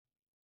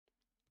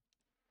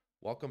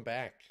Welcome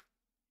back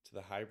to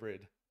the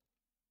hybrid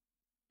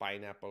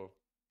pineapple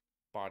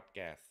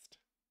podcast.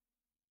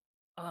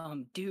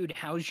 Dude,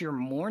 how's your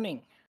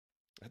morning?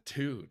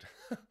 Dude,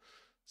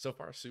 so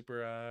far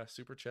super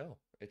chill.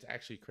 It's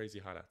actually crazy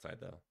hot outside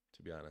though,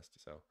 to be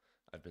honest. So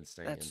I've been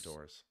staying That's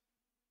indoors.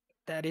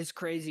 that is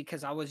crazy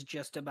because I was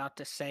just about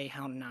to say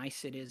how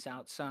nice it is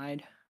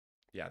outside.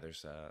 Yeah,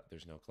 there's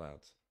no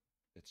clouds.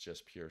 It's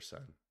just pure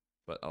sun.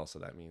 But also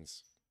that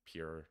means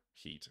pure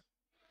heat,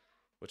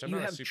 which I'm You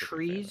not a have super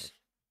big fan of. trees?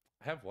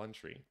 I have one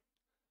tree.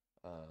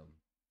 Um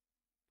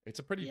it's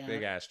a pretty Yeah.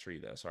 big ass tree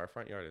though. So our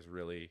front yard is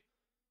really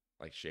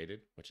like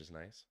shaded, which is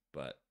nice,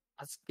 but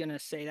I was gonna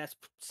say that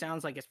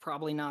sounds like it's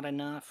probably not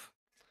enough.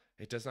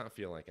 it does not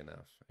feel like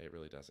enough. It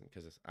really doesn't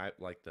because I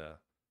like the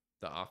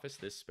office.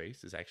 This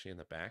space is actually in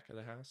the back of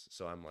the house,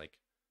 so I'm like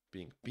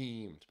being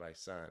beamed by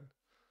sun.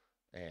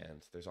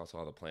 And there's also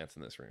all the plants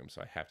in this room,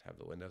 so I have to have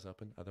the windows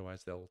open,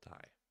 otherwise they'll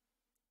die.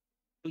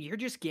 You're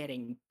just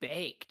getting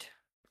baked.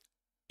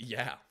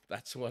 Yeah,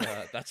 that's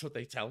what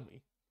they tell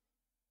me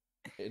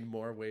in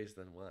more ways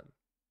than one.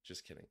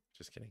 Just kidding,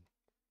 just kidding.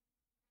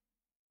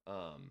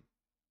 Um,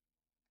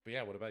 but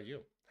yeah, what about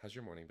you? How's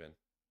your morning been?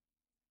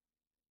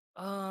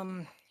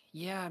 Um,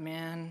 yeah,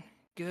 man.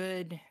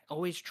 Good.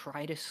 Always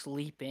try to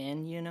sleep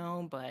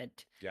in,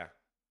 but Yeah,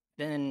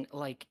 then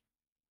like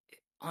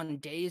on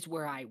days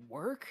where I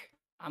work,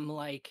 I'm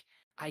like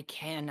I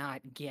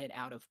cannot get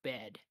out of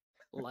bed.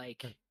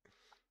 Like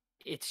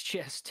it's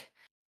just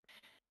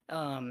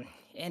Um,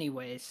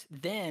 anyways,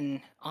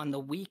 then on the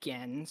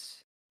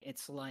weekends,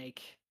 it's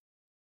like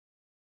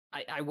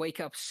I wake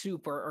up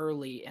super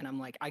early and I'm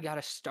like, I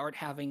gotta start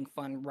having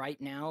fun right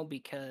now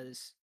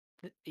because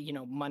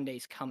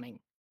Monday's coming.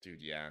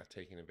 dude. Yeah,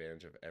 taking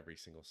advantage of every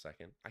single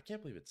second. I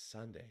can't believe it's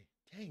Sunday.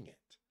 Dang it!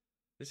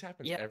 This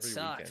happens Yeah, it every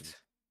weekend. sucks.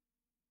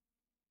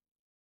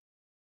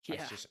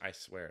 Yeah. I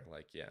swear,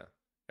 like, yeah,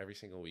 every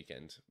single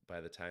weekend,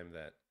 by the time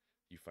that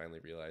you finally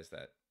realize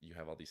that you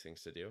have all these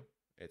things to do,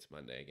 it's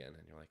Monday again.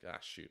 And you're like, ah,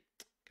 shoot,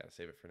 gotta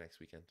save it for next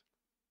weekend.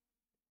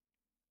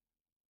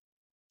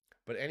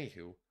 But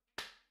anywho,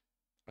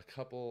 a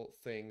couple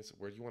things.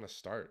 Where do you want to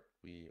start?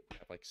 We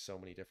have like so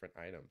many different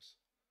items.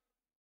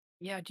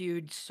 Yeah,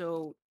 dude.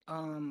 So,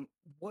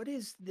 what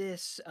is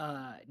this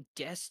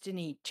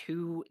Destiny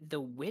 2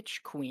 The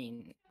Witch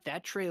Queen?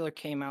 That trailer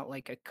came out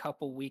like a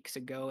couple weeks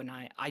ago and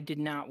I did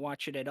not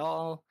watch it at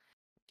all.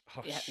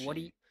 Oh, Yeah,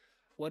 shit.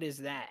 what is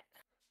that?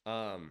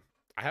 Um,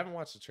 I haven't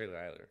watched the trailer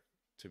either,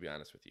 to be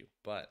honest with you,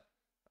 but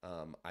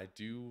I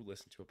do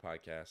listen to a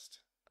podcast,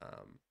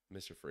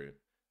 Mr. Fruit,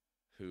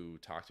 who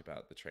talked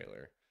about the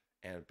trailer,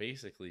 and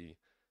basically,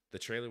 the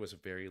trailer was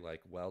very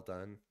like well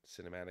done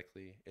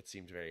cinematically. It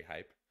seemed very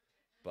hype,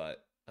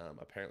 but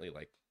apparently,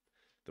 like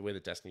the way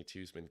that Destiny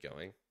 2's been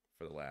going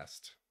for the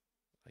last,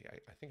 like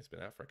I think it's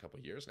been out for a couple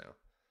years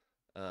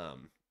now.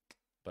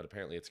 But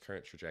apparently, its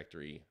current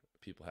trajectory,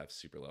 people have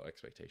super low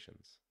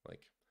expectations.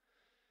 Like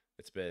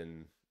it's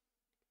been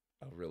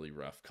a really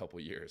rough couple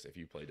years if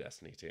you play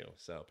Destiny 2.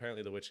 So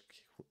apparently the witch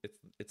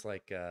it's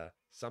like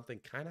something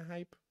kind of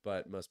hype,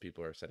 but most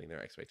people are setting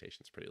their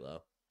expectations pretty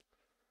low.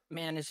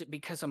 Man, is it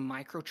because of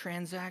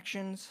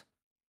microtransactions?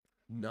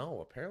 No,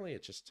 apparently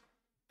it just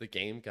the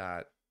game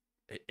got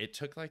it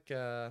took like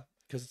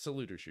cuz it's a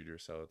looter shooter,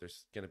 so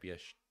there's going to be a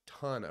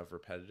ton of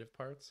repetitive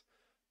parts,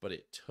 but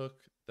it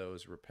took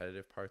those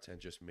repetitive parts and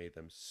just made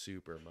them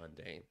super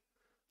mundane.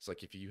 It's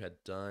like if you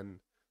had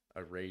done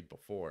a raid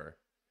before,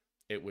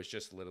 it was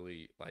just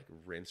literally like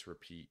rinse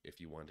repeat if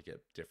you wanted to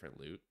get different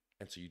loot,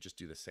 and so you just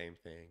do the same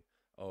thing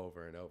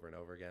over and over and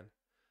over again.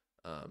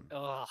 um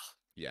Ugh.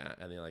 yeah,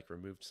 and they like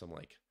removed some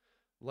like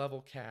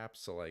level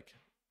caps, so like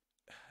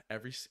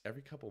every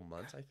couple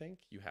months I think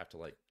you have to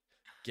like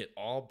get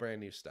all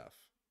brand new stuff,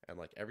 and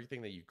like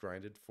everything that you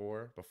grinded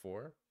for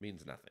before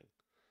means nothing,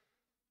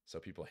 so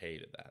people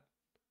hated that.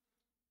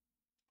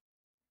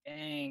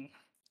 Dang.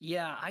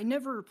 Yeah, I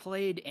never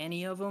played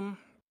any of them.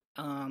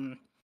 Um,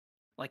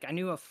 like I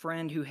knew a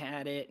friend who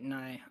had it, and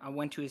I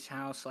went to his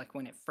house like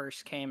when it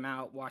first came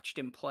out, watched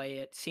him play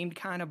it. Seemed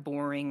kind of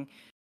boring.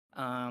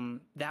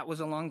 That was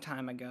a long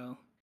time ago.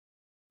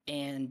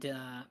 And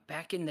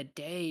back in the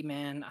day,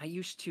 man, I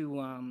used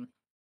to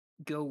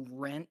go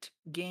rent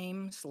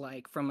games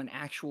like from an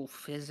actual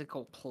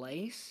physical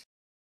place.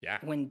 Yeah,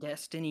 When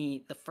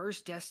the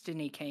first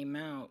Destiny came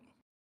out,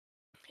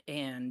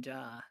 and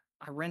I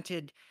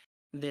rented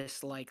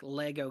this like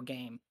Lego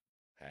game,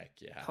 heck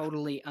yeah.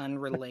 totally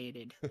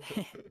unrelated.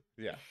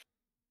 Yeah.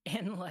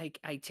 And like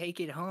I take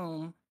it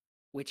home,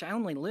 which I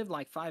only live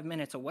like 5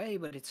 minutes away,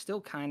 but it's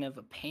still kind of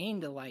a pain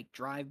to like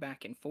drive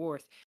back and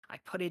forth. I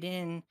put it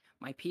in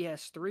my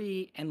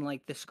PS3 and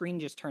like the screen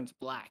just turns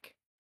black.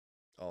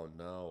 Oh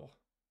no.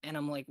 And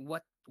I'm like,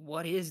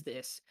 what is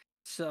this?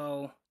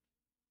 So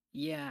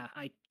yeah,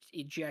 I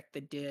eject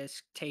the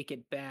disc, take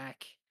it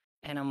back,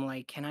 and I'm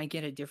like, can I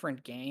get a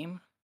different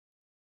game?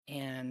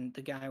 And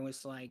the guy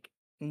was like,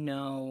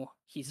 no.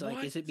 He's like,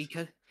 What? is it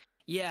because,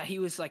 yeah, he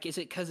was like, is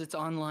it because it's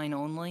online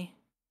only?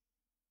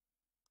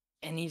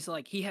 And he's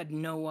like, he had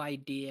no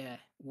idea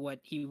what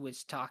he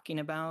was talking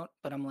about.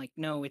 But I'm like,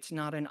 no, it's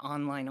not an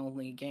online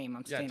only game.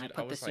 I'm Yeah, saying I dude,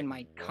 I put was this in like,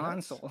 my what?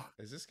 console.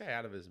 Is this guy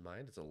out of his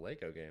mind? It's a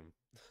Lego game.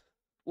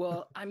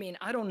 Well, I mean,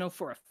 I don't know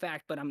for a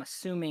fact, but I'm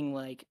assuming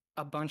like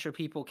a bunch of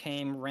people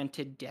came,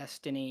 rented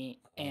Destiny,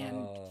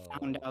 and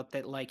found Oh, out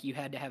that like you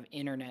had to have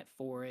internet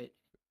for it,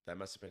 that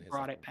must have been his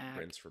brought like it back.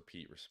 rinse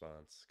repeat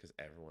response because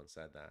everyone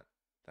said that.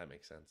 That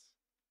makes sense.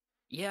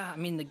 Yeah, I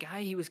mean, the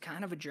guy, he was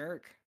kind of a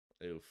jerk.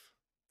 Oof.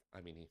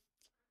 I mean, he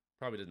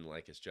probably didn't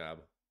like his job.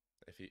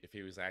 If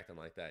he was acting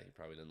like that, he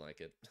probably didn't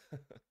like it.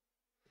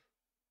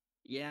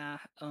 Yeah,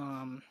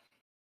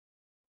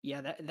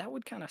 yeah, that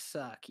would kind of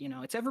suck.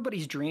 It's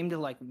everybody's dream to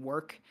like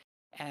work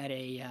at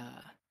a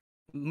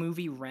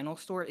movie rental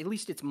store. At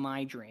least it's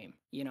my dream.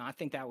 I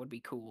think that would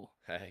be cool.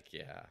 Heck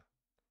yeah.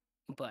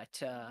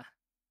 But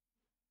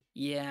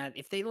yeah,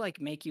 if they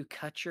like make you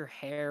cut your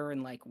hair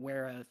and like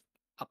wear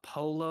a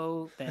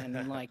polo,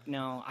 then like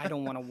no, I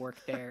don't want to work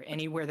there.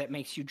 Anywhere that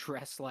makes you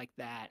dress like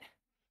that.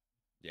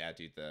 Yeah,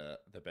 dude, the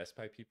Best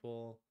Buy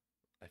people,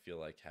 I feel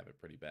like have it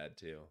pretty bad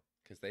too,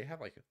 because they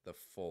have like the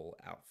full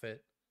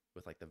outfit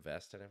with like the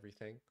vest and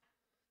everything.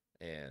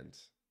 And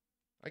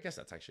I guess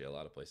that's actually a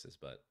lot of places,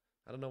 but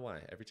I don't know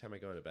why. Every time I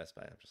go into Best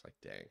Buy, I'm just like,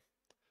 dang,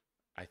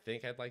 I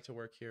think I'd like to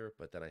work here,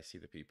 but then I see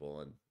the people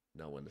and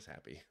no one is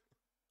happy.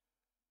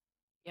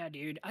 Yeah,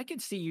 dude, I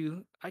could see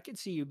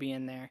you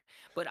being there.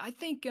 But I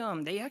think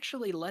they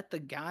actually let the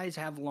guys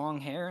have long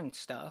hair and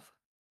stuff.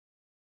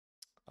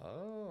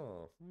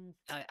 Oh,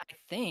 I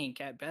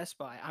think at Best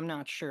Buy. I'm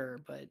not sure,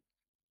 but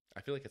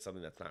I feel like it's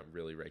something that's not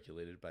really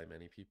regulated by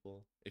many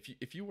people.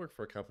 If you work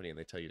for a company and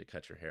they tell you to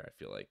cut your hair, I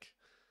feel like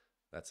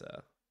that's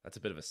a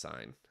bit of a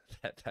sign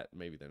that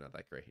maybe they're not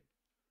that great.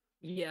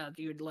 yeah,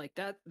 dude, like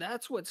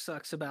that's what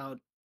sucks about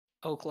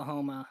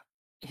Oklahoma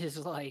is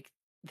like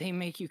they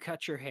make you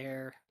cut your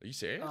hair. Are you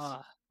serious?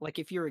 Uh like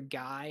if you're a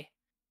guy,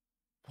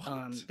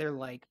 What? they're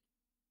like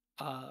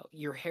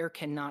your hair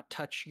cannot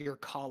touch your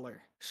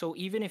collar. So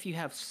even if you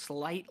have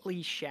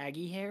slightly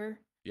shaggy hair,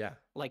 Yeah.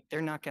 like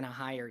they're not going to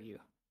hire you.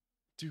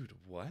 Dude,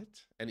 what?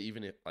 And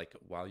even if like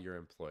while you're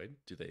employed,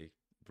 do they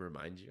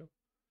remind you?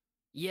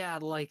 Yeah,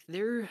 like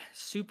they're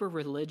super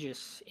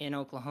religious in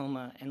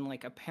Oklahoma and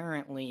like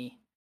apparently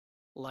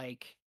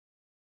like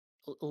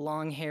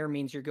long hair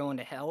means you're going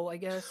to hell, I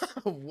guess.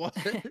 What?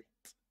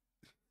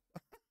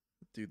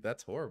 Dude,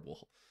 that's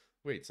horrible.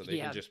 Wait, so they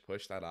can Yeah, just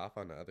push that off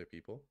onto other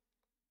people?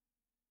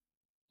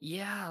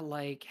 yeah,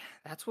 like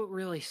that's what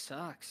really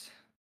sucks.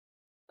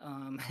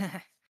 Um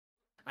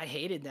I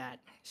hated that.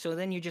 So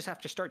then you just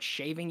have to start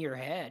shaving your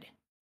head.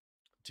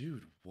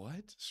 Dude,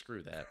 what?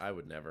 Screw that. I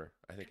would never.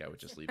 I think I would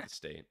just leave the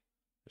state.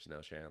 There's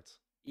no chance.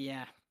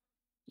 Yeah,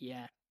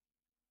 yeah.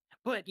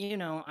 But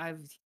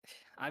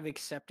I've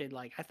accepted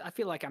like I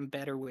feel like I'm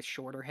better with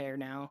shorter hair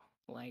now.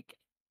 Like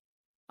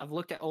I've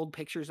looked at old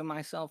pictures of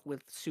myself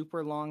with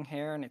super long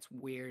hair and it's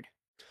weird.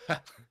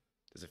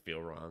 Does it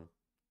feel wrong?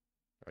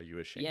 Are you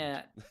ashamed?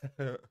 Yeah,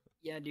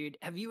 yeah, dude.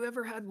 Have you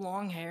ever had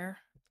long hair?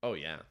 Oh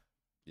yeah.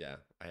 Yeah.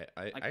 I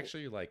Like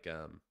actually like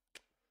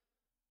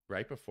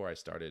right before I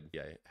started,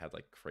 yeah, I had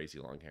like crazy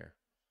long hair.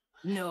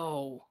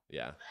 no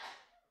Yeah.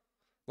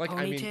 Like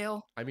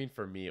ponytail? I mean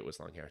for me it was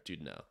long hair.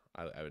 Dude, no.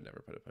 I would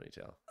never put a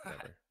ponytail.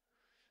 Never.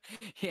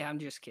 Yeah, I'm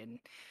just kidding.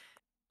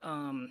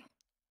 Um,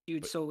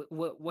 dude. But So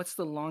what's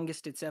the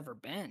longest it's ever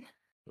been?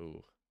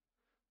 ooh.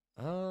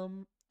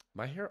 Um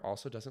my hair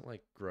also doesn't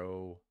like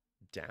grow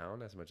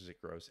down as much as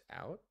it grows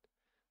out.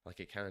 Like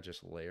it kind of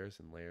just layers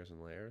and layers and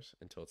layers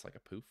until it's like a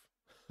poof.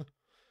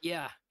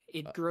 Yeah,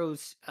 it Uh,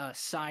 grows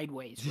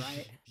sideways,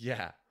 right?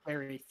 yeah.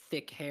 Very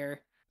thick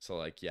hair. So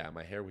like yeah,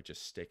 my hair would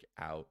just stick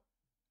out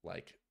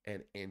like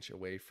an inch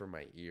away from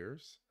my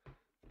ears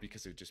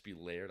because it would just be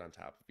layered on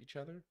top of each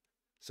other.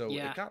 So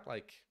Yeah, it got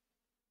like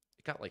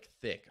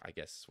thick, I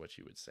guess is what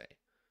you would say,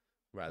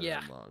 rather yeah.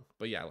 than long.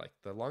 But yeah, like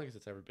the longest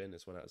it's ever been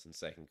is when I was in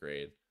second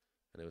grade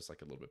and it was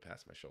like a little bit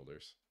past my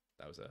shoulders.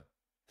 That was a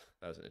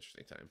that was an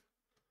interesting time.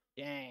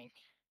 Dang.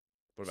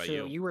 What about So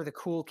you? you were the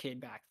cool kid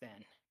back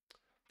then.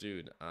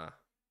 Dude,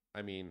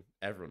 I mean,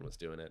 everyone was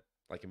doing it.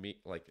 Like me,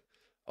 like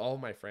all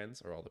my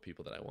friends or all the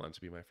people that I wanted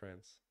to be my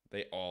friends,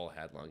 they all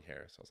had long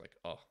hair. So I was like,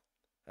 oh,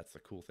 that's the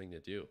cool thing to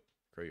do.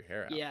 Grow your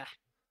hair out. Yeah,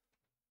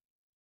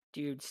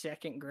 dude,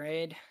 second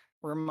grade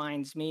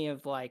reminds me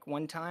of like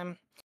one time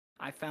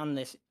I found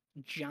this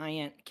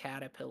giant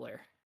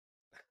caterpillar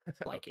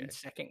like in Okay.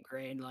 second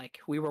grade. Like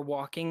we were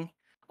walking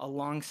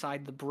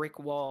alongside the brick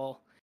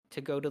wall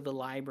to go to the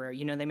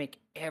library. They make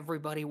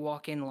everybody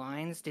walk in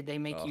lines. Did they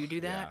make Oh, you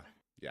do that?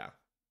 yeah. Yeah.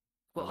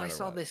 No Well, I matter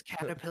saw what. this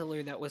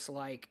caterpillar that was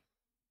like,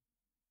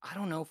 I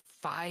don't know,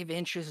 5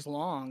 inches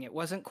long. It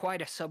wasn't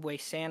quite a Subway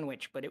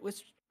sandwich, but it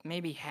was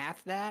maybe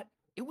half that.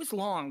 It was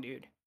long,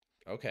 dude.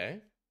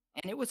 Okay.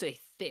 And it was a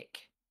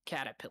thick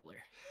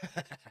caterpillar.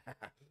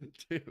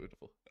 Dude,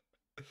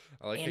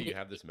 I like how And you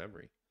have this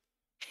memory.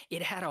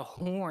 it had a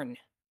horn.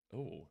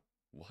 Oh,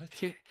 what?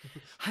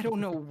 I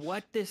don't know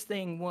what this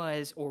thing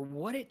was or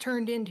what it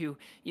turned into.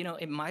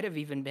 It might have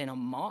even been a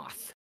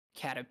moth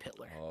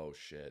caterpillar. Oh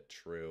shit,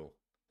 true.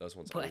 Those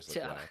ones always But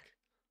look whack.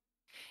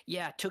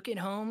 yeah, took it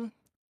home,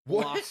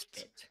 lost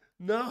What? it.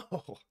 No.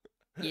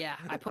 Yeah,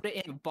 I put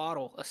it in a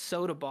bottle, a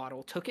soda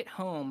bottle, took it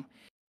home,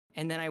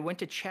 and then I went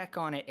to check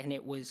on it and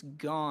it was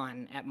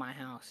gone at my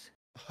house.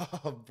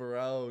 Oh,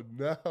 bro,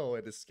 no,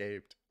 it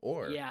escaped.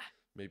 Or Yeah,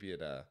 maybe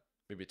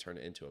it turned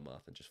into a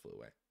moth and just flew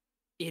away.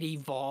 it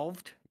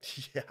evolved.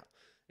 Yeah.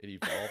 It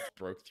evolved,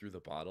 broke through the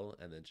bottle,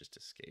 and then just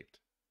escaped.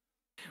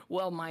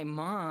 Well, my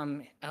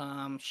mom,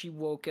 she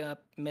woke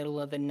up middle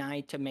of the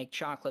night to make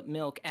chocolate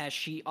milk, as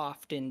she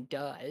often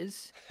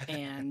does,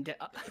 and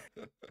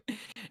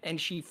and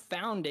she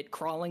found it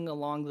crawling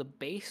along the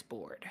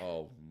baseboard.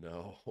 Oh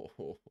no.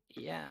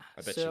 Yeah,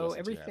 I bet she so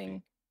wasn't too happy.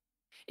 everything,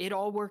 it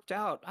all worked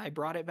out. I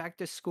brought it back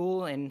to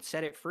school and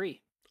set it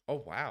free.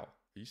 Oh wow.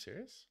 Are you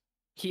serious?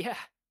 Yeah,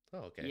 Oh,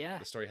 okay. yeah,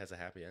 The story has a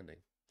happy ending.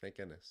 Thank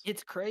goodness.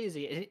 it's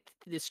crazy.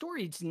 The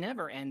stories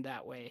never end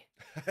that way.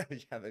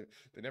 Yeah,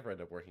 they never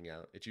end up working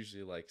out. It's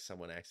usually like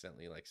someone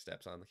accidentally like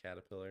steps on the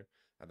caterpillar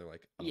and they're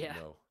like, "Oh Yeah.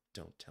 no,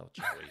 don't tell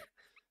Joey.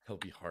 He'll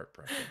be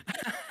heartbroken."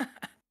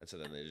 And so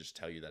then they just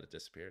tell you that it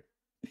disappeared.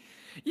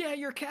 Yeah,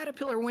 your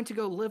caterpillar went to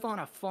go live on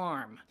a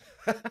farm.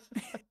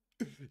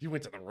 He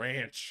went to the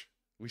ranch.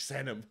 We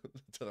sent him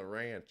to the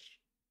ranch.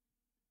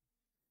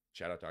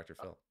 Shout out Dr.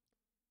 Phil.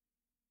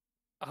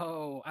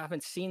 Oh, I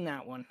haven't seen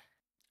that one.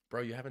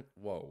 Bro, you haven't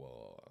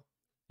whoa.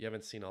 You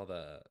haven't seen all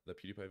the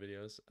PewDiePie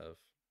videos of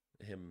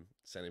him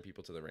sending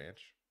people to the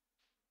ranch?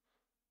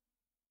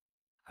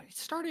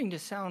 It's starting to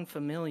sound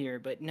familiar,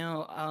 but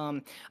no.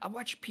 I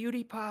watched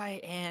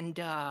PewDiePie and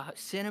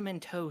Cinnamon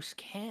Toast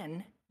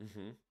Ken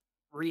Mm-hmm.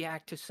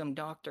 react to some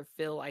Dr.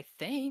 Phil, I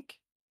think.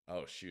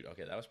 Oh shoot.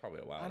 Okay, that was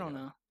probably a while I don't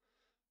ago. know.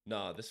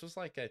 No, this was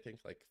like I think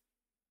like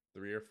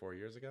 3 or 4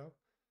 years ago.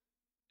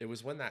 It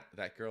was when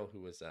that girl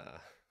who was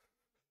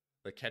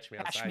the Catch Me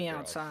Cash Outside me girl.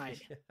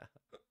 outside. Yeah.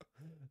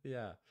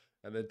 Yeah.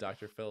 And then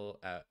Dr. Phil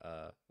at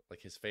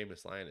like his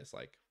famous line is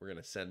like, "We're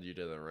gonna send you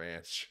to the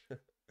ranch."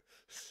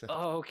 So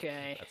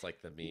Okay. that's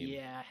like the meme.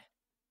 Yeah.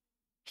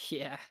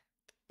 Yeah.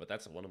 But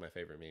that's one of my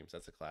favorite memes.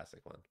 That's a classic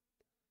one.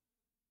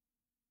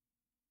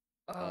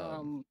 Um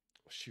Um,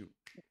 Shoot.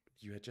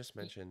 You had just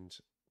y- mentioned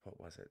what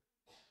was it?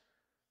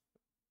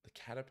 The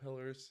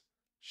caterpillars?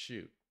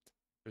 Shoot.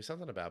 It was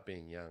something about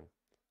being young.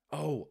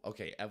 Oh,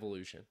 okay,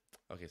 evolution.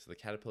 Okay, so the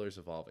caterpillar's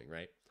evolving,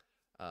 right?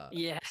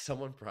 yeah.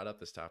 Someone brought up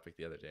this topic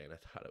the other day, and I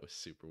thought it was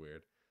super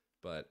weird.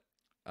 But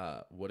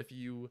what if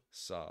you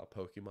saw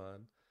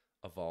Pokemon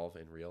evolve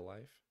in real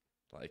life?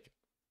 Like,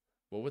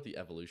 what would the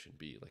evolution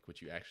be? Like,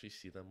 would you actually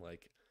see them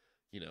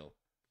you know,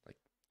 like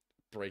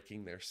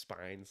breaking their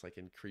spines like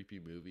in creepy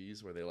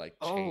movies where they like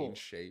change Oh,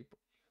 shape,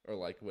 or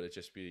like would it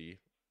just be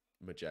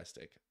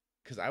majestic?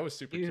 Because I was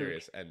super dude.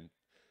 curious, and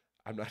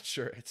I'm not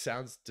sure. It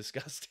sounds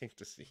disgusting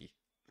to see.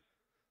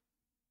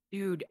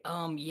 Dude,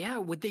 yeah,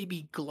 would they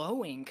be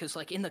glowing? Because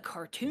like in the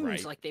cartoons,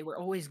 Right. like they were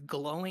always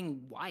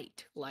glowing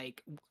white.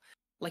 Like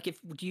if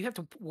do you have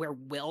to wear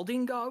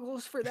welding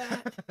goggles for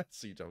that?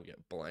 So you don't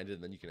get blinded,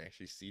 and then you can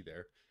actually see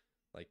their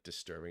like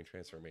disturbing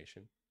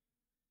transformation.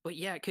 But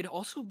yeah, it could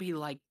also be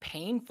like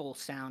painful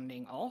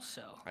sounding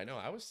also. I know.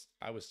 I was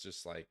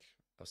just like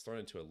I was thrown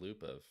into a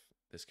loop of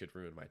this could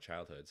ruin my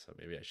childhood, so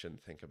maybe I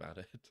shouldn't think about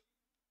it.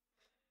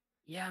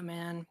 Yeah,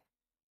 man.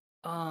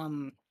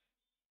 Um,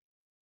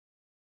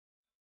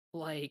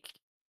 like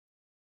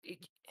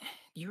it-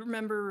 you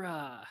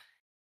remember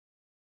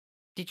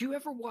did you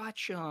ever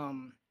watch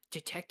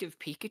Detective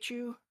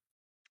Pikachu?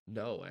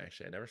 No,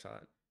 actually, I never saw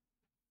it.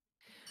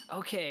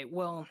 Okay,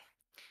 well,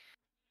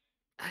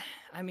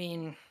 I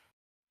mean,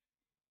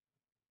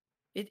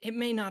 it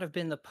may not have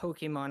been the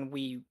Pokemon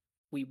we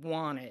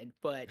wanted,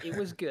 but it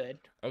was good.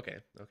 Okay,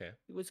 okay.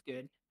 It was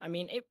good. I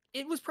mean,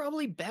 it was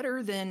probably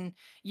better than,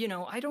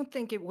 I don't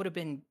think it would have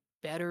been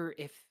better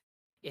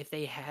if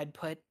they had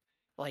put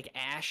like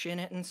Ash in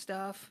it and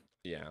stuff.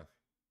 Yeah.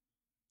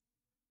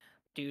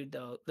 Dude,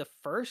 the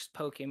first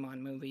Pokemon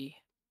movie,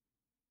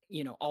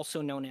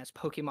 also known as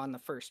Pokemon the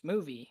first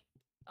movie.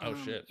 Oh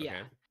shit. Yeah,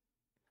 Okay.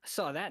 I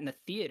saw that in the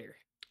theater.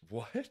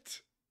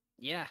 What?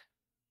 Yeah.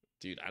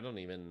 Dude, I don't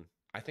even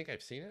I think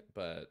I've seen it,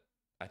 but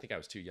I think I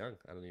was too young.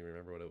 I don't even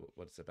remember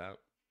what it's about.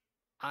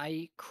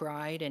 I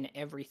cried and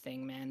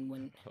everything, man,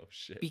 when Oh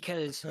shit.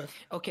 because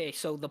okay,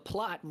 so the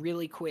plot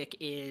really quick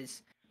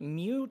is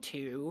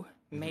Mewtwo Mhm.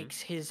 makes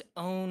his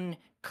own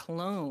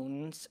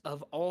clones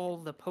of all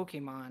the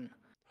Pokemon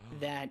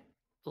that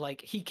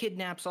like he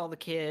kidnaps all the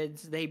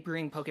kids, they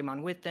bring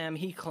Pokemon with them,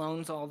 he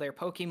clones all their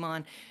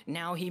Pokemon.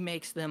 Now he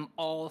makes them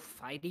all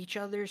fight each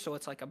other, so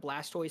it's like a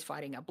Blastoise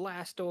fighting a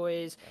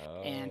Blastoise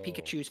and Oh.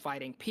 Pikachu's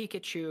fighting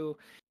Pikachu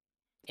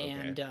Okay.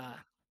 and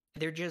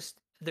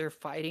they're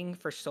fighting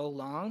for so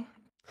long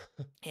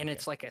and Okay.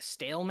 it's like a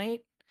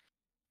stalemate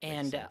Makes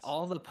and sense.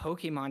 all the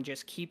Pokemon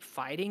just keep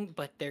fighting,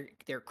 but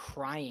they're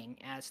crying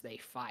as they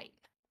fight.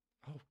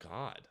 Oh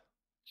god.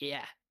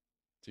 Yeah.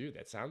 Dude,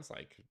 that sounds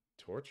like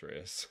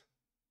torturous.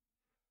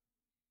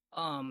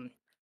 Um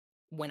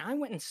when I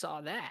went and saw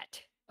that,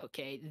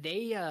 okay,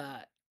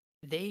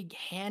 they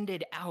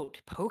handed out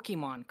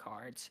Pokemon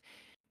cards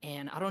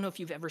And I don't know if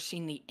you've ever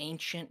seen the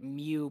Ancient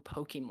Mew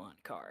Pokemon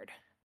card.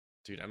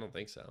 Dude, I don't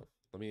think so.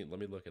 Let me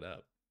look it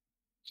up.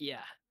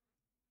 Yeah.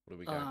 What do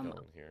we got Um,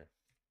 going here?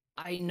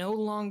 I no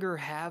longer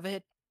have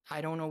it.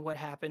 I don't know what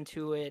happened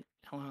to it.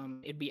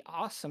 It'd be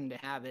awesome to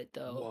have it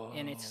though.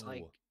 And it's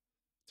like, Whoa.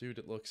 Dude,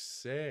 it looks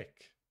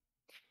sick.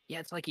 yeah,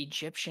 it's like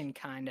Egyptian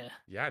kind of.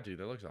 Yeah, dude,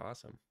 that looks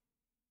awesome.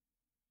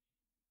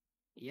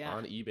 Yeah.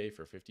 On eBay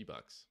for 50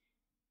 bucks.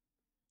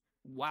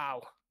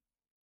 Wow.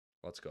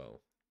 Let's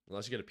go.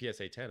 Unless you get a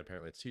PSA 10,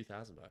 apparently it's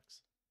 2,000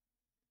 bucks.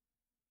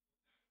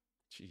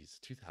 Jeez,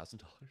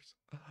 $2,000.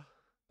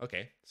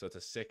 Okay, so it's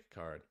a sick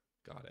card.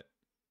 Got it.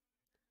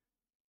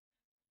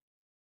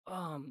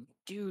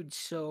 Dude,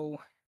 so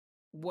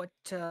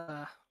what's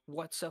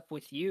up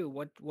with you?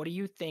 What do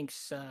you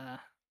think's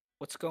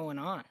what's going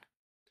on?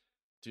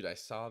 Dude, I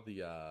saw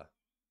the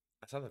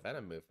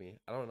Venom movie.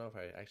 I don't know if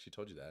I actually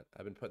told you that.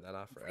 I've been putting that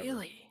off forever.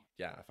 Really?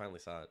 Yeah, I finally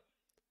saw it.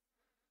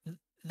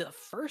 The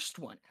first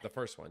one. The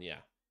first one, yeah.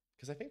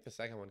 Because I think the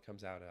second one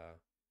comes out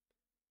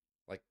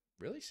like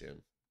really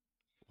soon.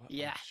 What, oh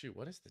Yeah, shoot,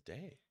 what is the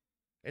day?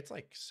 It's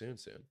like soon.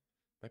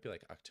 Might be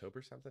like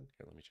October something.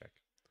 Here, let me check.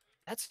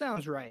 that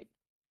sounds right.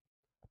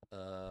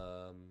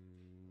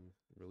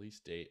 Release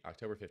date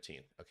October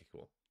 15th. Okay,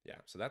 cool. Yeah,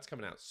 so that's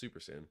coming out super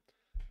soon.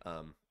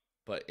 Um,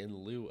 but in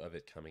lieu of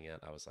it coming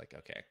out, I was like,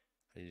 okay,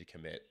 I need to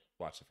commit,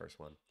 watch the first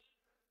one.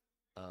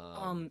 Um,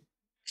 Um,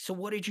 so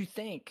what did you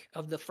think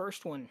of the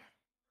first one?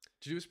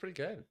 Dude, it was pretty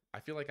good. I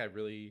feel like I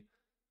really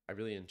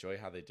enjoy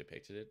how they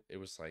depicted it. It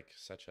was like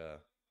such a,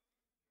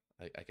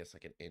 I guess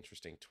like an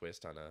interesting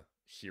twist on a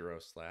hero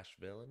slash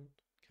villain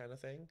kind of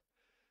thing.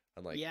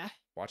 And like Yeah.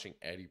 watching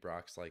Eddie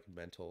Brock's like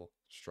mental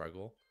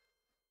struggle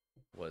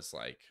was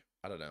like,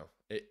 I don't know.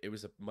 It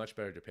was a much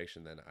better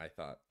depiction than I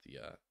thought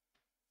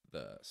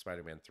the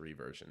Spider-Man 3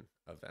 version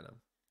of Venom.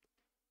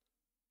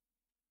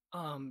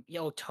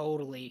 Yo,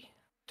 totally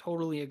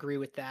agree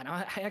with that.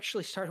 I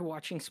actually started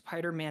watching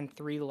Spider-Man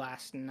 3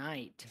 last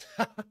night.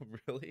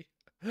 Really?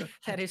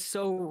 That is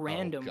so Oh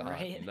random, God,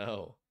 right?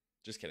 no.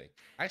 Just kidding.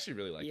 I actually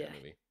really like that Yeah.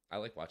 movie. I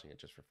like watching it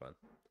just for fun.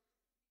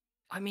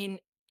 I mean,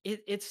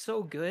 it's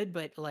so good,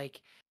 but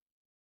like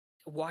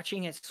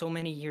watching it so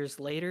many years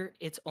later,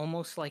 it's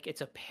almost like it's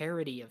a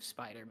parody of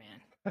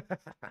Spider-Man.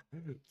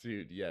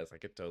 Dude, yes, I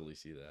could totally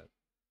see that.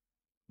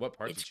 What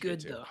part It's did you get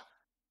good to?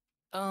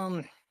 though.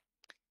 Um,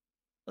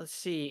 let's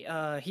see.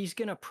 He's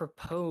gonna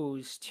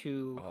propose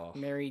to Oh,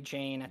 Mary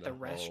Jane at the no.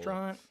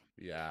 restaurant,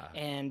 Yeah.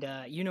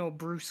 and you know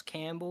Bruce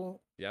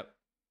Campbell. Yep.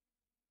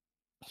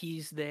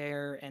 He's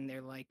there, and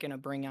they're like gonna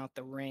bring out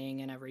the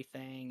ring and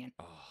everything, and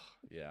Oh,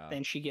 yeah.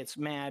 then she gets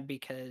mad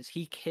because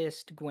he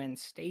kissed Gwen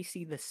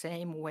Stacy the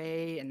same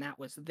way, and that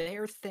was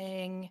their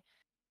thing.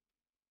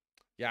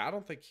 Yeah, I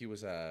don't think he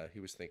was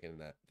thinking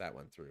that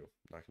went through,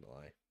 not gonna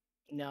lie.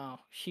 No,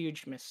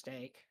 huge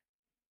mistake.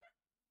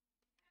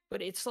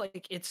 But it's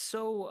like it's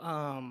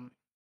so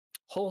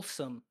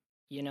wholesome,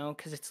 you know,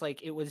 because it's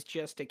like it was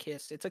just a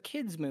kiss. It's a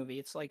kids movie.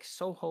 It's like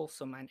so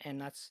wholesome, and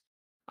that's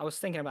I was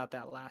thinking about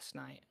that last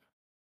night.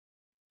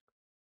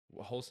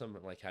 Wholesome,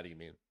 like how do you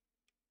mean?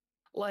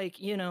 Like,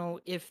 you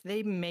know, if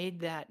they made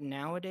that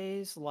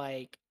nowadays,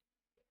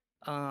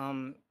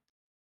 um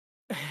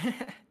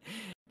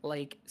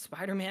like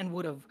Spider-Man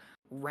would have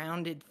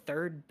rounded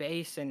third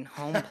base and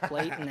home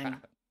plate and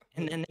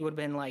then they would have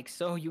been like,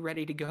 "So you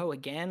ready to go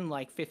again?"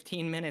 like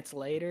 15 minutes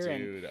later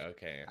and Dude,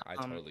 okay. I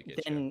totally get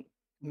you. then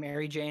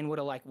Mary Jane would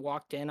have like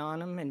walked in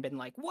on him and been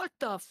like, "What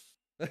the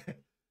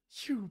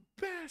You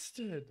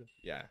bastard.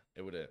 Yeah,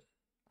 it would have.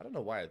 I don't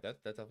know why.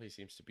 That definitely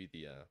seems to be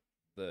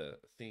the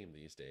theme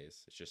these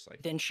days. It's just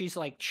like, Then she's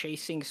like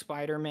chasing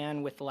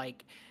Spider-Man with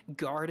like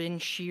garden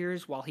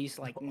shears while he's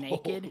like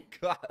naked. oh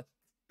God.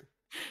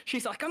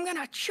 She's like, "I'm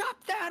gonna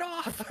chop that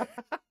off."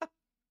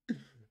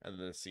 And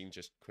then the scene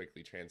just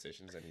quickly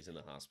transitions and he's in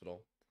the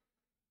hospital.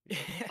 He's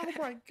like,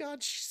 "Oh my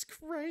God, she's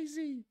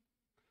crazy."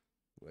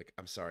 Like,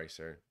 "I'm sorry,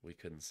 sir. We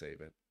couldn't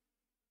save it."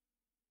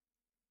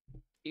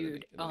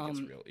 Dude, And then it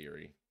gets real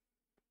eerie.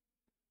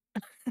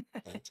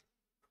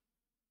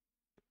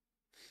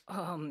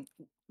 um,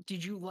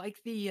 did you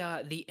like the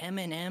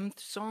Eminem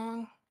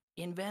song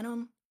in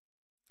Venom?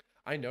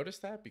 I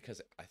noticed that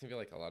because I feel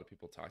like a lot of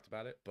people talked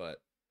about it,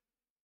 but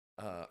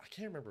I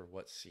can't remember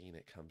what scene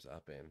it comes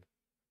up in.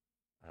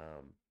 The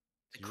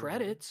Do you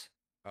remember? credits.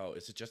 Oh,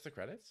 is it just the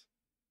credits?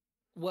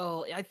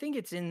 Well, I think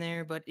it's in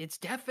there, but it's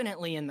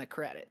definitely in the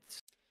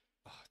credits,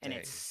 Oh, and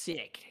it's dang.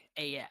 sick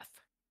AF.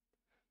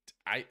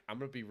 I'm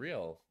gonna be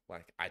real.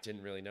 Like, I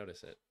didn't really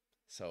notice it,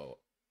 so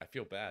I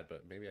feel bad.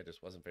 But maybe I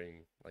just wasn't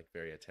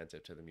very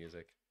attentive to the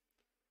music.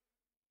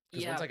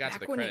 Because once Yeah, I got to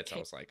the back when it credits, I came.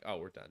 was like, oh,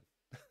 we're done.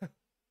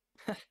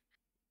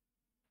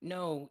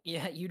 No,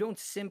 yeah, you don't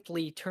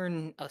simply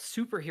turn a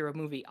superhero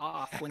movie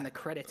off when the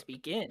credits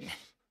begin.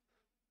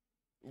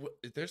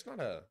 There's not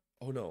a.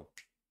 Oh no.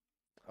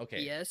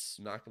 Okay, Yes,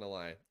 not gonna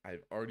lie.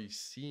 I've already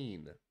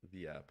seen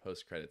the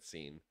post credit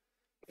scene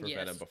for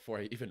Venom yes. before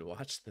I even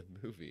watched the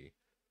movie.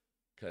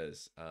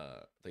 Because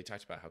they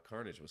talked about how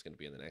Carnage was going to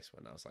be in the next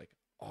one. I was like,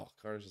 oh,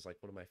 Carnage is like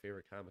one of my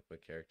favorite comic book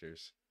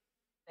characters.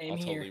 Same I'll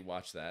here. totally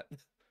watch that.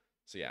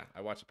 So yeah,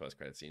 I watch a post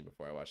credit scene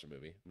before I watch a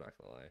movie. I'm not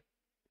gonna lie.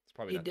 It's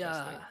probably not Did the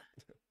best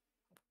thing.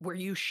 were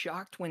you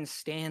shocked when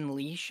Stan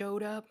Lee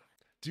showed up?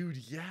 Dude,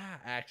 yeah,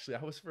 actually,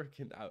 I was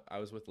freaking. I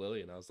was with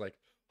Lily, and I was like,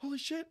 "Holy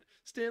shit,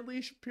 Stan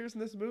Lee appears in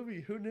this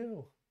movie. Who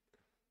knew?"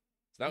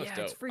 So that was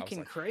Yeah, it's dope. I was freaking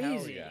like, "Hell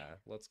crazy. yeah,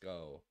 let's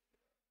go."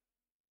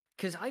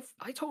 Cause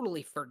I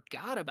totally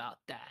forgot about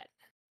that.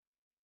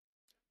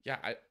 Yeah,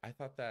 I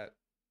thought that.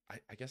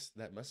 I guess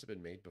that must have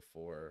been made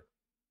before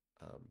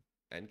um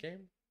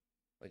Endgame.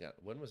 Like,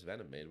 when was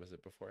Venom made? Was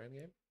it before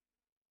Endgame?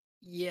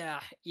 Yeah,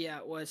 yeah,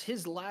 it was.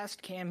 His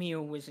last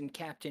cameo was in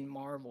Captain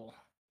Marvel,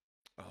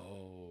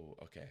 Oh,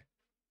 okay.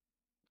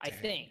 I Dang.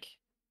 think.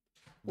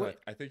 No,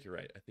 What I think you're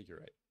right. I think you're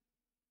right.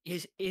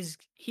 is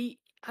he?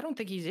 I don't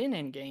think he's in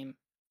Endgame.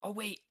 Oh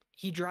wait,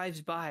 he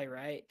drives by,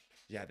 right?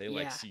 Yeah, they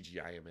like Yeah.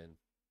 CGI him in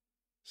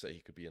so he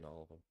could be in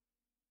all of them.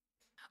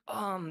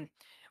 Um,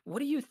 what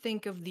do you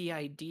think of the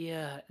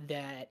idea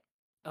that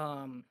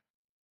um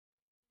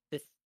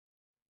the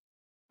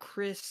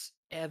Chris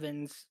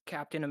Evans,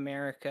 Captain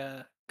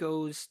America,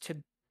 goes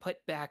to put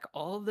back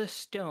all the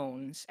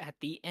stones at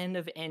the end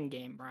of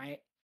Endgame, right?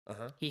 Uh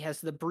huh. He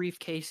has the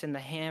briefcase and the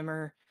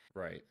hammer.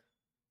 Right.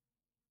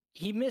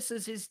 He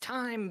misses his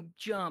time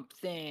jump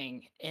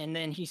thing, and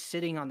then he's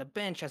sitting on the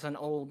bench as an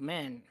old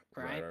man,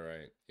 Right. right? Right.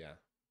 Right. Yeah.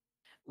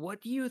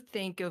 What do you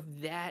think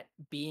of that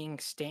being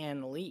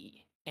Stan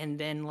Lee? And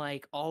then,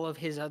 like, all of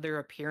his other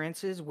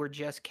appearances were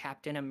just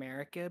Captain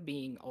America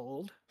being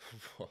old?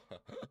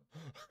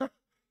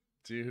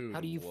 Dude,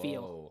 How do you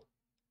feel? whoa.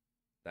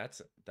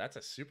 That's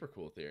a super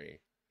cool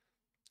theory.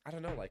 I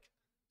don't know, like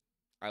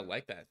I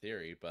like that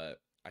theory,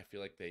 but I feel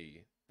like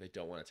they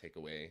don't want to take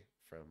away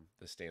from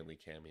the Stanley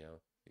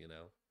cameo, you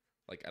know?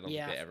 Like I don't think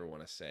Yeah, they ever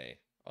want to say,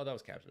 "Oh, that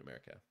was Captain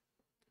America,"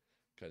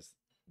 because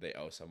they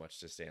owe so much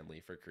to Stan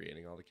Lee for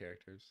creating all the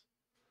characters.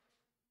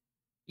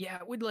 yeah,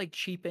 it would like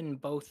cheapen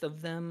both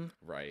of them,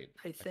 Right.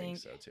 I I think think.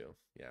 so too.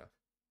 Yeah.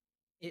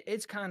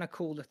 It's kind of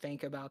cool to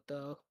think about,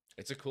 though.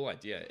 It's a cool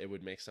idea. It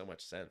would make so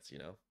much sense, you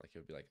know? Like it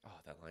would be like, "Oh,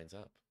 that lines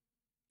up.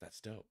 That's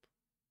dope."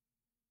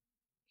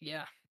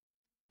 Yeah.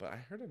 But I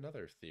heard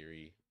another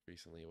theory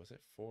recently. Was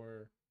it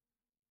for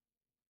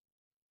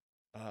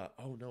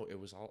oh no, it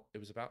was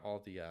about all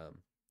the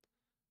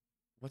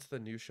what's the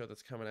new show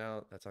that's coming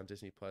out that's on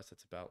Disney Plus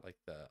that's about like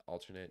the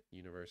alternate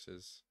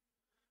universes?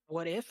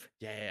 What if?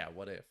 Yeah, yeah, yeah,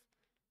 what if?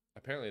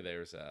 Apparently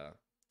there's a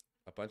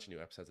bunch of new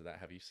episodes of that.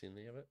 Have you seen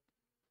any of it?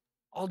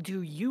 I'll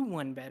do you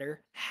one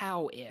better.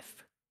 How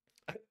if?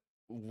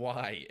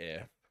 Why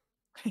if?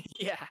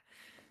 Yeah.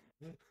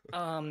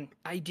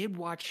 I did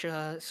watch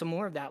some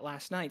more of that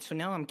last night, so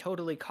now I'm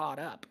totally caught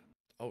up.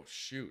 Oh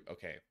shoot.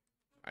 Okay.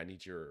 I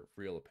need your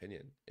real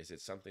opinion. Is it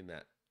something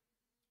that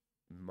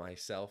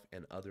myself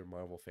and other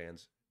Marvel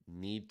fans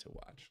need to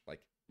watch?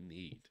 Like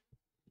need.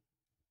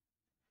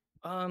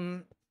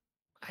 Um,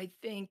 I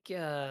think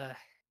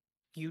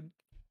you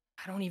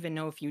I don't even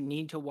know if you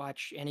need to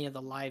watch any of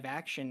the live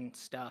action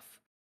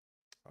stuff.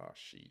 Oh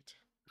sheet.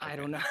 I Okay.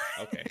 don't know.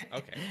 Okay.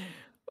 Okay.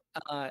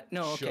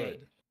 No, okay.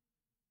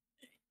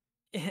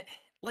 Should.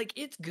 Like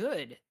it's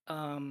good.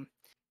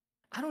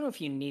 I don't know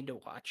if you need to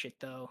watch it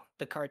though,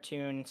 the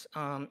cartoons.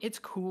 It's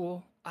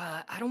cool.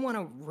 I don't want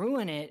to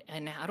ruin it,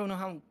 and I don't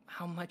know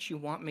how much you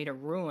want me to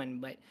ruin,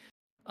 but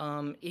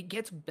it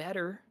gets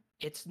better.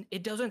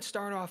 It doesn't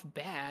start off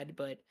bad,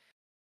 but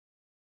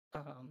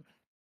um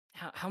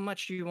how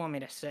much do you want me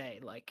to say?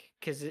 Like,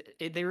 because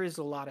there is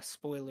a lot of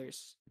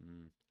spoilers.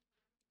 Mm.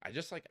 I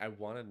just like I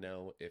want to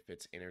know if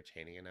it's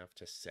entertaining enough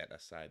to set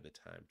aside the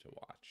time to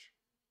watch.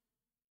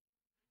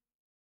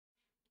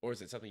 Or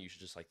is it something you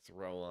should just like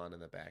throw on in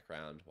the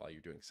background while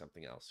you're doing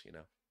something else, you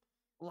know?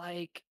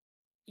 Like,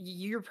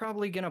 you're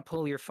probably gonna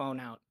pull your phone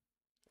out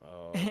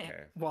Oh,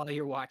 okay. while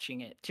you're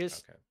watching it,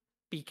 just Okay.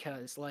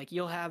 because like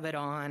you'll have it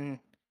on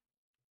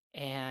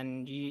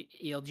and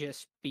you'll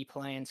just be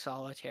playing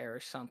solitaire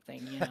or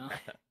something, you know.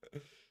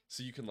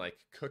 So you can like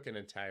cook an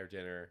entire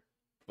dinner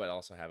but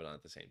also have it on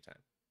at the same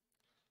time.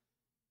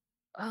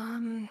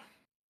 um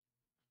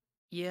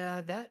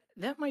yeah, that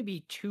might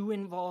be too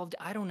involved.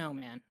 I don't know,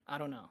 man. I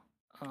don't know.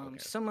 Okay.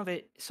 Some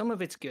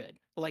of it's good.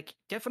 Like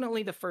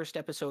definitely the first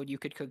episode you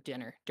could cook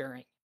dinner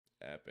during.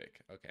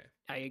 Epic. Okay.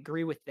 I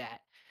agree with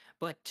that.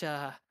 But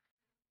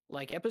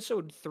like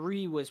episode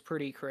 3 was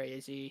pretty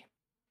crazy.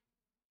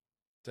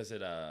 Does it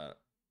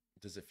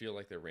does it feel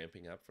like they're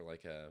ramping up for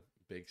like a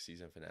big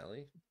season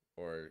finale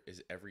or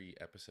is every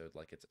episode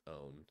like its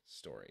own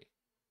story?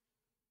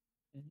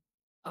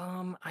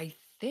 I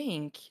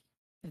think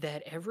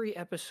that every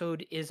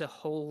episode is a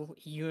whole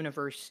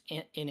universe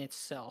in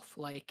itself.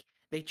 Like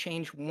they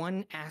change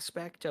one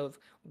aspect of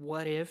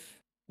what if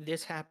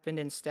this happened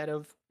instead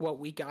of what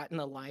we got in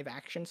the live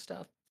action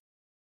stuff,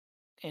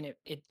 and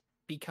it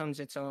becomes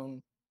its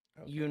own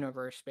Okay.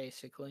 universe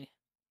basically.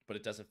 But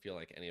it doesn't feel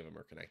like any of them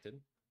are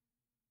connected.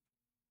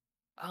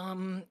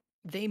 Um,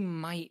 they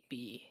might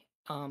be.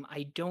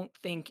 I don't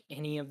think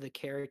any of the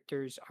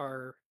characters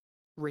are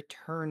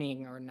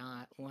returning or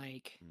not.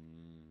 Like,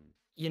 Mm,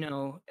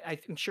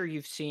 I'm sure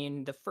you've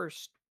seen the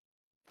first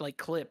like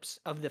clips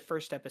of the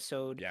first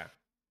episode. Yeah.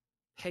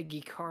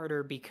 Peggy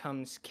Carter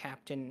becomes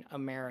Captain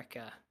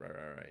America,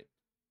 Right.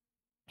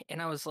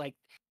 and I was like,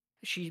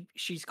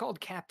 she's called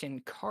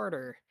Captain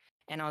Carter,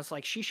 and I was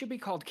like, she should be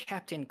called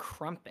Captain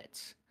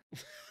Crumpets.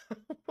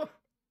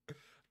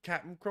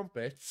 Captain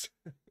Crumpets.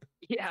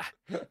 Yeah,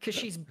 because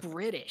she's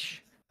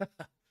British.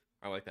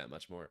 I like that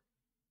much more.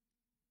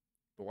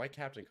 But why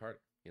Captain Carter?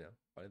 You know,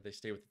 why did they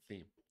stay with the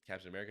theme?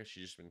 Captain America,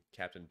 she's just been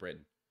Captain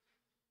Britain.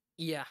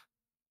 Yeah,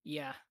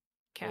 yeah,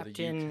 Or the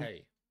Captain. UK.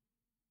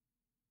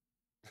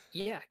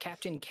 Yeah,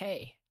 Captain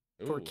K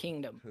for Ooh.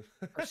 Kingdom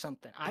or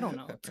something. I don't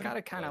know. It's got to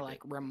I kind of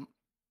like like it.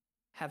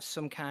 have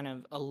some kind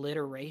of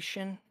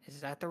alliteration.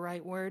 Is that the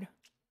right word?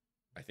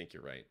 I think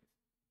you're right.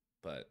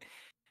 But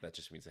that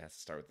just means it has to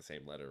start with the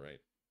same letter, right?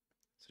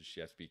 So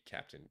she has to be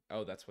Captain.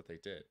 Oh, that's what they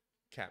did.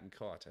 Captain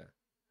Carter.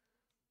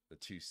 The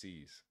two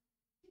C's.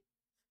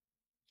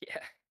 Yeah.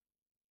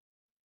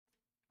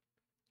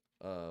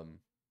 Um,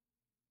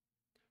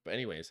 but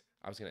anyways,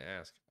 I was gonna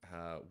ask,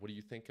 what do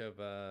you think of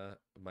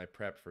my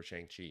prep for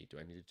Shang-Chi? Do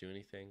I need to do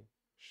anything?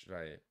 Should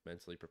I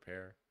mentally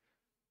prepare?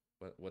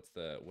 What's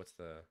the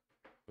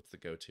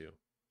go-to?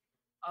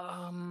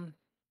 Um,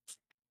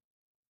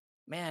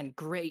 man,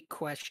 great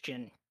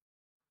question.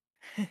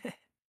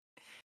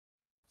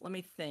 Let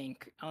me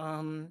think.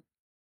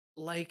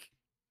 Like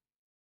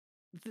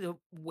the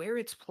where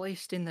it's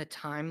placed in the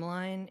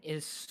timeline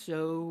is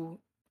so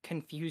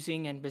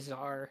confusing and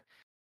bizarre.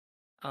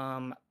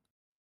 Um,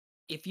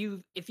 if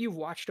you've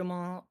watched them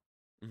all,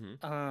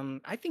 Mm-hmm.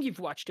 I think you've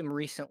watched them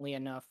recently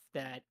enough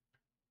that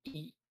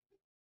y-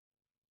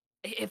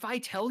 if I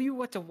tell you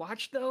what to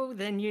watch though,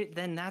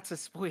 then that's a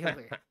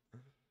spoiler.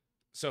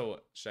 So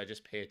should I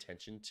just pay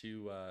attention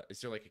to?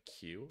 Is there like a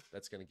cue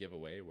that's gonna give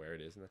away where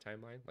it is in the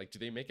timeline? Like, do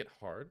they make it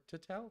hard to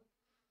tell?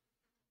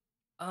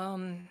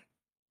 Um,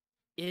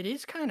 it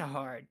is kind of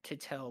hard to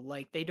tell.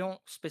 Like they don't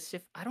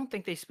specific. I don't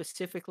think they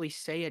specifically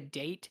say a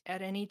date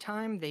at any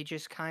time. They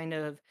just kind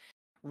of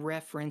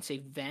reference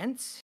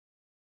events.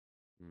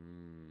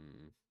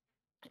 Hmm.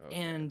 Okay.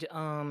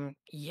 And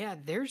yeah,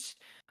 there's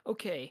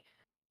okay.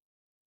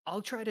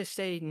 I'll try to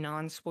say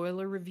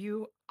non-spoiler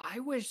review.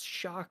 I was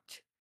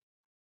shocked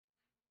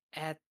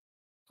at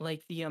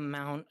like the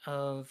amount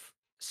of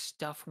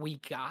stuff we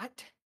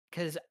got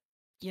cuz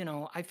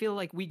I feel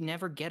like we'd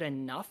never get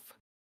enough,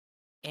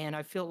 and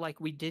I feel like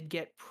we did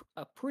get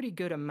a pretty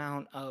good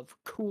amount of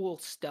cool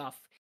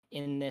stuff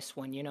in this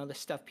one, the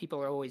stuff people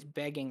are always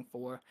begging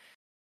for.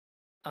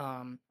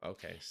 Um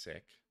Okay.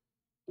 Sick.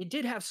 it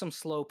did have some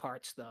slow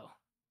parts though.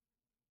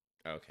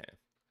 Okay.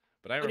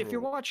 But I But if you're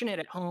remember. watching it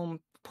at home,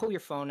 pull your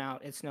phone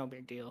out. It's no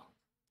big deal.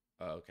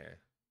 Oh, okay.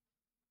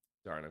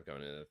 Darn, I'm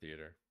going to the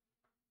theater.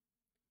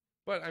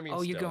 But I mean,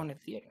 Oh, you're still, going to the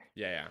theater.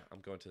 yeah.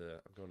 I'm going to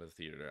the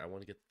theater. I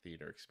want to get the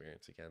theater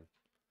experience again.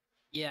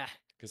 Yeah,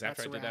 Because that's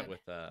rad.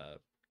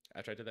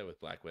 after I did that with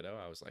Black Widow,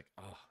 I was like,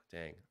 oh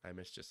dang, I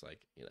miss just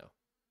like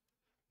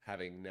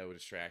having no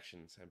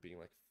distractions and being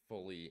like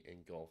fully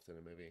engulfed in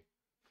a movie.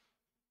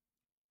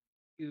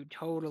 You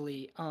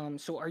totally.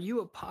 So are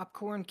you a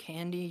popcorn,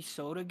 candy,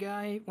 soda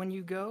guy when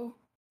you go?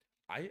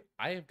 I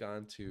have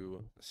gone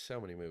to so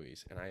many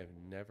movies and I have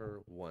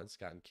never once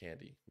gotten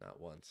candy, not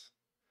once.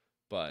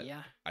 But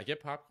Yeah. I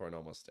get popcorn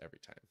almost every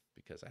time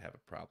because I have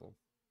a problem.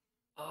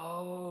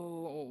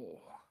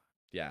 Oh.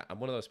 Yeah, I'm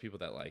one of those people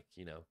that like,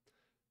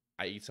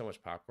 I eat so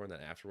much popcorn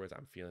that afterwards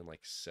I'm feeling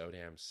like so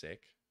damn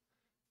sick.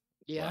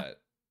 Yeah.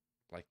 But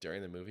like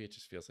during the movie, it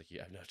just feels like you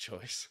have no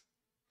choice.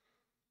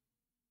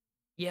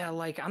 Yeah,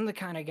 like I'm the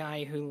kind of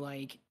guy who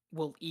like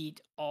will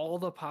eat all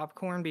the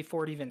popcorn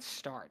before it even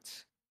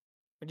starts.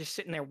 We're just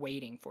sitting there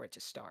waiting for it to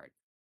start.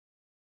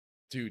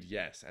 Dude,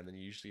 yes. And then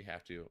you usually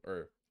have to,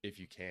 or if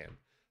you can,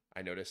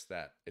 I noticed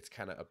that it's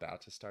kind of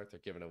about to start.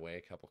 They're giving away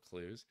a couple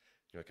clues.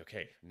 You're like,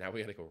 okay, now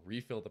we got to go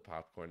refill the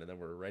popcorn and then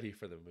we're ready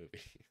for the movie.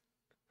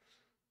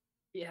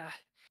 Yeah.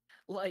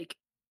 Like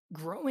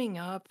growing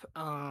up,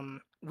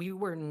 we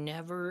were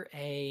never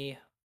a,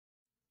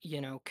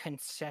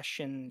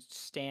 concession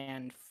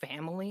stand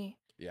family.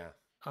 Yeah.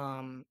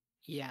 Um,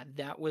 yeah,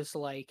 that was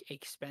like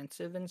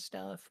expensive and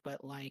stuff,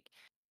 but like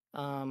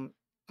um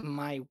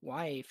my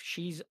wife,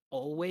 she's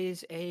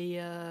always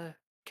a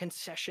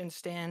concession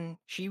stand.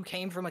 She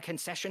came from a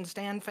concession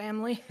stand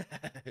family.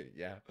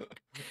 Yeah.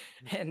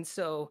 And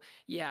so,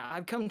 yeah,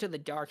 I've come to the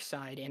dark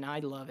side and I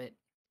love it.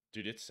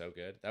 Dude, it's so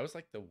good. That was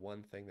like the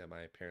one thing that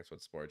my parents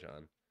would splurge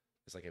on.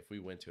 It's like if we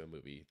went to a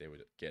movie, they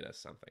would get us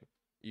something,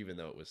 even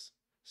though it was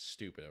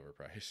stupid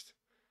overpriced.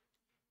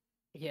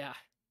 Yeah,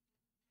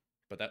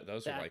 But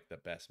those are that like the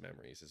best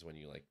memories is when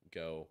you like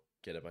go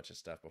get a bunch of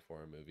stuff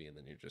before a movie and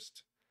then you're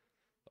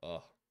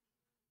oh,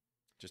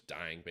 just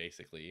dying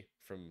basically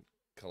from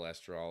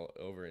cholesterol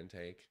over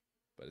intake,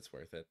 but it's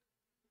worth it.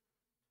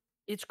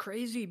 it's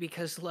crazy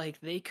because like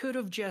they could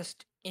have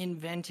just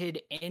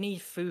invented any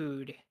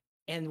food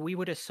and we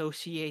would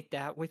associate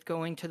that with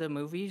going to the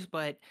movies,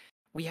 but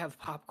we have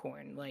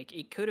popcorn. Like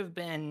it could have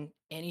been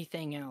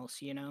anything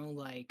else,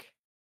 like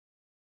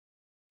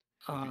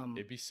It'd be um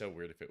it'd be so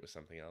weird if it was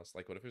something else.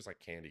 Like what if it was like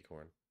candy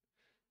corn?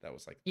 That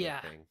was like the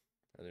Yeah. thing.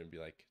 And it'd be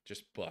like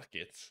just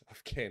buckets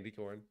of candy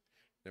corn.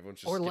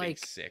 Everyone's Or just getting like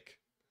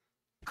sick.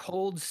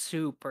 cold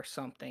soup or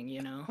something,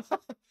 you know?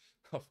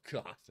 Oh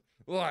God.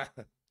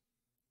 Ugh.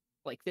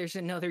 Like there's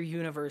another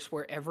universe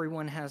where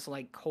everyone has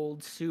like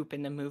cold soup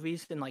in the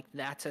movies and like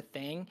that's a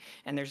thing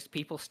and there's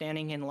people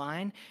standing in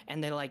line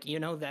and they're like,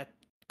 that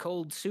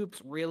cold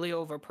soup's really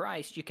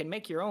overpriced. You can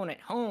make your own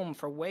at home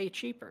for way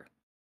cheaper.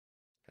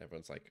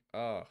 Everyone's like,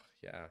 oh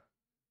yeah.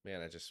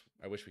 Man,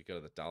 I wish we could go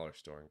to the dollar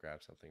store and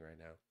grab something right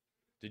now.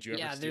 Did you ever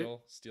Yeah, there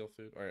steal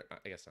food? Or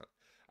I guess not.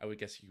 I would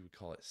guess you would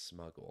call it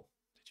smuggle.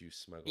 Did you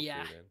smuggle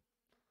yeah. food in?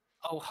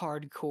 Oh,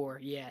 hardcore,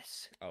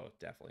 yes. Oh,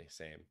 definitely.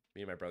 Same.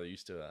 Me and my brother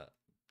used to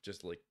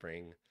just like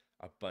bring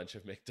a bunch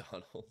of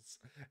McDonald's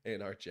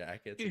in our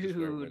jackets and just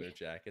wear Dude, winter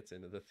jackets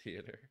into the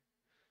theater.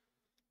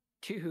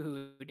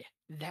 dude,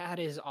 that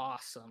is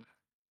awesome.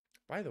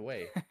 By the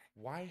way,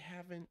 why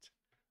haven't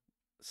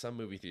some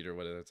movie theater,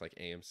 whether it's like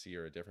AMC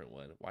or a different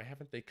one, why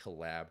haven't they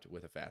collabed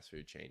with a fast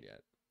food chain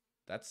yet?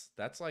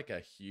 That's like a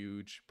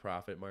huge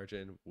profit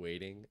margin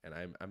waiting, and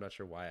I'm not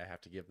sure why I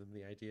have to give them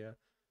the idea,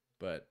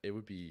 but it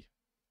would be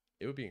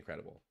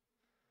incredible.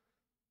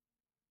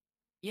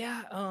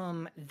 Yeah,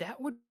 that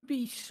would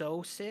be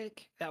so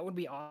sick. That would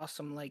be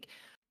awesome. Like,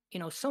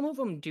 some of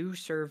them do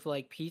serve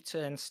like pizza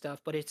and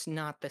stuff, but it's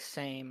not the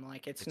same.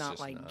 Like, it's It's not just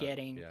like not.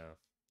 getting Yeah.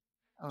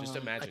 Just a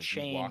imagine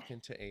you chain. walk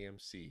into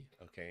AMC,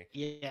 okay?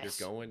 You're Yes.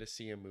 going to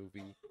see a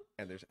movie,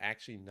 and there's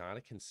actually not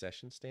a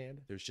concession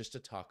stand. There's just a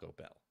Taco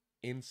Bell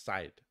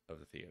inside of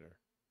the theater.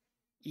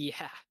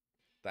 Yeah,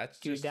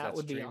 dude, that That's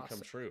would be dream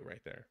come awesome. true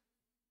right there.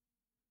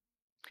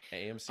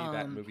 AMC,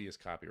 that Um, movie is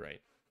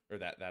copyright, or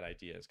that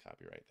idea is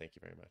copyright. Thank you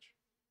very much.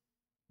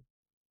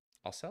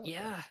 I'll sell it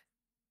yeah,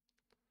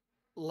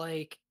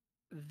 like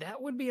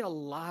that would be a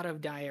lot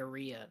of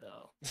diarrhea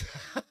though.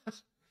 though.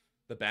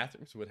 The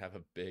bathrooms would have a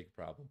big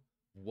problem.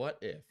 What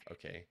if?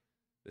 Okay,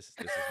 this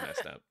is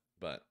messed up.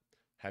 But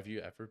have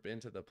you ever been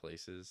to the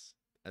places?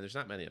 And there's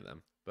not many of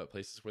them, but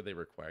places where they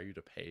require you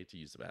to pay to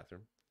use the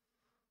bathroom.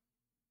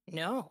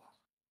 No.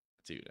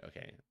 Dude,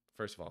 okay.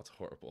 First of all, it's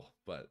horrible.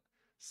 But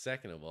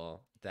second of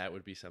all, that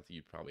would be something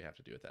you'd probably have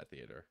to do at that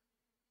theater.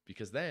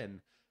 Because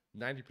then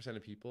 90%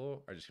 of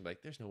people are just gonna be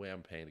like, there's no way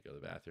I'm paying to go to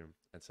the bathroom.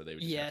 And so they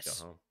would just have to go Yes,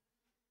 home.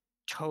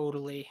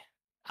 totally.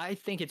 I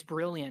think it's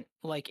brilliant.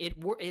 Like it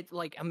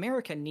like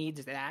America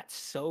needs that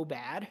so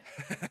bad.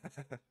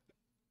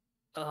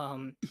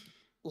 Um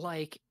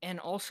like and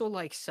also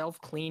like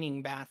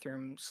self-cleaning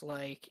bathrooms.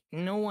 Like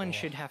no one Oh,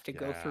 should have to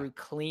go yeah. through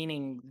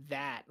cleaning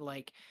that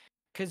like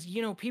cuz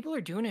people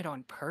are doing it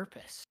on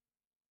purpose.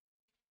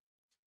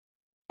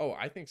 Oh,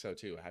 I think so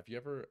too. Have you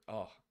ever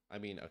oh, I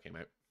mean, okay,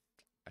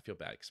 I feel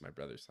bad because my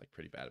brother's like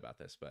pretty bad about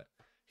this, but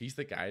he's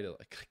the guy that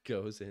like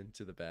goes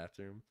into the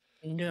bathroom,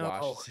 No.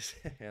 washes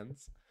his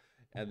hands,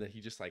 and then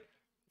he just like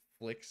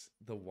flicks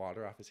the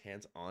water off his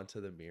hands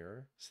onto the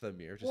mirror, so the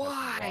mirror just has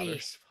water Why?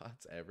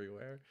 spots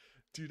everywhere.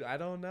 Dude, I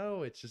don't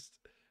know. It's just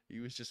he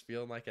was just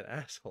feeling like an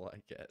asshole,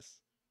 I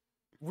guess.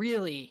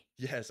 Really?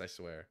 Yes, I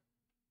swear.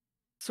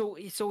 So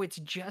it's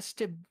just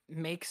to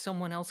make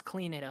someone else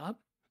clean it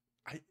up?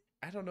 I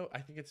I don't know.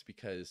 I think it's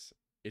because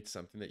it's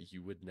something that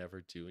you would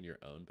never do in your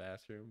own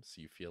bathroom,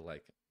 so you feel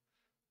like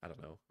I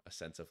don't know, a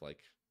sense of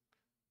like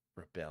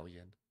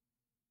rebellion.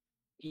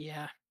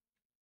 Yeah.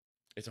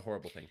 It's a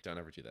horrible thing. Don't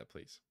ever do that,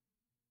 please.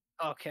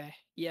 Okay.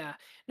 Yeah.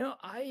 No,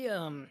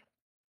 I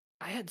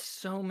had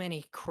so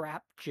many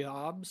crap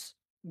jobs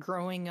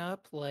growing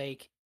up.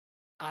 Like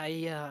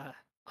I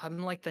I'm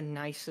like the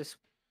nicest,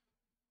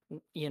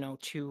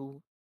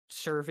 to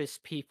service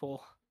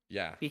people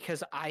Yeah,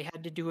 because I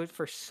had to do it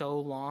for so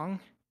long.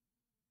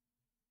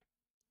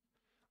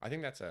 I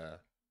think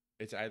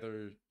it's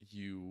either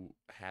you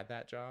had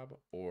that job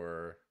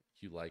or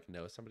you like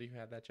know somebody who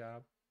had that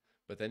job,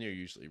 but then you're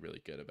usually really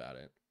good about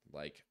it.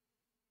 Like,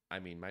 I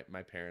mean,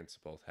 my parents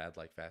both had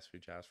like fast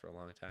food jobs for a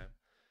long time,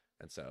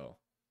 and so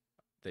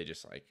they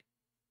just like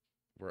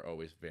were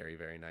always very,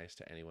 very nice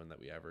to anyone that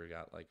we ever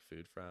got like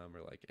food from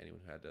or like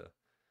anyone who had to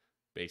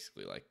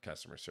basically like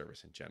customer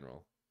service in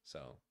general.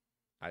 So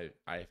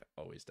I've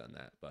always done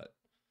that, but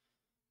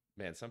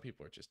man, some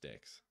people are just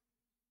dicks.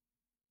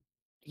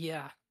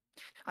 Yeah.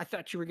 I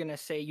thought you were going to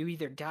say you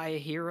either die a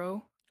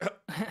hero.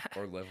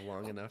 Or live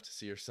long enough to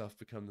see yourself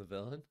become the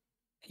villain.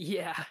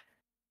 Yeah.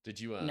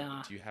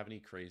 Nah. Do you have any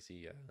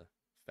crazy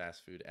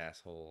fast food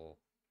asshole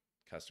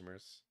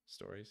customers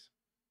stories?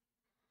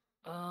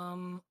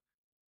 Um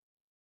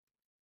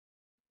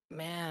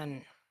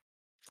man,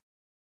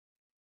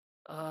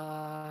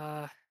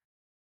 uh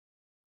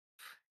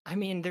I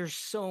mean there's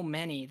so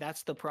many.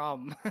 That's the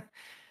problem.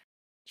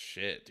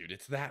 Shit, dude,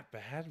 it's that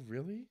bad,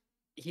 really?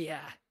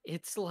 Yeah,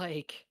 it's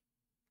like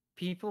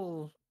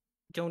people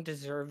don't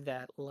deserve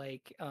that.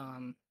 Like,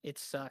 it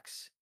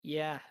sucks.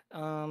 Yeah.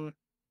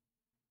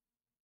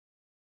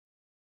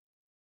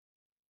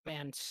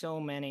 Man, so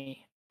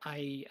many.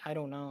 I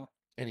don't know.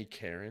 Any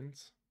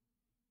Karens?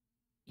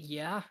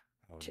 Yeah.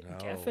 Oh no.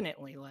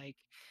 Definitely, like,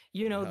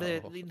 you know, No.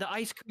 the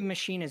ice cream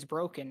machine is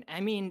broken.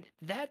 I mean,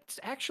 that's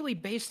actually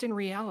based in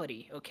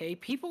reality, okay?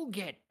 People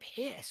get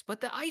pissed, but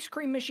the ice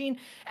cream machine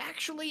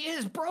actually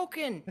is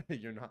broken.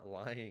 You're not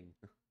lying.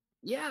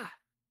 Yeah.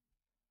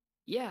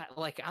 Yeah,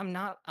 like I'm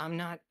not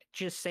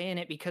just saying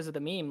it because of the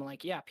meme.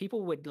 Like, yeah,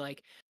 people would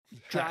like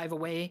drive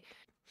away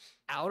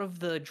out of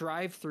the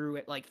drive-through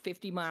at like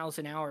 50 miles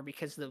an hour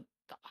because the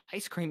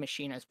ice cream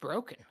machine is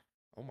broken.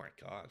 Oh my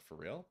God, for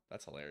real?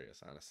 That's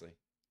hilarious, honestly.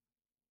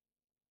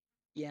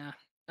 Yeah.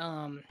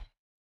 Um,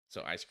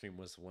 So ice cream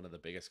was one of the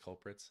biggest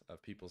culprits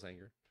of people's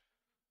anger.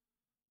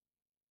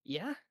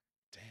 yeah.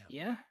 Damn,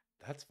 Yeah.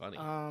 that's funny.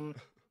 Um,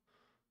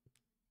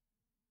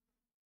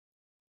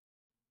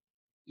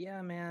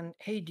 yeah, man.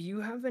 Hey, do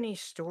you have any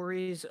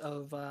stories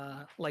of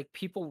like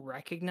people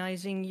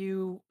recognizing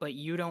you but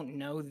you don't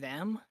know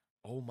them?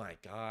 Oh my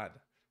God.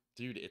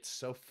 Dude, it's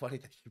so funny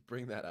that you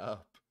bring that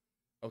up.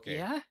 Okay,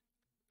 Yeah?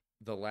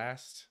 the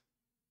last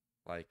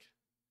like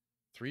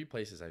three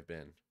places I've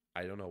been,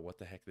 I don't know what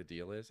the heck the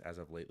deal is as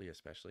of lately,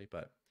 especially,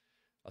 but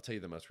I'll tell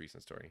you the most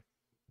recent story.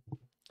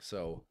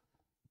 So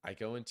I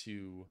go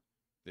into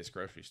this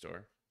grocery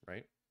store,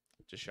 right?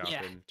 Just Yeah.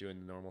 shopping, doing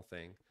the normal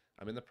thing.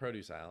 I'm in the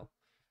produce aisle.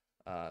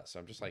 So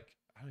I'm just like,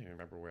 I don't even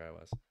remember where I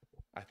was.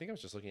 I think I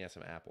was just looking at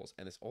some apples,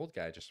 and this old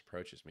guy just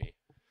approaches me,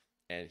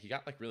 and he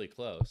got like really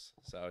close.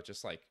 So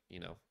just like,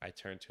 I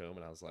turned to him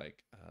and I was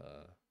like,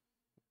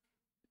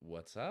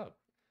 what's up?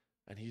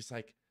 And he's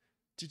like,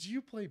 did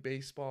you play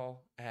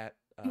baseball at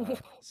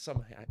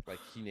like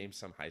he named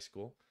some high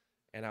school?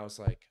 And I was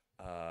like,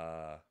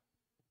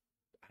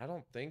 I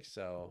don't think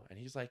so. And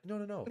he's like, no,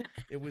 no, no.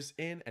 It was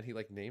in, and he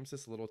like names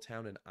this little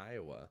town in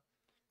Iowa.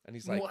 And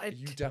he's like,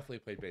 you What? definitely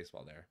played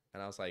baseball there.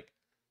 And I was like,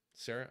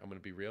 sir, I'm going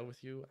to be real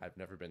with you. I've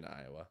never been to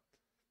Iowa.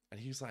 And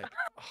he's like,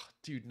 oh,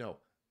 dude, no.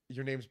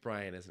 Your name's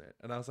Brian, isn't it?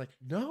 And I was like,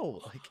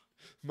 no, like,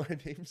 my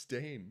name's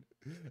Dane.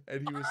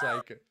 And he was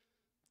like,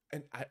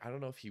 and I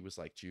don't know if he was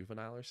like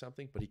juvenile or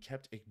something, but he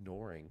kept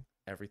ignoring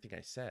everything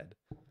I said.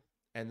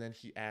 And then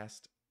he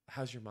asked,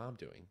 how's your mom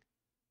doing?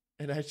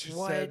 And I just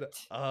said,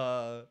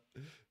 What?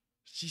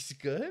 she's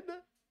good.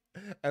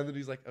 And then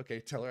he's like, okay,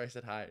 tell her I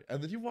said hi.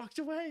 And then he walked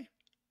away.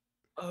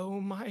 Oh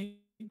my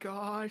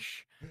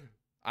gosh.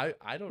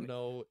 I don't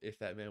know if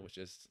that man was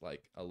just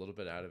like a little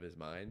bit out of his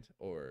mind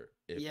or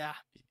if Yeah,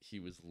 he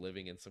was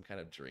living in some kind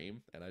of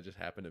dream and I just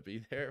happened to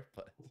be there,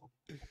 but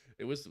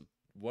it was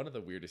one of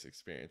the weirdest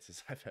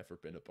experiences I've ever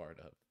been a part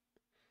of.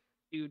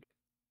 dude.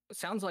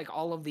 Sounds like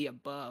all of the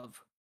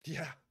above.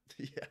 Yeah.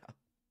 Yeah.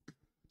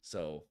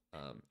 So,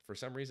 for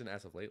some reason,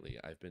 as of lately,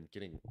 I've been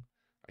getting,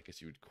 I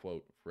guess you would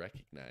quote,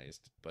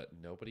 recognized, but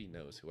nobody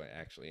knows who I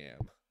actually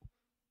am.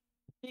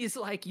 He's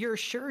like, "You're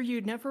sure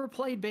you never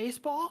played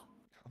baseball?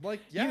 I'm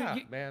like, You yeah,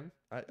 you man,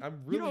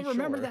 I'm you really don't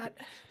remember sure.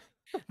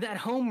 that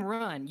home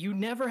run? You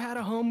never had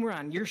a home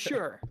run. You're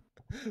sure?"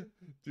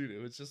 Dude,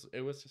 it was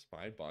just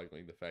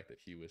mind-boggling the fact that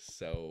he was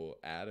so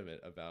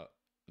adamant about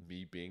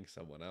me being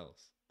someone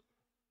else.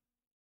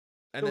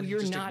 And So then he you're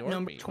just not ignored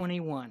number me.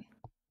 21.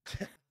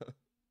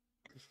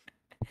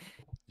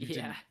 You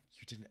Yeah.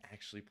 didn't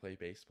actually play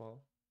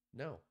baseball?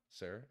 No,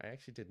 sir. I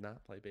actually did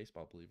not play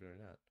baseball, believe it or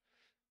not.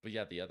 But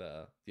yeah, the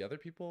other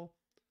people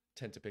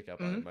tend to pick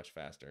up on Hmm. it much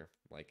faster.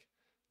 Like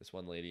this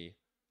one lady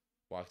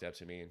walked up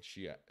to me and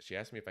she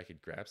asked me if I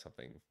could grab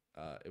something.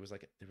 It was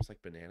like there was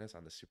like bananas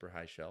on the super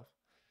high shelf.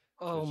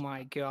 So Oh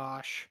my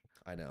gosh.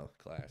 I know,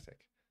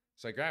 classic.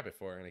 So I grab it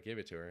for her and I give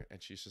it to her,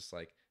 and she's just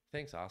like,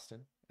 "Thanks,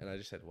 Austin." And I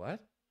just said,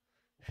 "What?"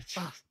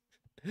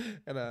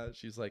 And Ah,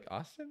 she's like,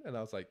 "Austin," and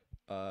I was like,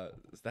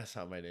 "That's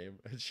not my name."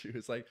 And she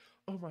was like,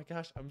 "Oh my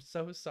gosh, I'm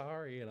so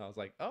sorry." And I was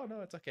like, "Oh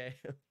no, it's okay."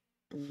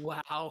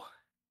 wow.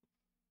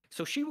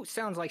 So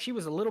sounds like she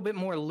was a little bit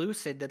more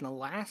lucid than the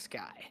last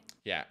guy.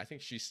 Yeah, I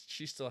think she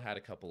still had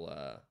a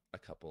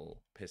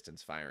couple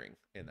pistons firing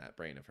in that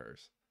brain of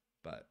hers,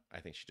 but I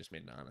think she just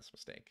made an honest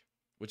mistake,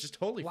 which is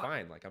totally Wow.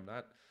 fine. Like I'm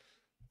not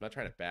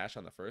trying to bash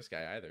on the first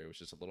guy either. It was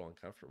just a little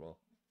uncomfortable.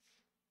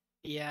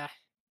 Yeah.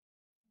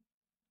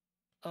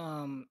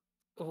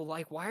 Well,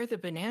 like, why are the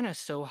bananas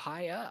so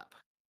high up?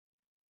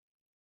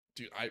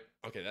 Dude, I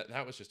okay,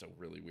 that was just a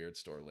really weird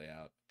store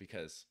layout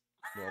because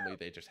normally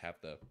they just have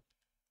the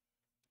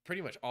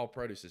pretty much all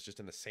produce is just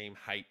in the same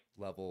height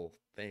level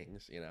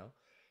things.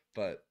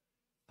 But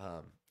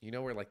you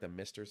know where like the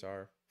misters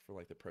are for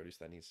like the produce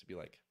that needs to be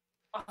like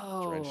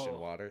drenched in Oh,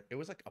 water? It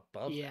was like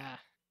above that. yeah.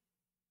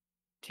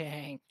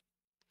 Dang.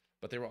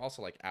 But they were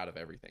also like out of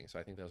everything. So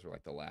I think those were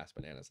like the last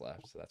bananas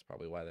left. So that's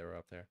probably why they were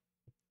up there.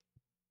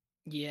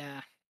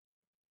 Yeah,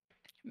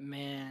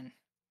 man.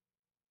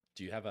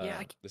 Do you have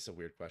Yeah, this is a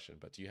weird question,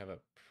 but do you have a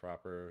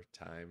proper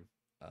time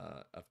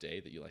of day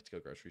that you like to go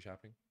grocery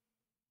shopping?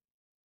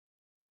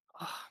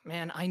 oh,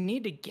 man, I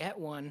need to get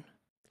one.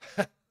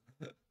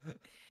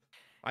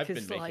 I've been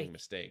Cause making like,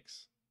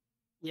 mistakes.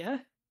 yeah.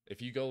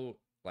 If you go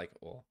like,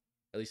 well,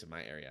 at least in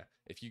my area,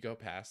 if you go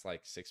past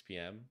like 6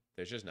 p.m.,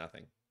 there's just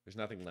nothing. There's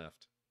nothing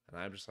left. And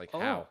I'm just like, Oh,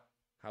 how?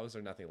 How is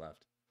there nothing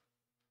left?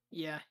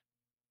 yeah.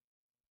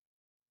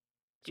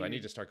 So I need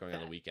dude. to start going on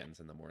the That weekends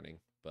in the morning,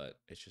 but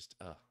it's just,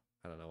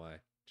 I don't know why.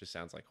 Just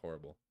sounds like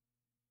horrible.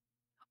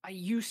 I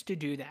used to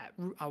do that.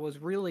 I was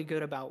really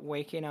good about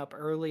waking up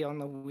early on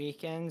the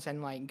weekends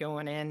and like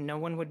going in. No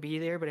one would be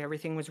there, but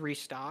everything was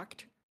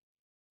restocked.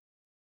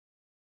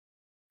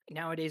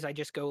 Nowadays, I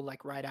just go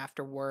like right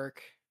after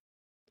work.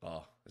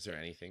 Oh, is there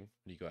anything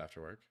when you go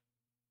after work?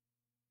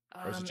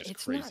 Or is it just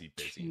It's not crazy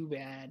busy? too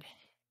bad.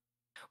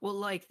 Well,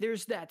 like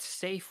there's that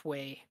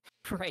Safeway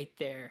right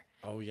there,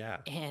 Oh, yeah.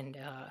 and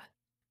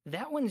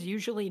that one's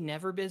usually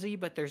never busy,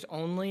 but there's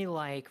only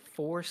like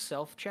four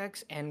self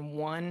checks and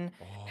one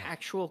Oh,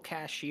 actual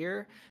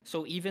cashier.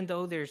 So even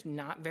though there's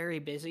not very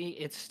busy,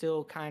 it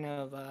still kind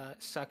of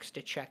sucks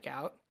to check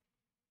out.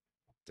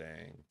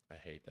 dang. I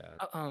hate that.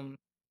 Uh, Um,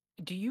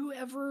 do you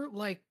ever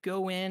like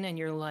go in and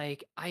you're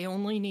like, I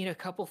only need a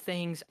couple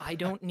things. I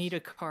don't need a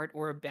cart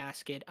or a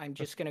basket. I'm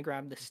just gonna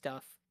grab the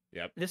stuff.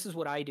 Yep. This is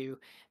what I do.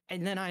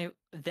 And then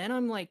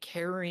I'm like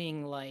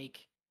carrying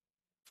like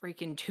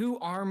freaking two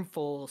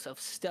armfuls of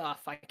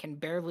stuff. I can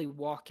barely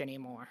walk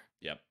anymore.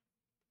 Yep.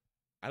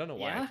 I don't know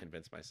why I Yeah?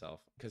 convinced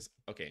myself. Because,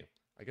 okay,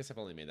 I guess I've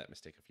only made that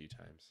mistake a few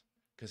times.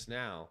 Because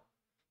now,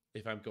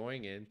 if I'm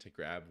going in to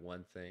grab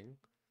one thing,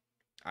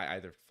 I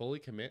either fully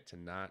commit to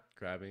not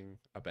grabbing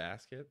a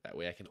basket. That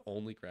way I can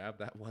only grab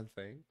that one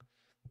thing.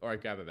 Or I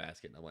grab a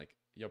basket and I'm like,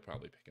 you'll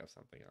probably pick up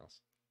something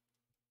else.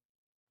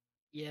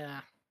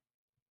 Yeah.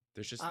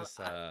 There's just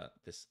I,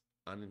 this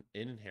I,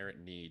 inherent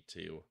need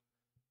to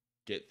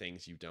get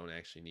things you don't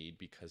actually need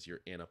because you're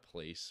in a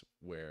place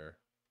where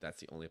that's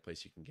the only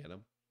place you can get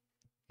them.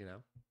 You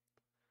know,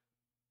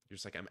 you're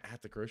just like, I'm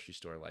at the grocery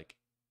store. Like,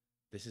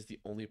 this is the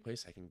only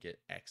place I can get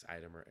X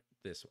item or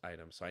this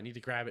item, so I need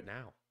to grab it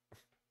now.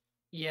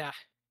 yeah.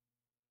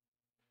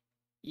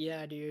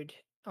 Yeah, dude.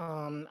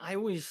 I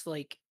always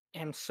like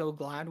am so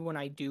glad when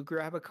I do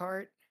grab a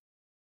cart.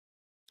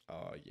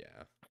 Oh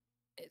yeah,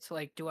 It's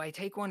like, do I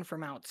take one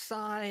from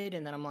outside?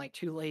 And then I'm like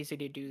too lazy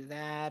to do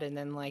that. And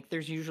then like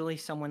there's usually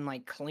someone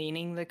like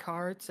cleaning the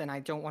carts and I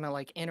don't want to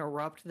like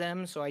interrupt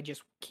them, so I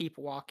just keep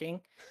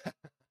walking.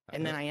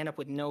 And then I end up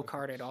with no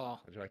cart at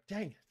all. and you're like,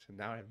 dang it, and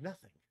now I have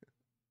nothing.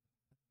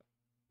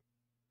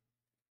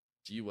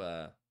 Do you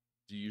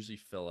usually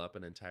fill up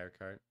an entire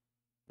cart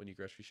when you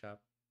grocery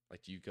shop?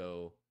 Like, do you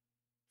go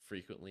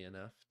frequently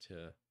enough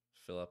to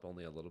fill up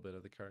only a little bit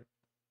of the cart?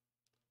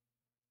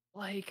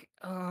 Like,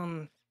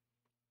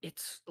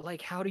 it's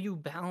like how do you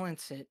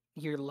balance it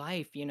your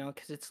life, you know?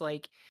 Because it's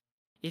like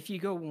if you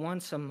go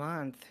once a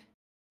month,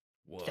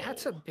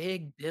 that's a Whoa.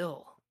 big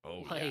bill.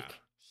 Oh yeah, Like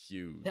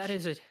that huge.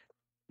 is a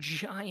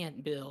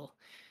giant bill.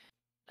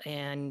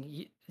 And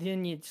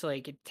then it's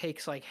like it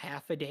takes like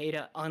half a day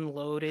to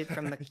unload it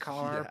from the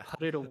car, Yeah.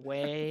 put it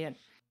away, and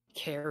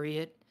carry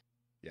it.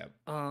 Yep.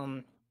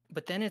 Um,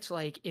 but then it's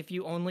like if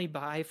you only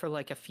buy for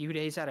like a few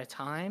days at a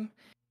time,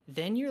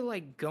 then you're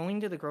like going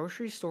to the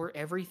grocery store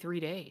every 3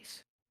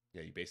 days.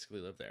 Yeah, you basically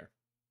live there.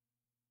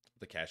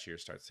 The cashier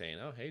starts saying,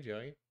 "Oh, hey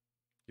Joey,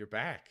 you're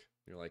back."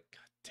 You're like,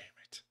 "God damn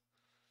it!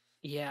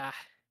 Yeah,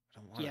 I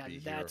don't want to yeah, be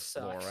that here,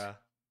 sucks. Laura."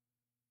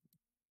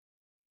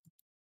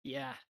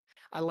 Yeah,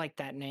 I like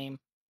that name.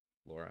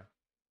 Laura.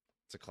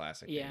 It's a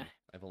classic Yeah, name.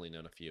 I've only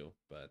known a few,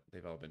 but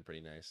they've all been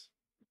pretty nice.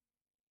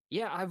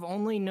 yeah, I've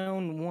only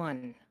known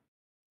one.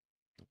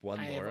 I One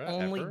have Laura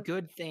only ever?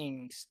 good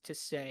things to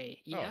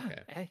say. Oh, Yeah,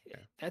 okay.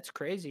 Okay. that's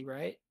crazy,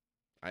 right?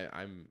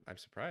 I'm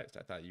surprised.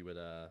 I thought you would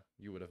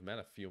have met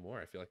a few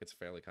more. I feel like it's a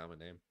fairly common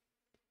name.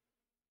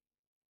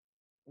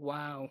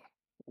 Wow.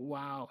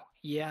 Wow.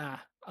 Yeah.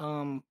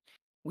 Um,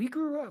 we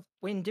grew up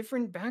in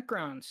different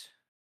backgrounds.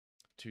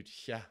 Dude,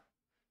 yeah.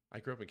 I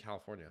grew up in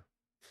California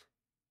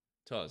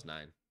till I was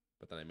 9,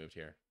 but then I moved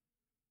here.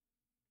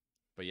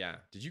 But yeah,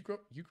 you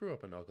grew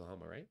up in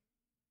Oklahoma, right?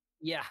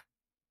 Yeah.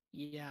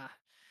 Yeah.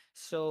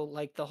 So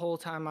like the whole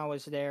time I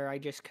was there, I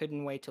just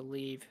couldn't wait to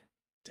leave.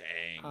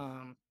 Dang.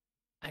 Um,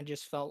 I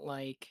just felt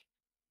like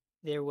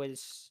there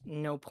was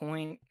no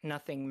point,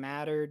 nothing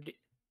mattered,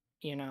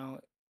 you know.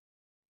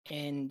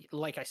 And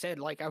like I said,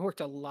 like I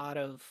worked a lot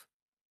of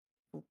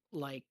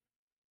like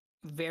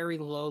very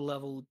low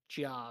level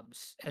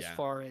jobs as Yeah.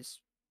 far as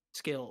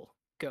skill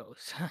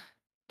goes,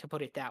 to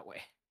put it that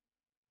way.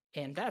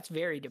 And that's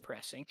very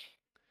depressing.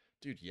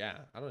 Dude, yeah.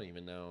 I don't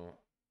even know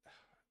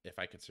if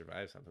I could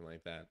survive something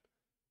like that.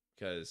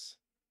 Because,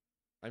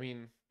 I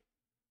mean,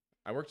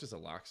 I worked as a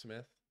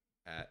locksmith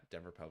at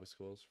Denver Public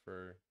Schools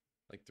for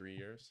like 3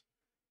 years.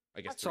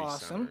 I guess That's three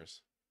awesome.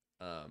 summers.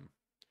 Um,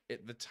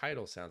 the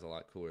title sounds a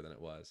lot cooler than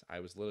it was. I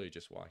was literally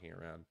just walking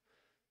around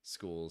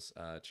schools,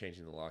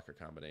 changing the locker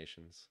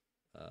combinations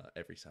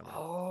every summer.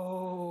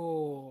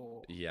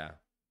 Oh, Yeah.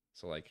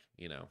 So like,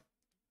 you know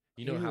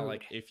how dude.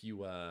 like if you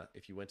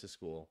went to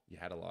school, you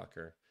had a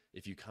locker.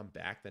 If you come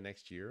back the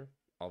next year,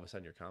 all of a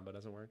sudden your combo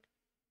doesn't work.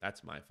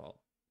 That's my fault.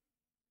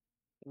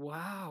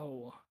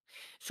 Wow.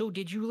 So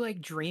did you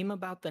like dream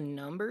about the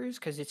numbers?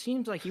 Because it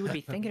seems like you would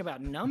be thinking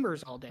about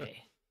numbers all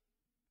day.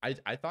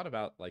 I thought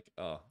about like,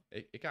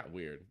 it got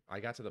weird. I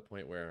got to the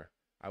point where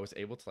I was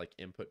able to like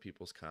input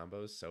people's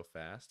combos so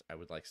fast. I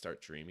would like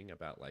start dreaming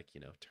about like,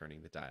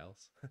 turning the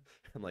dials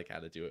and like how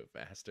to do it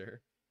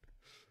faster.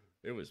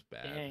 It was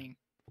bad. Dang.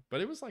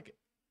 But it was like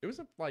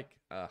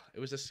it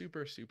was a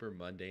super super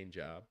mundane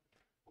job,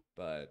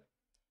 but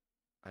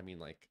I mean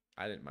like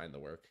I didn't mind the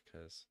work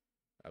cuz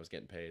I was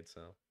getting paid,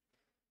 so.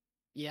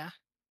 Yeah.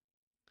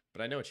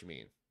 But I know what you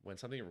mean. When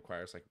something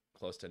requires like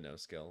close to no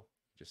skill,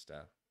 just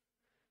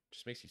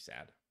makes you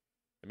sad.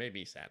 It made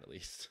me sad at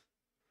least.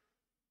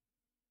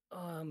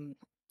 Um,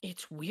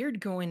 it's weird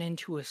going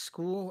into a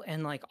school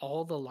and like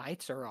all the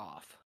lights are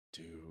off.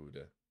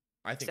 Dude,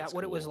 I Is think it's that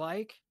what it was cool.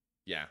 like?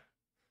 Yeah.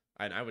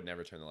 I would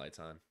never turn the lights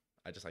on.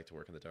 I just like to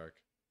work in the dark.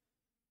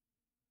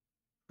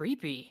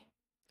 Creepy.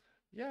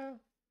 Yeah.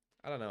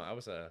 I don't know.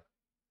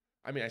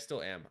 I mean, I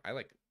still am. I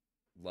like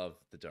love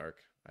the dark.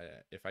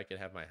 If I could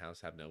have my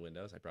house have no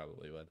windows, I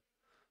probably would.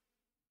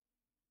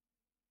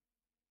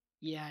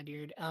 Yeah,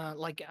 dude.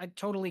 Like I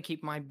totally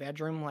keep my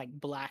bedroom like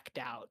blacked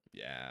out.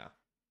 Yeah,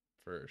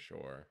 for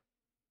sure.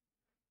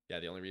 Yeah,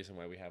 the only reason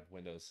why we have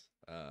windows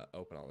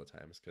open all the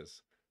time is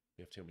because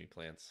we have too many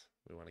plants.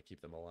 We want to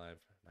keep them alive.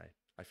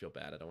 I feel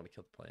bad. I don't want to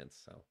kill the plants,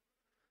 so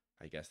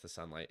I guess the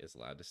sunlight is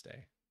allowed to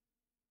stay.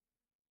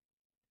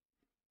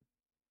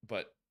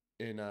 But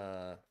in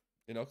uh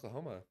in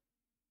Oklahoma,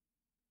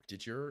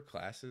 did your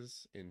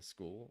classes in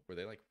school were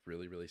they like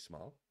really really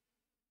small,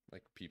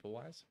 like people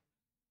wise?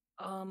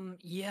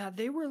 Yeah,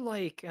 they were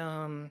like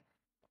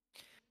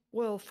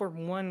well, for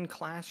one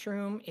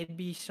classroom, it'd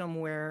be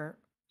somewhere,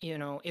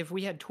 if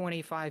we had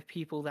 25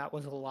 people, that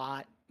was a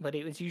lot, but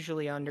it was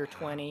usually under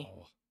 20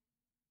 Wow,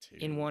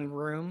 in dude. one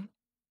room.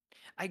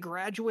 I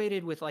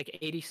graduated with like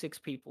 86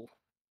 people.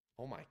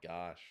 Oh my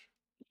gosh.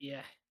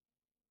 Yeah.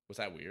 Was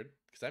that weird?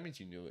 Because that means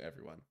you knew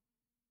everyone,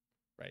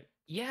 right?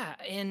 Yeah,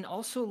 and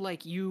also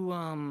like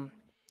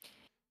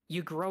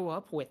you grow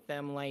up with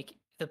them. Like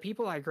the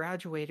people I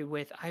graduated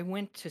with, I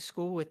went to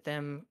school with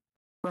them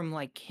from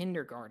like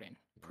kindergarten,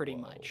 pretty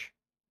Whoa. much,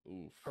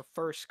 Oof. or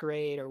first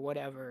grade or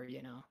whatever.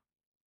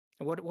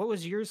 What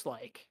was yours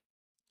like?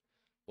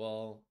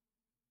 Well,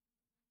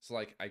 so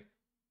like I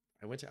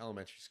went to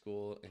elementary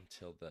school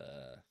until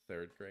the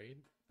third grade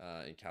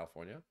in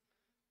California,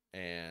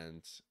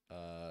 and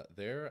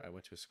there I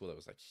went to a school that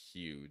was like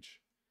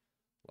huge.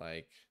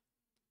 Like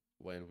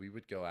when we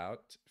would go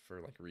out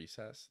for like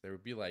recess, there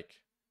would be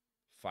like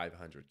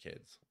 500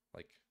 kids.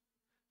 Like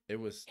it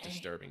was Dang,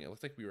 disturbing. It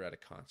looked like we were at a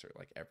concert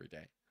like every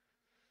day.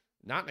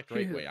 Not in a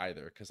great dude. way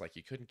either, because like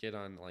you couldn't get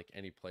on like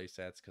any play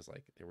sets because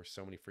like there were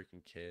so many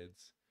freaking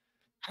kids.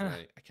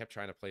 And I kept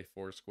trying to play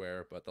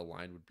Foursquare, but the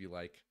line would be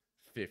like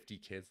 50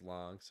 kids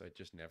long, so I'd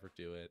just never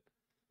do it.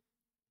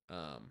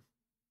 Um,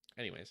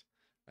 anyways,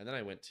 and then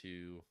I went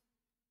to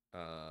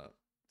uh,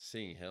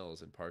 Singing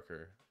Hills in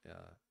Parker,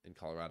 in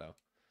Colorado,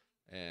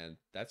 and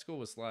that school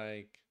was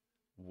like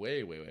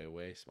way, way, way,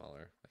 way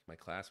smaller. Like my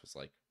class was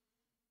like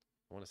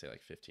I want to say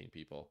like 15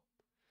 people,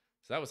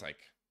 so that was like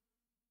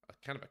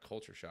kind of a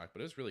culture shock,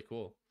 but it was really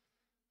cool.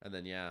 And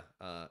then yeah,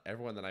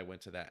 everyone that I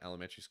went to that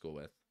elementary school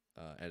with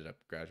ended up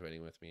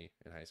graduating with me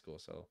in high school,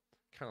 so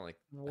kind of like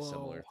a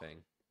similar Whoa,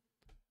 thing.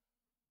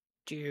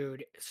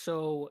 dude.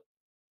 So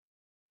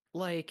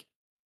like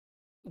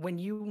when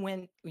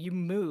you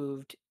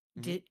moved,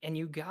 Hmm. did and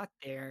you got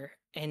there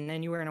and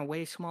then you were in a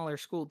way smaller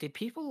school, did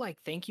people like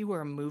think you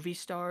were a movie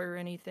star or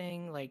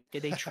anything? Like,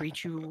 did they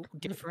treat you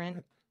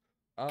different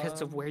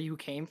because of where um, you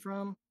came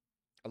from?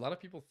 a lot of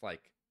people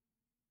like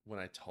when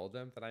I told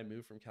them that I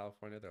moved from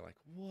California, they're like,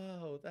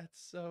 "Whoa,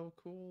 that's so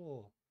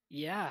cool."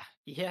 Yeah,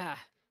 yeah,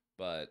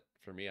 But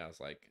for me, I was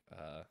like,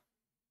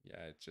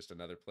 yeah, it's just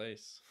another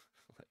place."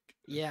 like,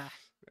 yeah,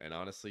 and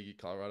honestly,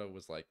 Colorado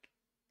was like,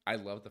 I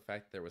love the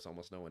fact that there was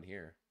almost no one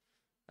here,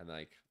 and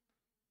like,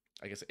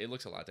 I guess it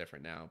looks a lot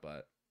different now,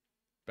 but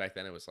back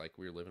then it was like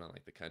we were living on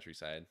like the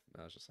countryside,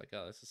 and I was just like,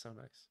 "Oh, this is so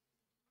nice."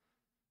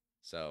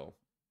 So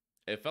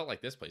it felt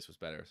like this place was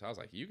better. So I was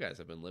like, "You guys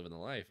have been living the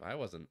life. I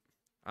wasn't.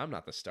 I'm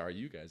not the star.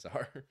 You guys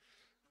are."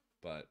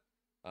 but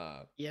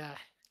uh, yeah.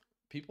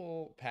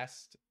 people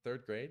past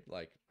third grade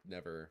like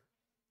never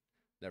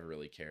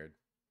really cared.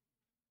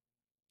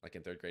 Like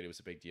in third grade, it was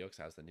a big deal because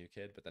I was the new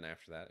kid. But then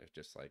after that, it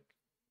just like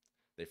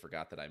they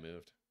forgot that I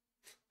moved.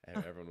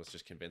 Everyone was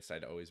just convinced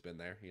I'd always been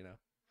there, you know?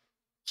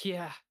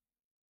 Yeah,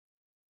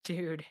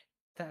 dude,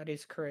 that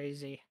is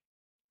crazy.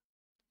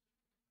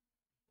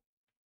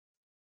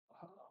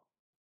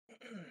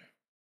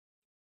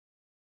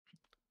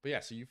 But yeah,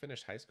 so you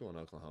finished high school in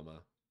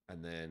Oklahoma.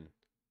 And then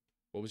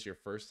what was your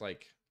first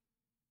like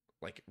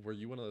were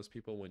you one of those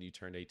people when you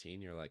turned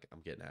 18, you're like,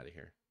 I'm getting out of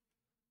here?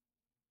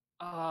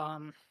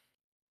 Um,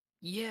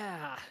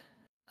 yeah.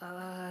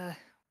 Uh,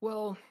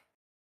 well,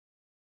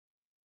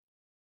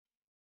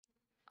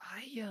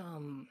 I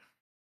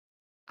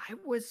I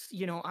was,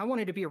 I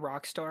wanted to be a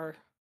rock star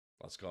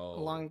Let's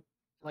a go. long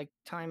like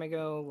time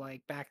ago.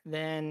 Like back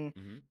then,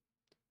 Mm-hmm.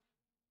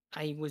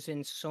 I was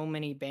in so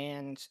many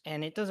bands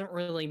and it doesn't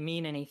really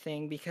mean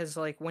anything because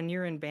like when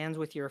you're in bands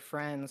with your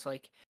friends,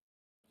 like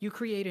you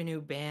create a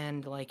new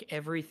band like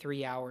every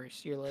 3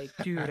 hours. You're like,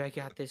 dude, I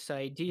got this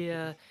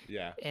idea.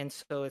 Yeah. And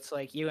so it's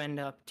like you end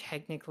up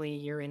technically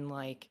you're in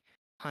like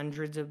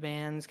hundreds of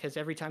bands because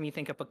every time you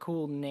think up a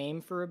cool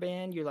name for a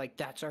band, you're like,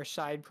 that's our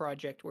side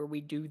project where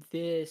we do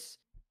this.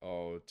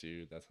 Oh,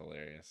 dude, that's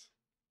hilarious.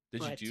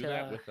 Did you But do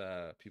that with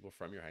people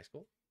from your high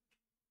school?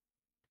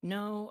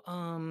 no,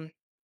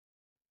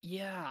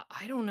 yeah,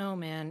 I don't know,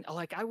 man.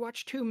 Like I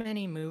watched too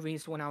many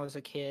movies when I was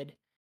a kid.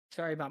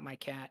 Sorry about my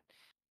cat.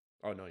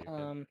 Oh no, you're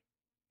good. Um,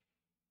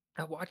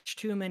 I watched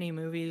too many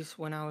movies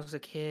when I was a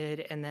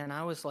kid, and then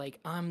I was like,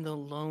 I'm the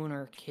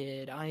loner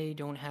kid. I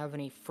don't have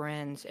any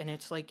friends. And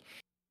it's like,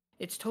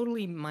 it's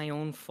totally my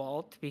own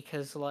fault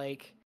because,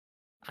 like,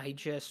 I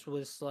just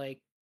was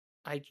like,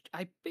 I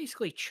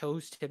basically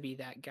chose to be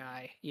that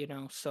guy, you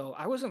know? So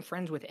I wasn't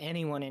friends with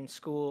anyone in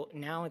school.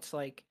 Now it's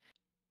like,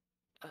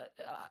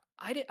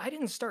 I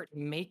didn't start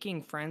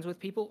making friends with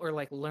people or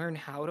like learn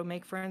how to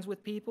make friends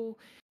with people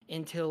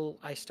until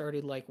I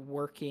started like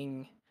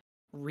working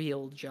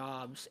real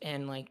jobs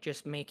and like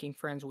just making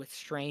friends with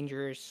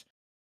strangers.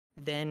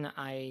 Then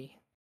I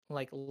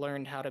like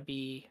learned how to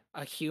be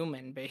a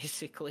human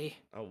basically.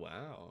 Oh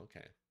wow,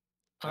 okay.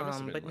 That must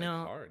have been But like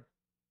no, hard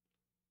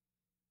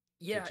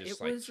to yeah, just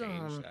it like was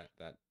change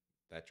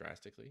that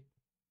drastically.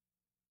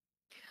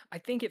 I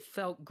think it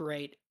felt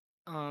great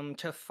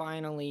to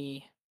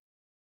finally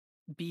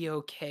be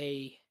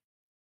okay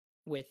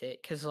with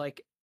it cuz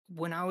like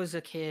when I was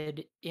a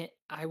kid,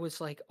 I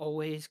was like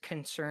always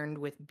concerned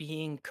with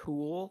being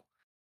cool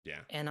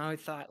Yeah. and I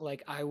thought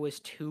like I was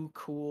too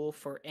cool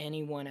for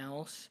anyone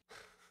else.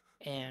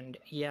 And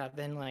yeah,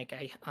 then like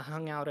I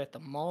hung out at the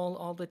mall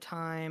all the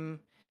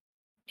time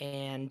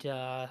and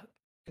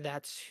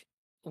that's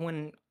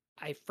when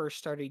I first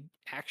started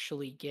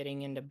actually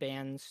getting into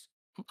bands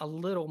a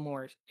little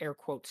more air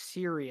quotes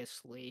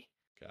seriously.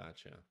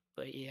 Gotcha.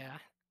 But yeah,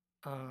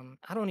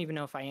 I don't even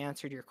know if I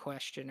answered your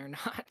question or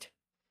not.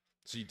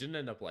 So you didn't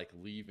end up like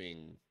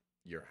leaving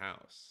your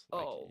house.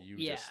 Like Oh, you yeah.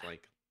 just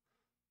like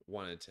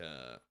wanted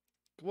to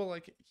well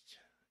like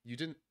you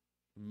didn't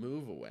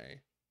move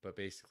away, but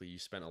basically you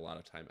spent a lot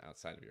of time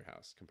outside of your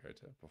house compared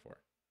to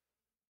before.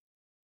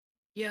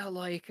 Yeah,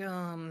 like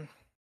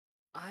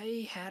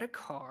I had a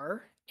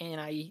car and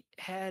I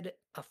had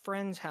a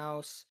friend's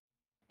house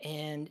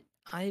and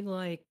I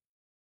like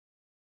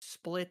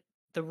split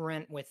the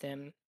rent with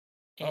him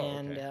Oh,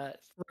 and okay.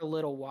 for a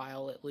little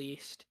while at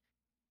least.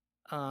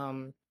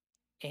 Um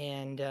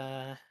and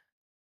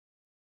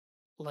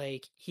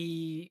like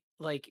he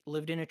like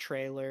lived in a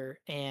trailer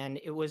and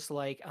it was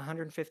like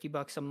 150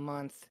 bucks a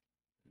month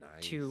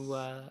to Nice.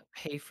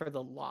 pay for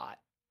the lot.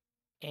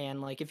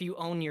 And like if you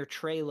own your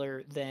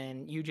trailer,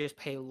 then you just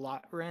pay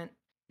lot rent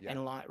Yeah.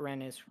 and lot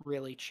rent is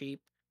really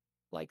cheap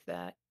like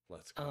that.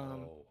 Let's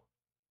Um go.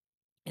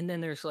 and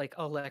then there's like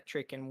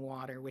electric and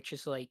water, which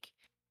is like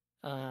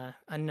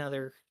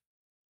another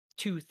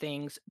two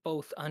things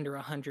both under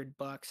 100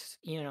 bucks,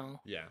 you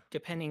know, Yeah.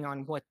 depending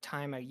on what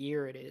time of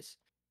year it is.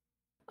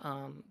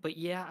 But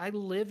yeah, I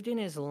lived in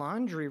his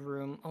laundry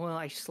room. Well,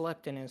 I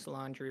slept in his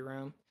laundry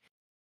room.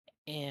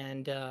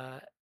 And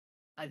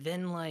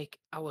then like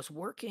I was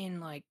working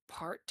like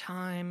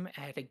part-time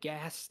at a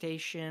gas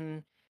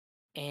station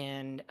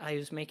and I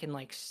was making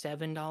like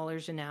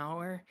 $7 an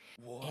hour.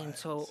 And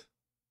so What?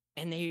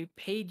 and they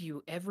paid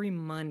you every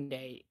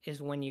Monday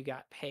is when you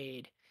got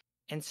paid.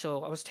 And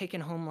so I was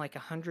taking home like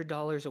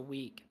 $100 a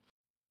week.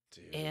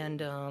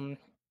 And Dude.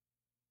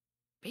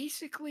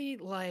 basically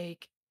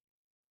like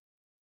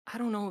I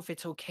don't know if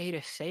it's okay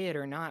to say it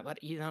or not,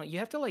 but you know, you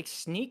have to like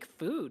sneak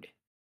food.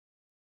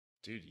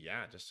 Dude,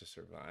 yeah, just to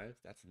survive.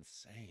 That's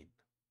insane.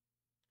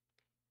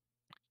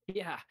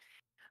 Yeah.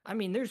 I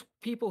mean, there's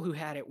people who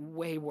had it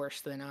way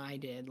worse than I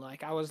did.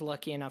 Like I was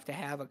lucky enough to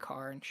have a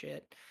car and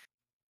shit.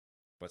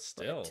 But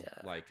But still,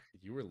 like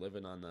you were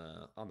living on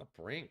the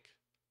brink.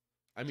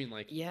 I mean,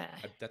 like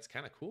yeah, that's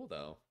kind of cool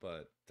though,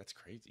 but that's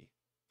crazy.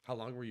 How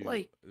long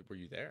like were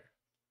you there?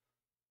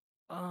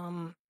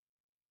 um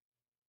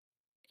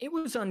it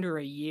was under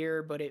a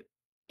year, but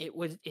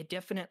it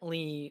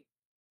definitely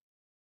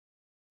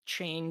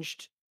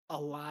changed a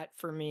lot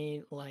for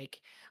me.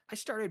 Like I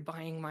started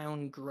buying my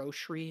own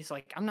groceries.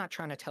 Like I'm not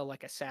trying to tell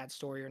like a sad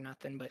story or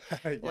nothing, but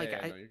Yeah, like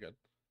yeah, no, you're good.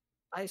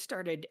 I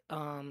started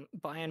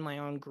buying my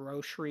own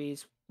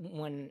groceries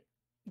when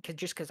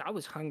cuz I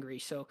was hungry.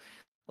 So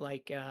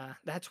like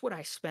that's what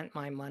I spent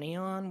my money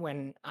on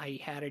when I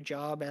had a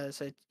job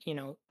as a, you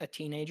know, a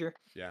teenager.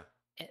 Yeah.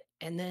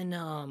 And then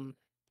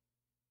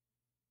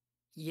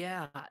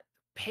yeah,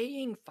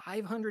 paying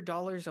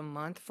 $500 a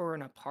month for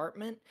an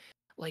apartment,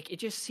 like it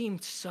just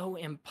seemed so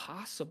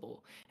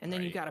impossible. And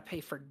then you Right. got to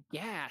pay for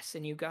gas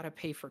and you got to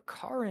pay for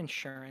car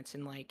insurance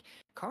and like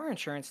car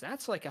insurance,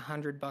 that's like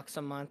 $100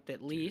 a month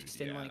at Dude,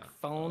 least and like yeah.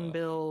 phone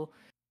bill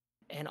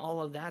and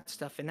all of that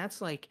stuff. And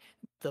that's like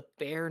the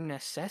bare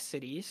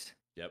necessities.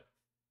 Yep.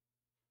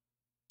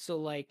 So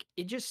like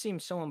it just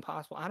seems so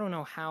impossible. I don't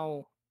know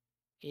how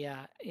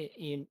yeah,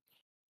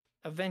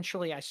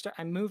 eventually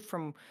I moved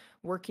from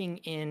working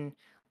in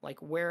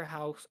like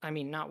warehouse, I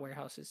mean not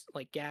warehouses,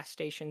 like gas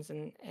stations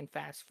and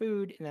fast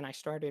food. And then I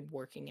started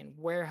working in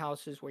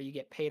warehouses where you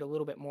get paid a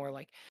little bit more.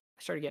 Like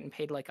I started getting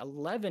paid like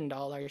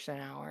 $11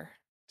 an hour.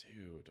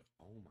 Dude,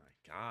 oh my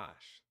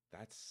gosh.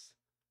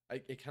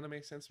 It kind of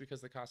makes sense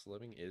because the cost of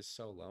living is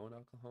so low in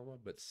Oklahoma,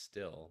 but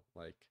still,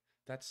 like,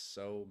 that's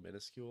so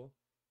minuscule.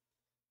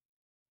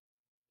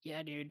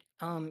 Yeah, dude.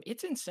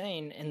 It's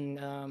insane.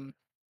 And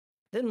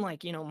then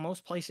like,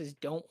 most places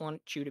don't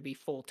want you to be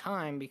full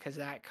time because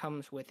that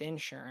comes with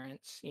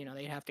insurance.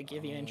 They have to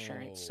give you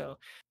insurance. Oh, So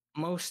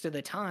most of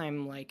the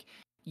time, like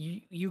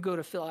you go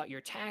to fill out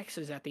your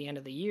taxes at the end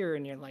of the year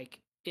and you're like,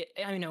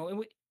 I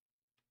know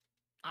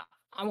I,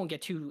 I won't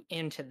get too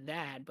into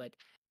that, but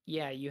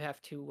yeah, you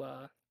have to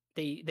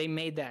they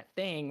made that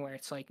thing where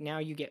it's like now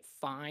you get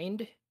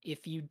fined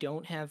if you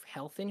don't have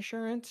health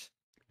insurance.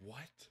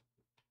 what?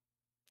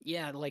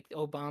 Yeah, like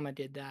Obama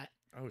did that.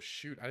 Oh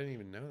shoot, I didn't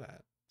even know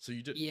that. So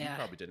you Yeah.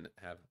 probably didn't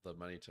have the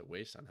money to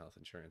waste on health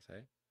insurance,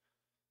 hey?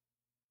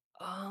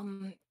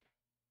 Um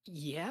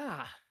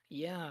yeah.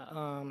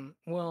 Yeah.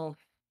 Well,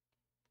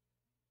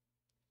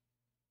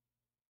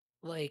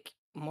 like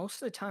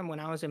most of the time when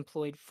I was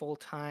employed full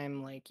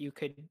time, like you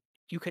could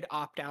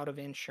opt out of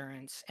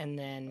insurance and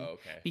then Oh,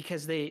 okay.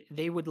 because they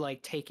would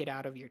like take it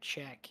out of your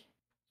check,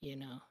 you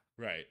know.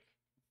 Right.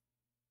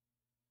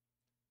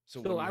 So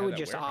when So you I had would that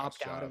just warehouse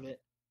opt out of job,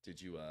 it.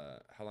 did you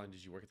how long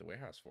did you work at the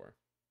warehouse for?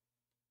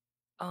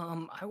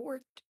 I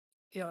worked,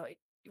 yeah,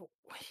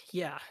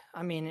 yeah.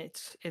 I mean,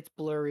 it's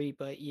blurry,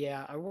 but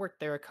yeah, I worked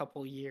there a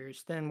couple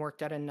years. Then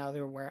worked at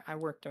another where I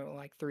worked at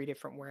like three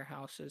different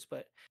warehouses,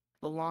 but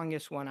the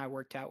longest one I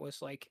worked at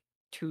was like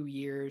 2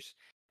 years,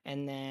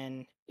 and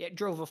then it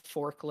drove a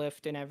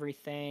forklift and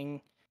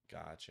everything,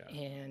 Gotcha.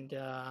 and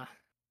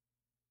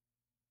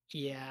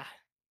yeah,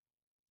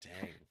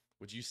 Dang.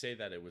 Would you say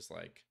that it was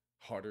like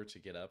harder to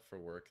get up for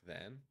work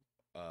then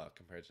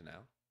compared to now?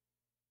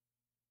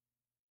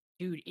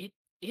 dude,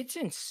 it's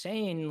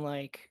insane,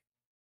 like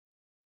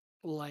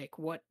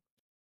what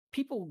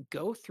people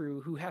go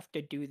through who have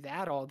to do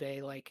that all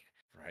day, like.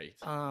 Right.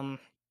 Um,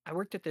 I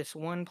worked at this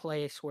one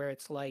place where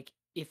it's like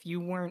if you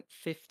weren't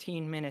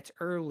 15 minutes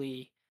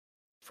early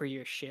for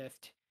your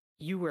shift,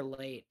 you were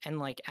late. And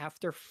like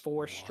after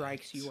four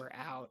strikes, you What? were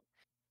out.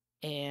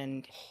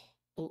 And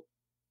l-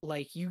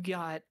 like you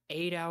got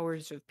 8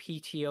 hours of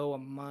PTO a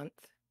month.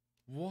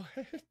 What?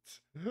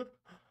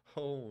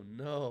 Oh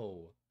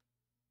no.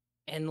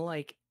 And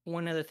like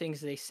one of the things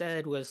they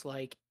said was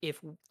like if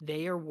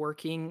they are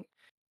working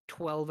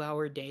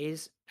 12-hour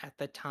days at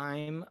the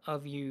time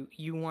of you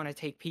want to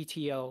take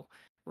PTO,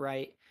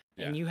 right?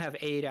 Yeah. And you have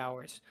 8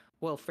 hours.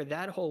 Well, for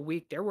that whole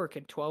week, they're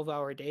working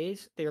 12-hour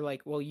days. They're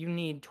like, well, you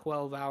need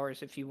 12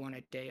 hours if you want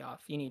a day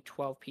off. You need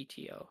 12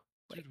 PTO.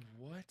 Like, Dude,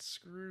 what?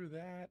 Screw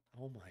that.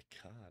 Oh my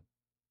God.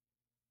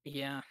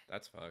 yeah.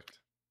 That's fucked.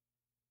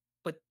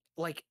 But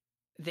like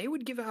they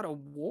would give out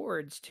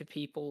awards to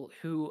people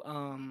who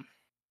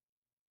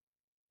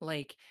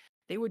like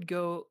they would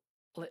go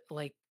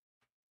like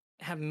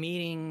have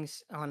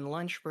meetings on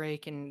lunch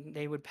break and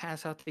they would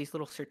pass out these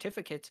little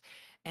certificates,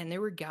 and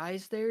there were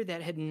guys there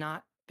that had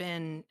not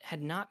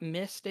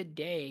missed a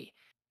day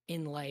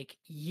in like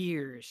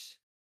years.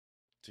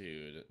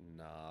 Dude,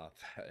 nah,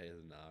 that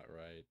is not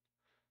right.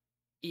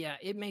 Yeah,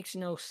 it makes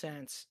no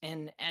sense.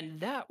 And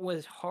that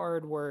was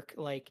hard work.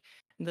 Like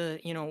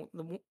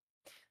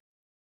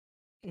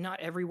not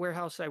every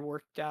warehouse I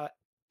worked at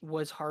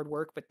was hard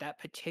work, but that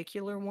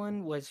particular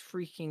one was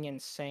freaking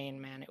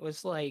insane, man. It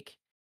was like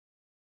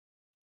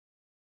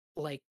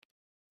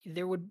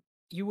there would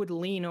you would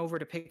lean over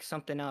to pick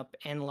something up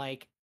and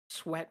like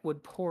sweat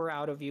would pour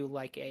out of you Oh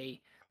like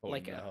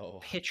a no.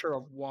 pitcher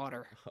of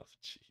water. Oh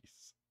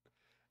jeez.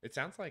 It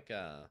sounds like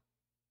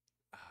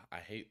I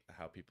hate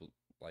how people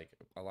like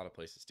a lot of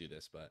places do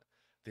this, but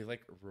they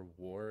like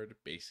reward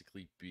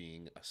basically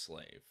being a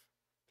slave.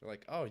 They're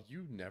like, "Oh,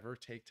 you never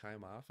take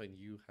time off and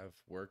you have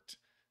worked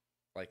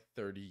like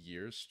 30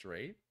 years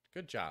straight.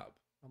 Good job."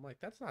 I'm like,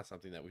 "That's not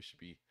something that we should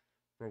be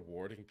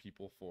rewarding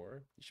people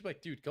for. You should be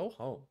like, dude, go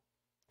home."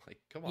 Like,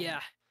 come on.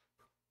 Yeah,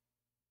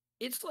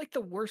 it's like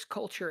the worst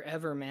culture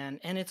ever, man.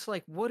 And it's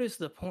like, what is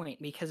the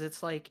point? Because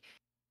it's like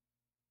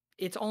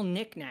it's all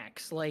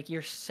knickknacks. Like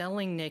you're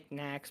selling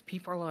knickknacks,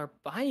 people are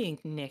buying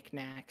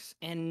knickknacks,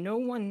 and no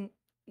one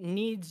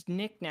needs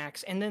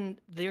knickknacks. And then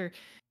the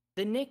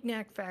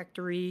knickknack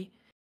factory,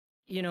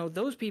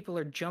 those people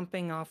are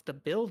jumping off the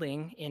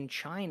building in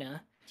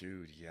China.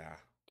 Dude, yeah.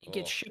 It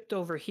gets Oh, shipped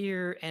over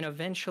here, and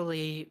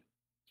eventually,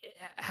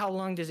 how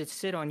long does it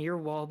sit on your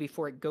wall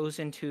before it goes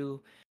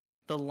into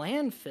the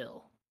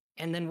landfill?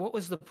 And then what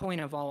was the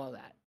point of all of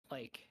that?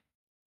 Like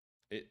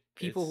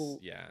people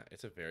it's who, yeah,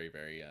 it's a very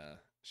very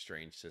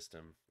strange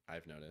system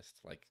I've noticed.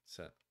 Like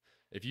so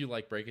if you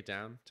like break it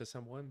down to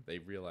someone, they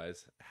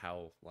realize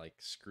how like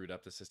screwed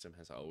up the system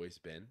has always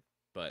been,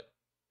 but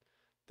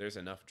there's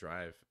enough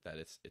drive that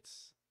it's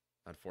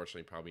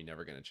unfortunately probably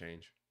never going to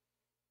change.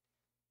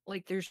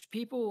 like there's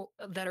people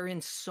that are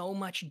in so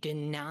much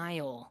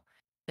denial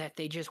that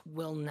they just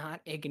will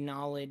not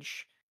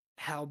acknowledge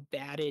how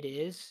bad it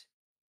is.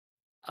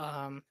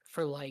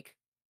 for like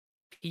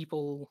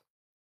people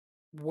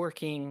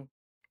working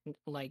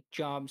like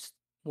jobs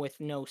with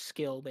no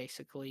skill,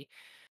 basically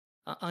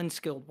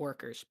unskilled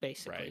workers, Right,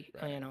 basically.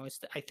 right.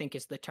 I think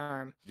is the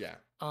term. Yeah.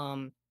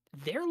 Um,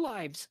 their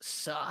lives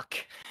suck.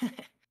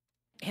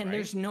 And Right?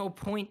 there's no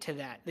point to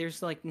that.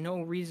 There's like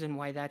no reason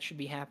why that should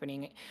be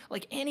happening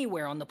like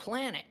anywhere on the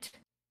planet.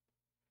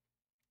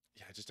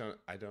 Yeah,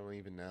 I don't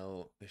even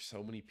know. There's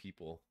so many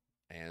people,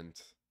 and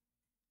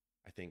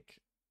I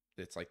think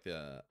it's like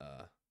the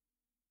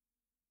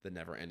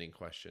never ending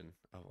question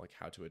of like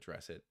how to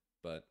address it.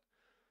 But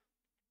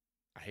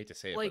I hate to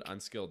say it, but Like,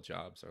 unskilled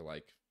jobs are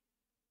like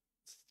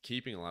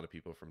keeping a lot of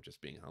people from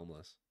just being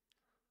homeless.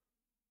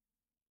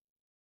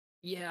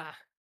 yeah.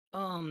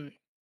 Um,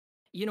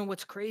 you know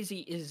what's crazy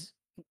is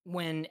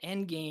when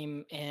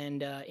Endgame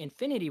and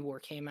Infinity War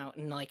came out,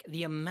 and like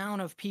the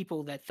amount of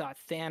people that thought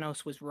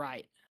Thanos was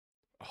right.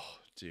 Oh,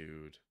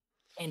 dude.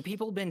 And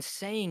people have been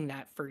saying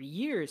that for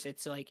years.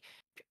 It's like,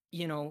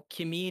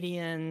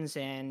 comedians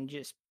and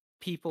just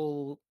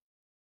people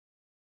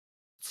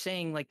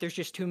saying like there's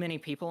just too many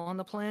people on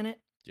the planet.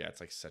 Yeah, it's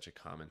like such a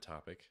common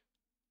topic.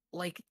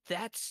 Like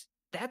that's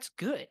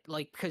good.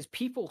 Like because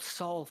people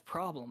solve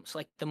problems.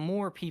 Like the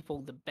more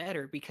people the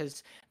better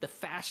because the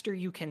faster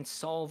you can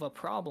solve a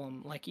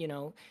problem, like,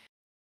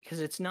 because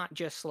it's not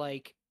just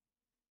like,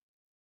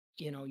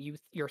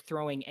 you're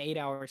throwing 8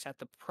 hours at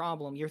the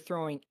problem. You're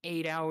throwing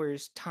 8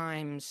 hours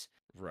times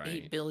 8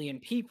 Right, billion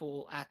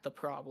people at the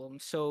problem.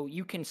 So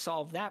you can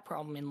solve that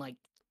problem in like,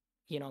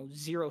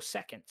 0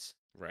 seconds.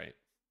 right.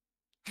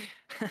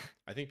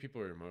 I think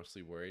people are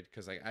mostly worried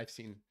because like I've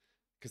seen,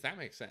 because that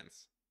makes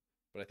sense.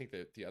 But I think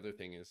that the other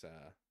thing is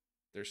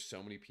there's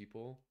so many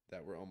people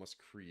that we're almost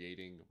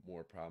creating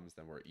more problems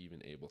than we're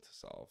even able to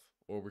solve,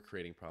 or we're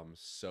creating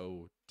problems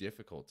so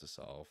difficult to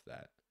solve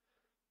that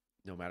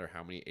no matter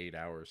how many 8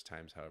 hours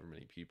times however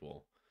many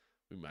people,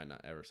 we might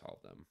not ever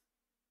solve them.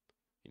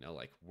 You know,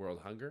 like world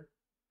hunger.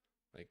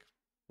 Like,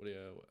 what do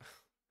you?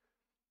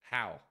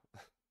 How?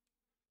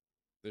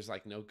 There's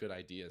like no good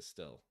ideas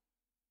still.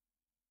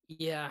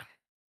 Yeah.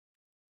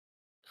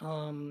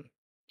 Um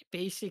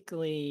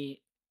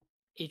Basically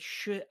it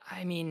should,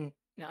 I mean,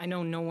 I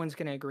know no one's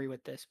going to agree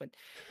with this, but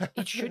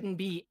it shouldn't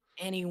be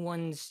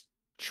anyone's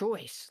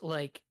choice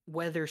like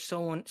whether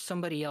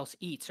somebody else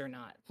eats or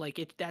not.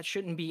 Like that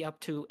shouldn't be up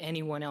to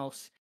anyone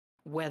else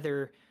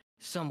whether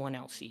someone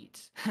else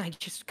eats. I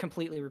just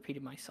completely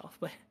repeated myself,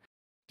 but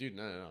Dude,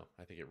 no, no, no.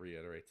 I think it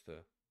reiterates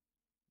the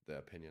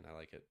opinion. I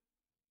like it.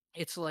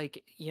 it's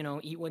like,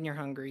 eat when you're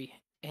hungry,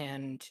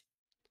 and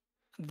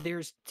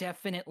there's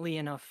definitely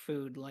enough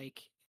food.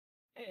 Like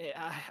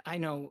I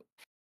know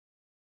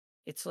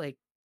it's like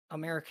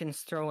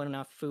Americans throw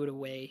enough food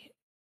away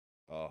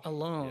Oh, yeah.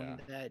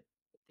 alone that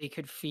they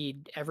could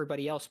feed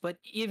everybody else. But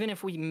even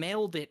if we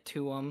mailed it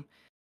to them,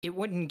 it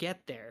wouldn't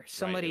get there. Right. It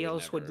Somebody would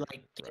else would never.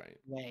 like get Right.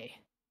 it away.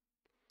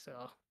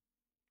 So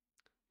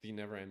The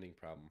never-ending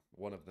problem.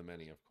 One of the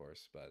many, of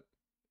course, but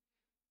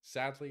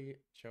sadly,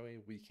 Joey,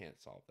 we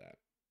can't solve that.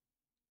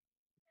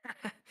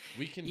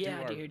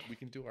 yeah, dude. We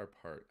can do our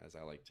part, as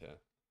I like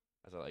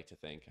to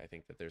think. I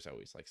think that there's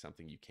always like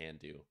something you can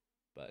do,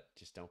 but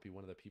just don't be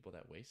one of the people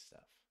that waste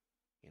stuff.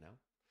 You know,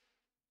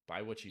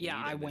 buy what you Yeah,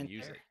 need I and then went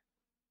use there. it.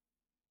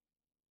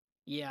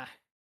 Yeah.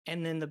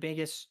 And then the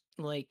biggest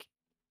like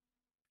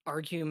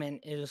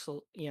argument is,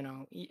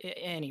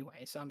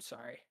 anyways, I'm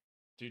sorry.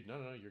 Dude, no,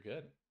 no, no, you're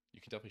good.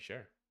 You can definitely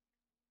share.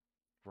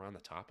 We're on the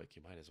topic.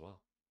 You might as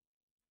well.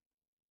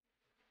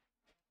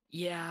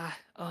 Yeah,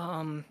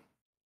 I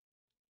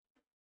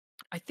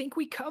think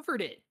we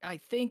covered it. I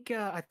think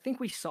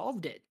we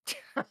solved it.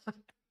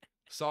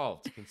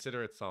 Solved.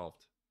 Consider it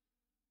solved.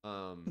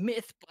 Um,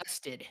 Myth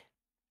busted.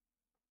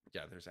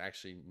 yeah, there's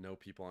actually no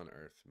people on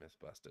Earth. Myth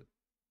busted.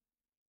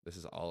 This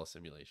is all a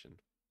simulation.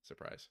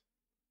 Surprise.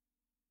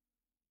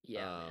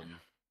 Yeah, man. Um,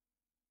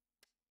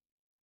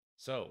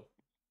 so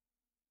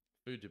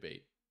food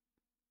debate.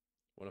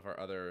 One of our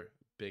other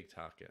big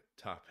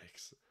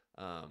topics.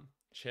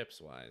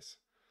 Chips wise,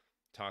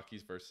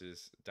 Takis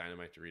versus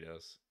Dynamite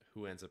Doritos.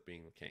 Who ends up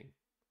being the king?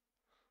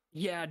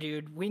 Yeah,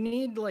 dude, we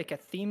need like a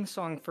theme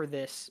song for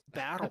this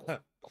battle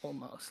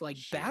almost. Like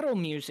Shoot. battle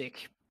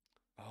music.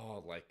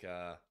 Oh, like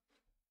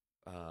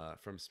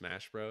from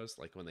Smash Bros.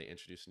 Like when they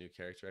introduce a new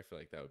character, I feel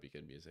like that would be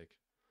good music.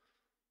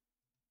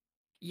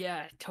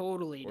 Yeah,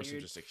 totally, Or some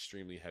dude. just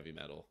extremely heavy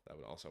metal. That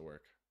would also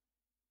work.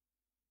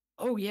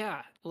 Oh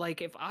yeah,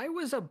 like if I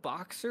was a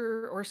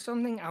boxer or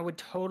something, I would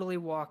totally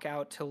walk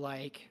out to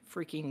like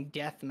freaking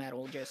death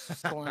metal just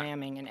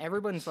slamming and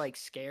everyone's like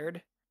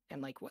scared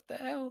and like what the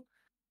hell?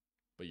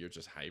 But you're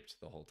just hyped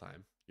the whole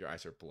time. Your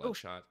eyes are Oh,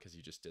 bloodshot because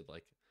you just did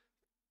like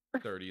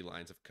 30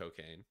 lines of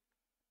cocaine.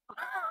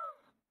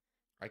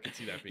 I could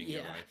see that being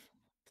your yeah.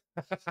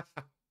 life.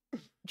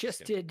 Just Just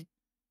kidding. did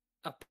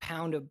a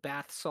pound of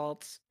bath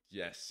salts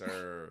Yes,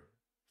 sir.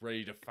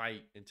 Ready to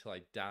fight until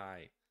I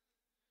die.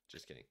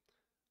 Just kidding.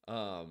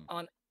 Um,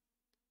 on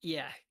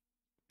yeah.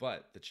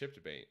 but the chip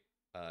debate.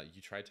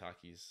 You tried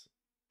Takis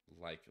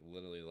like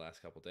literally the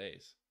last couple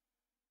days.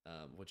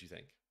 What'd you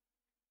think?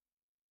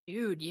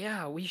 Dude,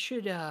 yeah, we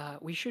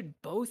should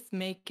both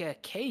make a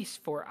case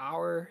for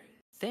our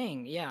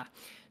thing. Yeah.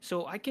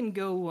 So I can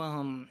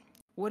go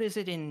what is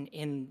it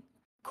in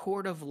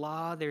court of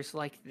law? There's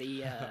like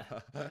the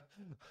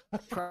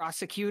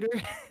prosecutor.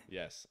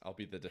 Yes, I'll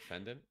be the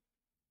defendant.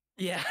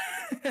 Yeah.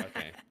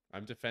 Okay,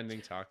 I'm defending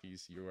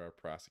Takis. You are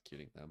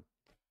prosecuting them.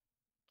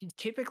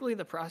 Typically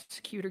the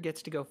prosecutor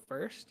gets to go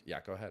first. Yeah,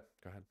 go ahead.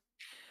 Go ahead.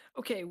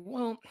 Okay,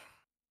 well,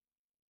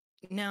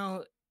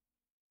 now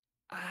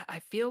I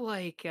feel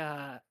like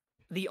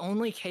the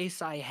only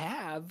case I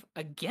have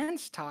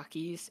against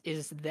Takis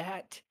is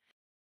that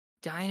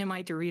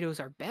Dynamite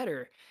Doritos are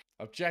better.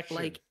 Objection.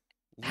 Like,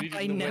 had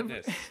I Leading the never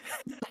witness.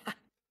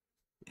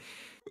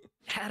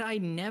 had I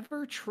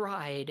never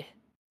tried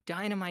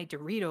Dynamite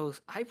Doritos,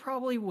 I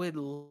probably would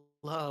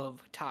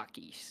love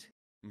Takis.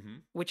 Mm-hmm.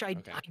 Which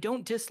Okay. I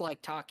don't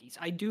dislike Takis.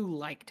 I do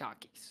like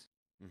Takis.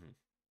 Mm-hmm.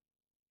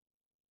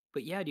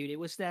 But yeah, dude, it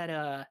was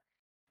that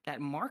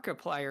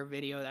Markiplier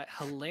video, that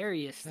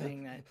hilarious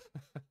thing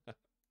that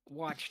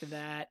watched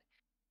that.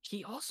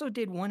 He also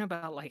did one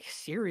about like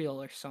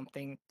cereal or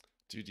something.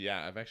 Dude,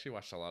 yeah, I've actually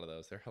watched a lot of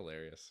those. They're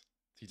hilarious.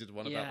 He did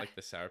one about Yeah. like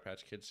the Sour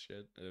Patch Kids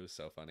shit. It was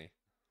so funny.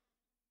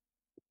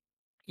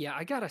 Yeah,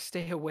 I gotta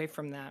stay away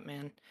from that,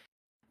 man.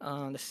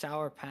 The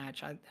Sour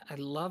Patch, I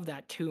love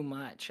that too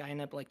much. I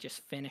end up like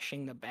just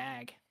finishing the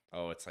bag.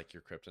 Oh, it's like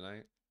your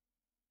kryptonite.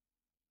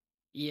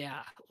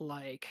 Yeah,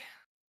 like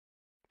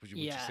Would you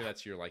yeah. say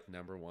that's your like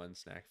number one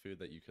snack food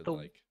that you could The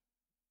like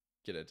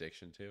get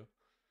addiction to?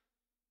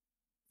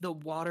 the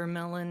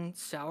watermelon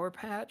Sour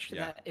Patch,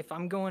 Yeah. that if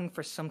I'm going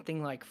for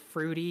something like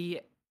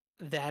fruity,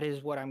 that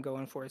is what I'm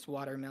going for, is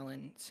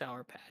watermelon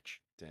Sour Patch.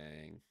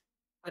 Dang.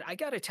 But I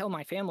gotta tell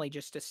my family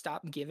just to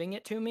stop giving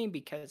it to me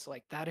because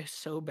like that is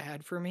so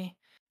bad for me.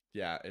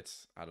 Yeah,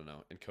 it's I don't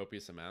know. In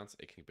copious amounts,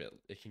 it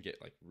can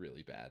get like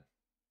really bad.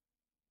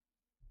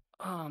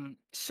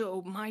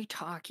 So my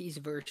Takis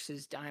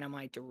versus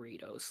Dynamite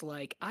Doritos.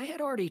 Like, I had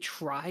already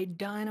tried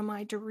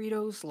Dynamite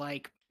Doritos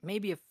like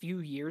maybe a few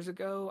years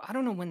ago. I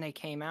don't know when they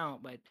came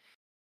out, but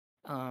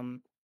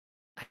um,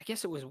 I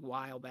guess it was a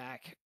while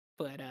back.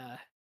 But I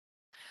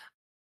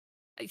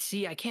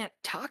see I can't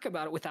talk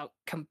about it without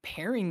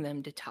comparing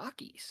them to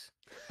Takis.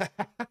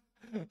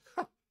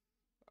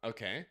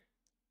 Okay.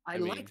 I I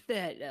mean, like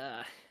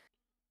that.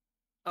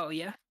 Oh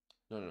yeah.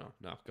 no.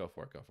 Go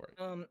for it. Go for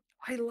it.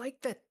 I like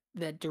that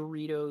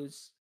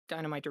Doritos,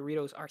 Dynamite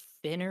Doritos, are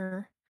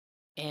thinner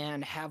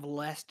and have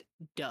less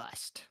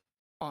dust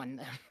on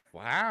them.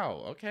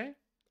 Wow. Okay.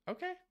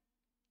 Okay.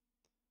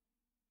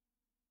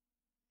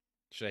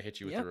 Should I hit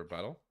you with the Yeah.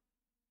 rebuttal?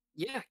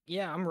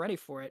 Yeah, I'm ready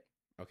for it.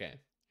 Okay.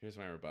 Here's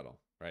my rebuttal,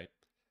 right?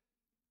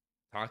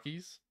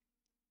 Takis,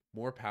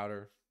 more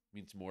powder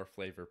means more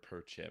flavor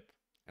per chip.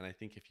 And I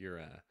think if you're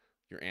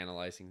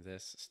analyzing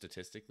this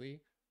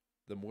statistically,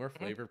 the more Mhm.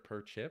 flavor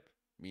per chip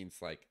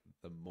means like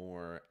the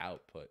more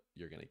output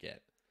you're going to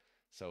get.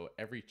 So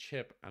every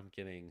chip I'm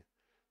getting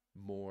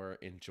more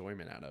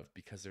enjoyment out of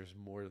because there's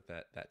more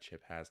that that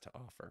chip has to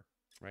offer,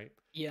 right?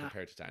 Yeah,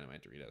 Compared to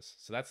Dynamite Doritos.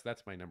 So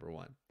that's my number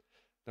one.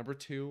 Number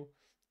two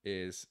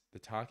is the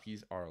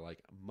Takis are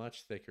like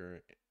much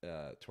thicker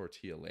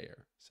tortilla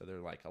layer, so they're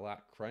like a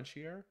lot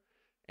crunchier,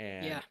 yeah,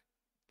 and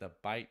the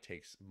bite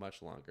takes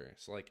much longer.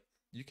 So like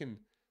you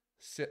can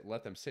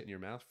let them sit in your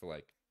mouth for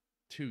like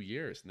 2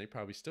 years, and they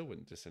probably still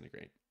wouldn't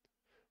disintegrate.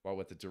 While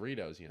with the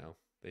Doritos,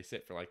 they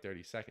sit for like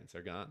 30 seconds,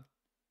 they're gone.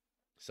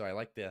 So I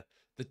like the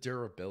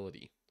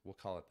durability. We'll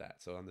call it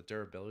that. So on the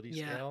durability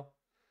yeah, scale,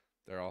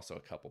 they're also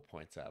a couple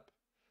points up.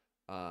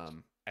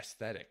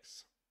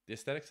 Aesthetics. The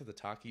aesthetics of the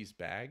Takis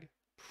bag,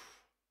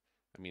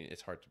 I mean,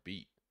 it's hard to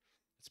beat.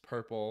 It's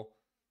purple.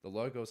 The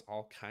logo's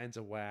all kinds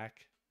of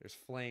whack. There's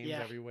flames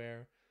yeah,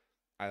 everywhere.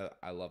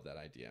 I love that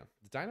idea.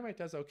 The Dynamite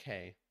does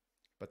okay,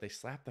 but they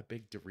slap the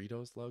big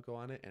Doritos logo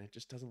on it, and it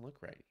just doesn't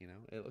look right.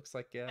 It looks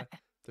like they're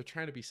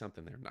trying to be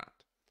something they're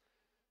not.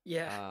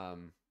 yeah,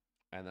 Um,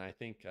 and I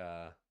think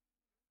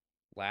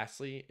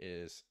lastly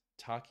is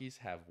Takis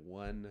have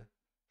one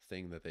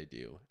thing that they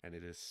do, and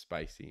it is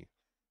spicy.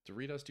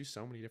 Doritos do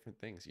so many different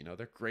things.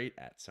 They're great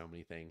at so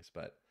many things,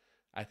 but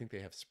I think they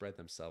have spread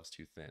themselves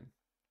too thin.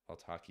 While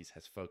Takis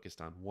has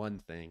focused on one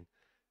thing,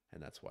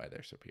 and that's why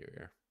they're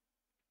superior.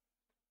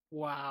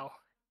 wow.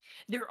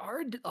 There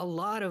are a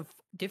lot of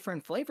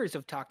different flavors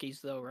of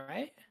Takis, though,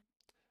 right?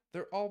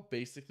 They're all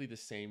basically the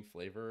same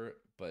flavor,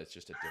 but it's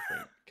just a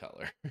different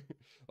color.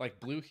 Like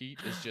Blue Heat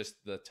is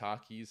just the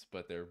Takis,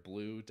 but they're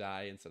blue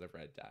dye instead of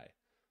red dye.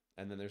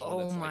 And then there's one Oh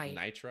that's like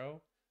my,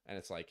 nitro, and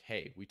it's like,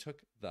 hey, we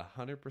took the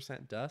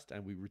 100% dust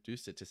and we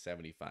reduced it to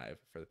 75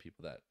 for the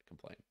people that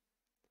complain.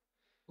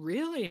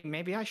 really?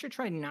 Maybe I should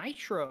try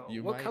Nitro.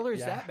 You What might, color is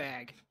yeah. that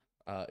bag?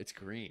 It's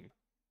green.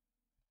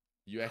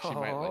 You actually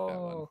might like that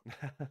one.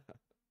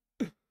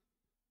 Oh,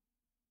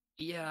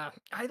 yeah.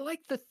 I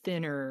like the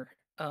thinner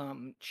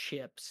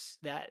chips.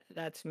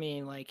 That's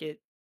me. Like it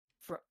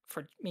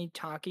for me,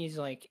 Takis,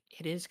 like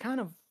it is kind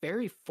of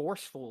very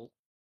forceful.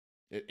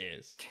 It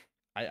is.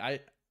 I I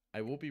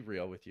I will be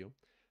real with you.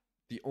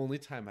 The only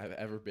time I've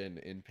ever been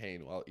in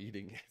pain while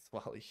eating is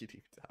while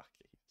eating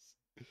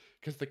Takis.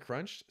 Because the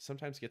crunch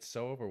sometimes gets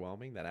so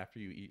overwhelming that after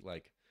you eat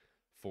like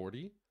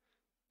 40,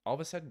 all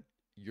of a sudden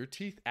your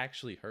teeth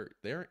actually hurt.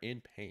 They're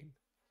in pain.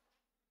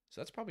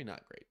 So that's probably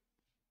not great.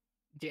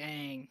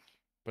 Dang.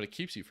 But it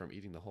keeps you from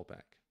eating the whole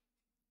pack.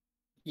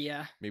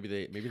 Yeah. Maybe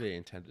they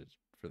intended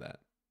for that.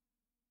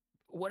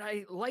 What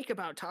I like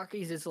about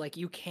Takis is like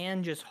you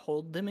can just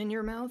hold them in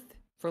your mouth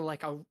for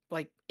like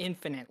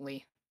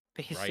infinitely.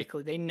 Right?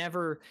 Basically, they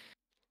never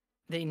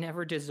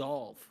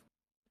dissolve,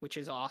 which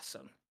is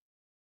awesome.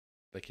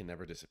 They can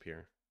never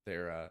disappear.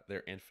 They're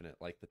infinite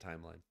like the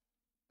timeline.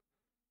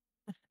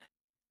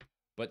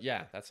 But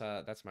yeah, that's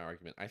my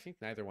argument. I think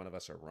neither one of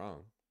us are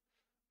wrong.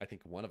 I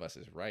think one of us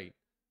is right,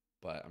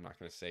 but I'm not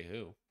going to say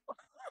who.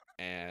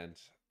 And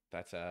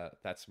that's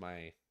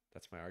my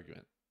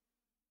argument.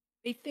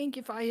 I think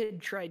if I had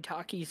tried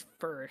Takis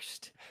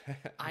first,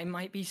 I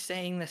might be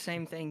saying the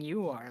same thing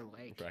you are.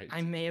 Like I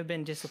Right. may have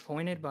been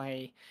disappointed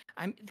by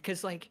I'm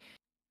because like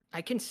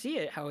I can see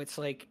it how it's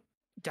like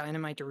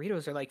Dynamite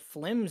Doritos are like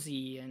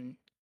flimsy and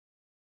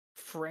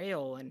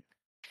frail and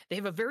they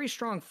have a very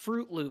strong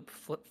Fruit Loop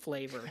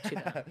flavor to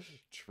them.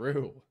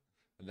 True.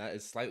 And that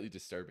is slightly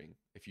disturbing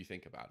if you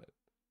think about it.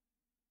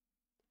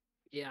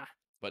 Yeah.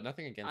 But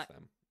nothing I against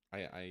them.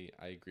 I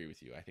agree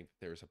with you. I think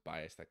there's a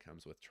bias that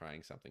comes with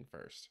trying something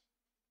first.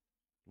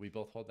 We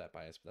both hold that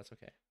bias, but that's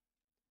okay.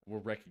 We're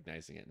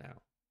recognizing it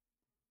now.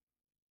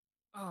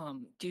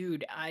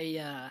 dude,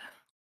 I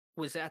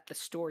was at the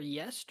store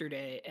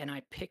yesterday and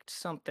I picked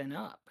something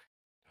up.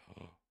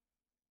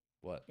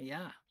 What?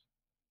 Yeah.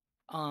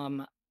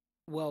 Um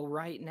well,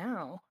 right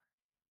now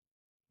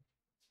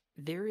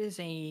there is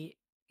a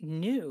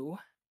new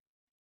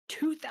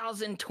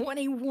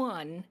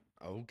 2021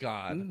 Oh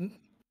God. m-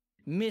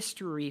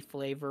 mystery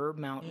flavor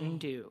Mountain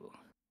Dew.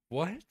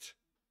 What?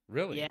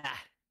 Really? Yeah,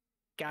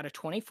 got a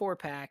 24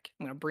 pack.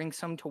 I'm gonna bring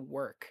some to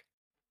work.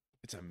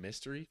 It's a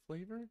mystery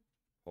flavor?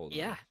 Hold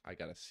Yeah, on. I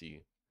gotta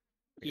see.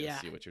 I gotta yeah.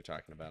 see what you're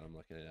talking about. I'm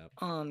looking it up.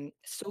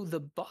 So the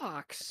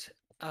box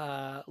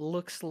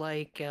looks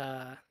like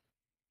kind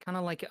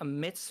of like a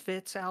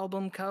Misfits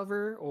album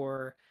cover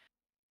or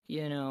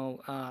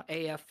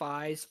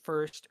AFI's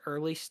first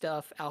early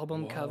stuff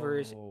album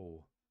covers.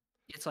 Whoa.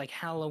 It's like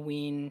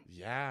Halloween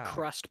Yeah.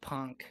 crust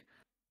punk.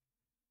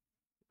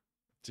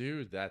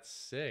 Dude, that's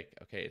sick.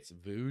 Okay, it's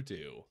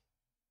voodoo.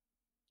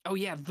 Oh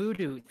yeah,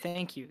 Voodoo.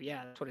 Thank you.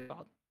 Yeah, that's what it's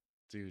called.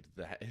 Dude,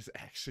 that is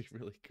actually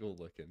really cool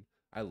looking.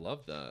 I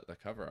love the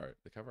cover art.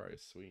 The cover art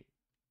is sweet.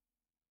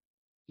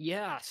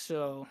 Yeah,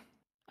 so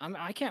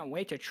I can't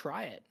wait to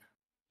try it.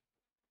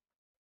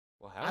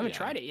 Well, I hell haven't yeah.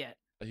 tried it yet.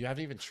 You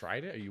haven't even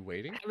tried it? Are you I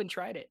waiting? haven't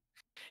tried it.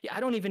 Yeah, I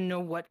don't even know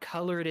what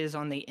color it is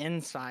on the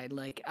inside.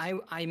 Like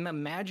I'm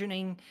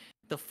imagining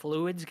the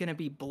fluid's gonna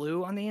be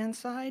blue on the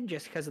inside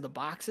just because of the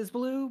box is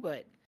blue,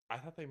 but I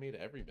thought they made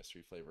every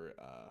mystery flavor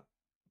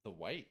the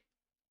white.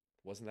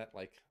 Wasn't that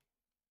like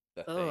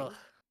the ugh, thing?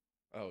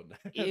 Oh,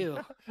 ew.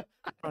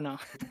 I don't know.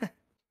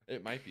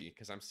 it might be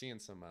because I'm seeing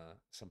some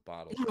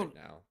bottles I right don't,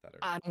 now that are.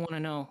 I don't want to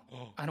know.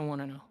 Oh, I don't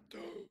want to know.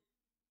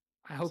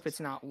 I I'm so hope it's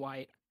sorry, not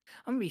white.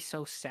 I'm gonna be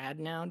so sad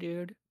now,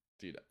 dude.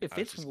 dude. If I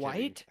was it's just kidding.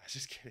 white, I was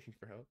just kidding,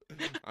 bro.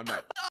 I'm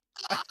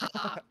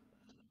not.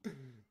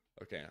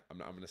 Okay, I'm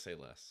gonna say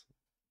less.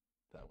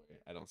 That way,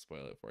 I don't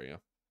spoil it for you.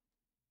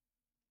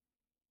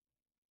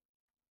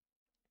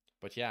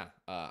 But yeah,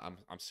 I'm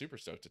super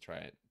stoked to try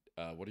it.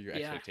 What are your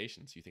yeah,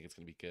 expectations? You think it's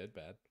gonna be good,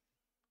 bad?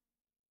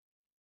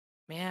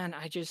 man.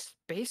 I just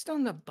based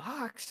on the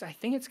box, I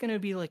think it's gonna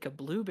be like a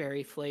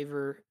blueberry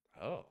flavor.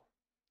 Oh,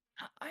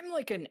 I'm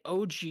like an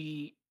OG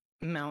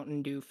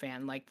Mountain Dew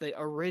fan. Like the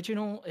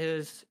original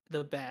is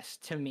the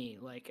best to me.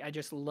 Like I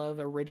just love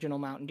original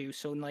Mountain Dew.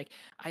 So like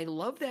I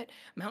love that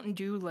Mountain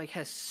Dew like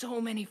has so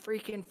many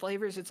freaking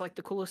flavors. It's like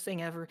the coolest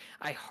thing ever.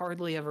 I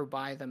hardly ever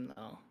buy them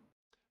though.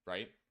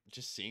 right.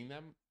 Just seeing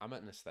them, I'm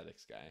an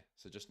aesthetics guy,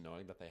 so just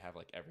knowing that they have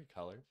like every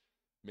color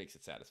makes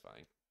it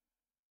satisfying.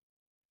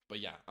 But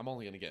yeah, I'm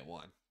only gonna get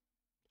one,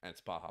 and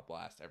it's Baja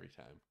Blast every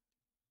time.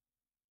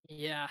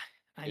 Yeah.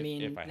 I If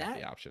mean I have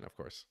the option, of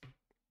course.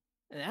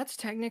 that's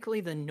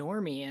technically the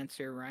normie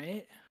answer,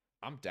 right?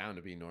 I'm down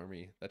to be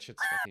normie. That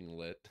shit's fucking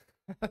lit.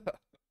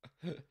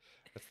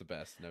 That's the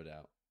best, no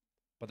doubt.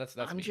 But that's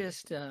I'm me.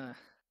 just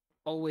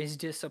always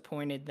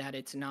disappointed that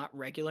it's not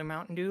regular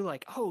Mountain Dew.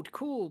 Like, oh,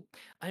 cool,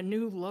 a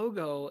new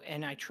logo,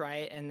 and I try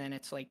it, and then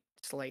it's like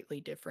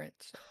slightly different.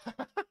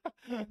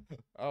 So.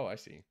 Oh, I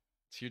see.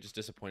 So you're just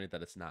disappointed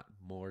that it's not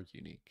more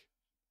unique.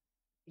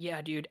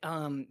 Yeah, dude.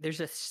 There's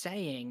a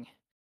saying,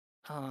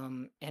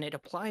 and it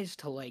applies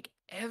to like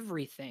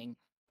everything.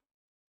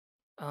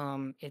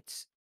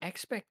 It's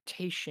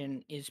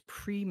expectation is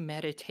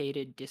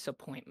premeditated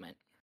disappointment.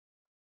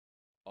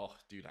 Oh,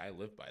 dude, I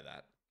live by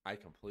that. I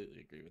completely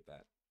agree with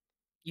that.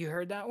 You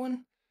heard that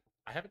one?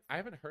 I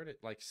haven't heard it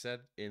like said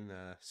in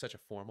such a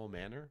formal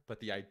manner, but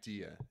the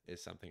idea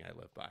is something I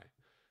live by.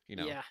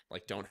 Yeah.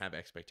 Like don't have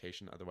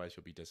expectation, otherwise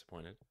you'll be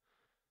disappointed.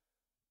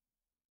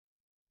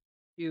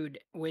 Dude,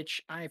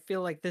 which I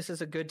feel like this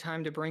is a good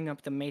time to bring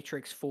up the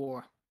Matrix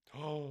 4.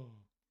 Oh,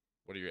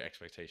 what are your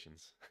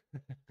expectations?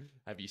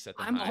 Have you set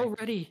them I'm high?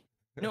 already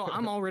No,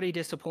 I'm already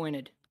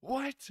disappointed.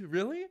 What?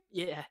 Really?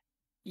 Yeah.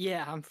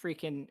 Yeah, I'm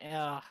freaking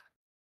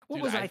what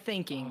Dude, was I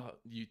thinking?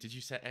 you did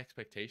you set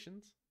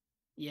expectations?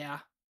 Yeah.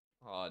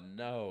 Oh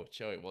no,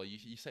 Joey. Well,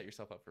 you set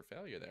yourself up for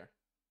failure there.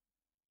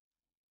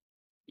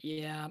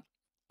 Yeah.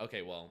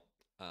 Okay, well,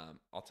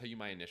 I'll tell you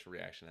my initial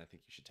reaction. I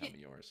think you should tell Y- me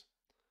yours.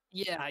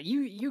 Yeah,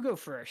 you go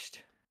first.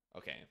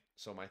 Okay,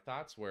 so my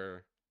thoughts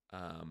were,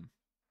 um,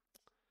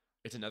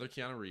 it's another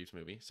Keanu Reeves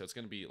movie, so it's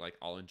gonna be like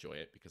I'll enjoy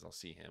it because I'll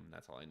see him.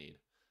 That's all I need.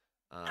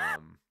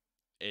 Um,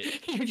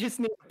 it You just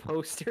need a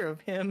poster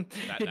of him. that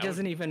It that would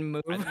doesn't even I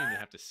move. don't even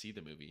have to see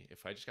the movie.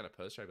 If I just got a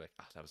poster, I'd be like,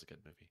 oh, that was a good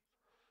movie.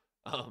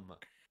 Um,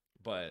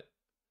 but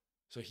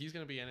so he's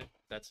gonna be in it.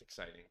 That's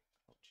exciting.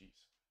 Oh, jeez,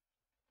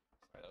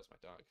 sorry, that was my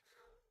dog.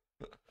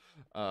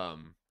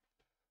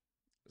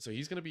 So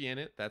he's gonna be in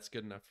it. That's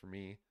good enough for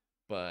me.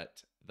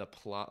 But the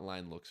plot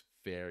line looks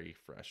very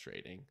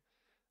frustrating.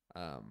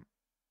 Um,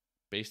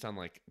 Based on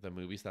like the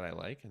movies that I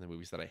like and the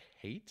movies that I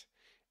hate,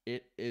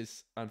 it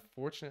is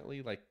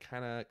unfortunately like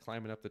kind of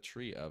climbing up the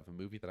tree of a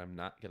movie that I'm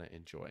not gonna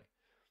enjoy.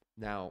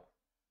 Now,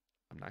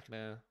 I'm not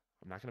gonna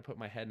I'm not gonna put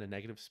my head in a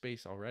negative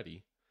space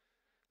already.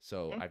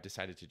 So I've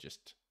decided to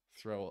just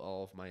throw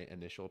all of my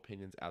initial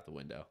opinions out the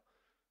window,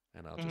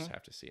 and I'll just Mhm.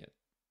 have to see it.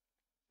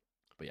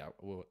 But yeah,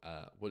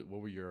 what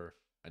were your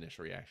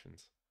initial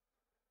reactions?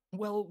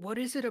 Well, what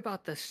is it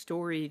about the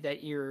story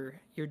that you're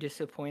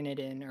disappointed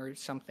in or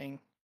something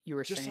you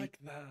were Just saying? like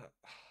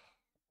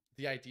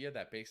the idea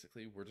that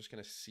basically we're just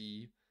gonna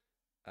see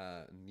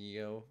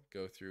Neo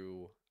go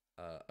through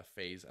a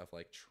phase of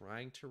like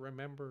trying to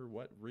remember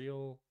what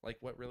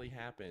really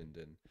happened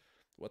and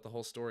what the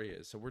whole story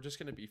is. So we're just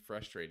gonna be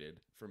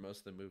frustrated for most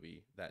of the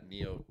movie that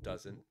Neo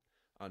doesn't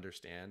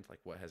understand like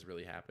what has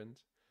really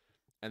happened.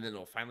 And then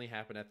it'll finally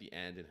happen at the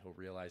end and he'll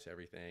realize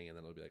everything and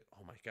then it'll be like,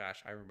 oh my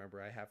gosh, I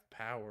remember I have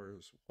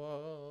powers.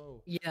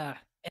 Whoa. Yeah.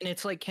 And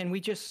it's like, can we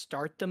just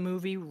start the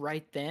movie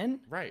right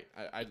then Right.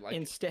 I'd like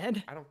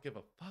instead? I don't give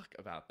a fuck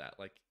about that.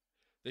 Like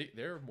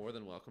they're more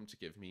than welcome to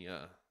give me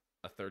a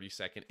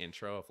 30-second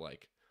intro of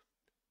like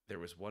there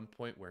was one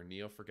point where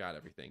Neo forgot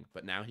everything,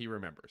 but now he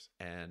remembers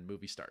and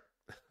movie start.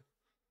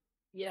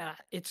 Yeah,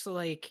 it's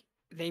like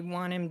they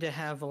want him to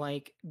have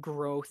like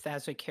growth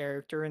as a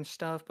character and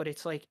stuff, but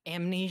it's like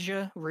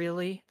amnesia,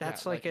 really? Yeah,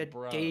 That's like like a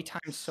bro,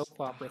 daytime soap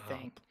opera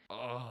thing. stop.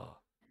 Oh.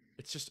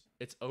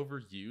 It's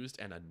overused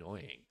and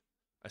annoying.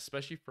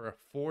 Especially for a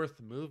fourth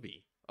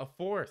movie. A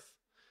fourth.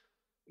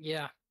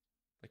 Yeah.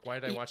 Like why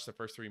did I Y- watch the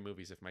first three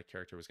movies if my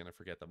character was going to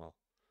forget them all?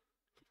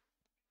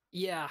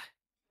 Yeah.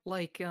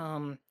 Like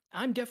I'm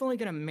definitely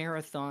going to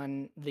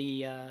marathon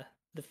the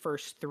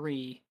first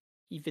 3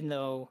 even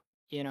though,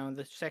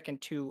 the second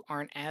 2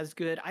 aren't as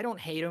good. I don't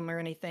hate them or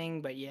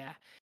anything, but yeah,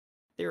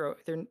 they're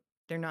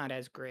not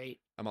as great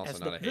I'm also as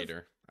not a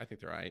hater. I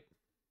think they're right.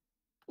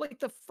 like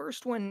the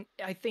first one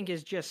I think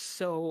is just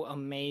so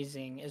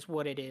amazing is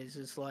what it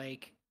is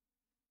like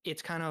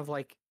it's kind of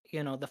like,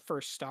 the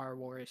first Star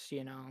Wars,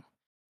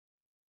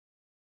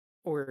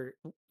 or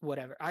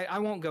whatever. I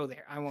won't go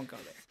there. I won't go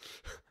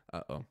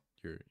there. Uh-oh.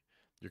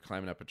 You're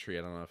climbing up a tree.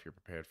 I don't know if you're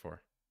prepared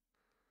for.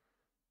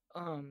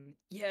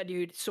 Yeah,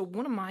 dude. So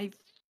one of my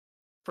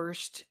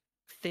first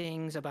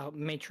things about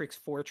Matrix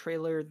 4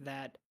 trailer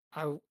that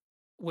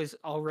was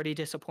already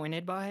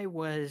disappointed by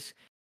was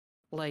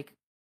like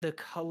the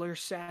color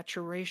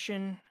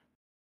saturation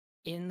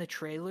in the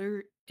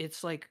trailer.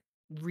 It's like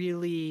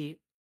really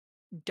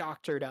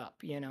doctored up,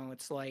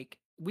 it's like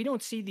we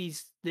don't see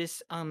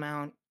this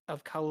amount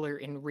of color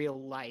in real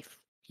life.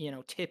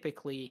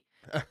 Typically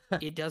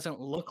it doesn't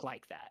look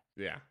like that.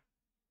 Yeah.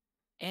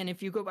 And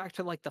if you go back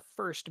to like the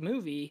first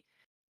movie,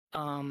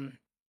 um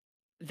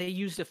they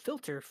used a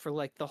filter for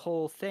like the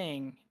whole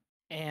thing,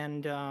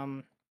 and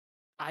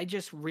I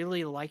just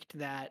really liked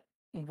that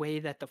way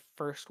that the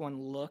first one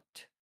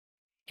looked,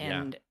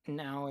 Yeah. and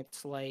now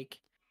it's like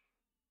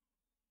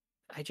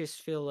I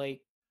just feel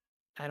like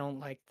I don't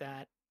like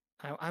that.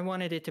 I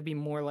wanted it to be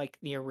more like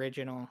the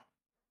original.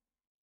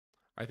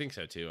 I think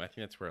so too. I think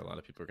that's where a lot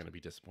of people are going to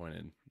be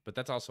disappointed. But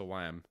that's also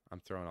why I'm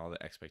throwing all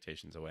the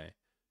expectations away.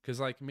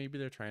 Cuz like maybe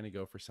they're trying to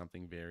go for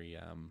something very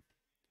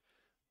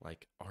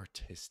like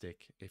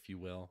artistic, if you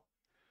will,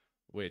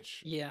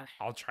 which Yeah.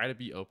 I'll try to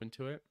be open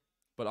to it.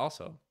 But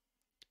also,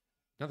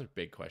 another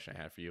big question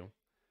I have for you.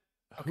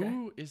 Okay.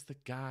 Who is the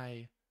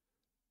guy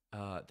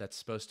that's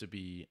supposed to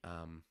be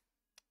what's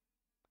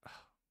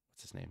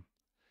his name?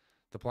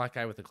 The black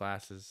guy with the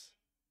glasses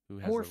who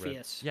has the red.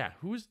 Morpheus. Yeah,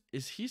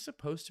 is he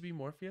supposed to be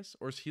Morpheus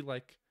or is he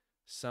like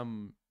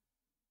some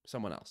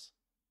someone else?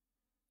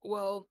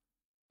 Well,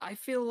 I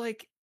feel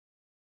like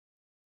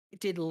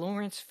did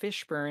Lawrence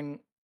Fishburne,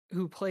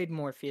 who played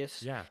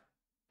Morpheus, Yeah.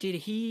 did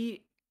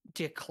he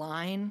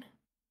decline,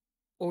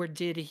 or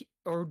did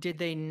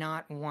they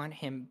not want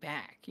him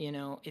back?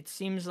 It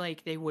seems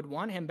like they would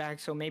want him back,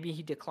 so maybe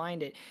he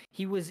declined it.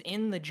 He was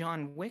in the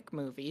John Wick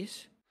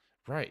movies.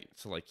 Right.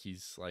 So like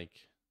he's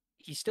like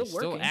He's still He's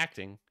still working.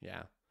 acting,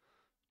 yeah,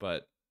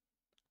 but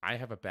I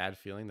have a bad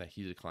feeling that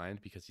he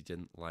declined because he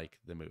didn't like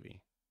the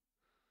movie,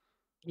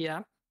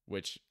 Yeah.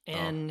 which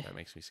And that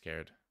makes me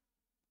scared.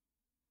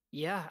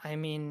 yeah, I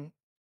mean,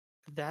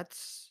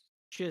 that's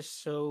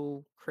just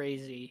so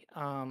crazy.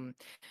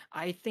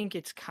 I think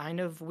it's kind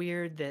of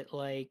weird that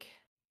like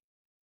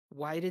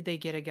why did they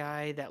get a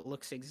guy that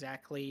looks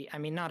exactly, I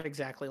mean not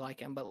exactly like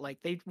him, but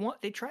like they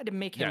tried to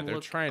make Yeah, him they're look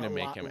trying a to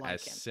make lot him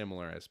as like him.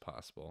 similar as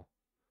possible,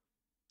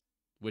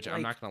 which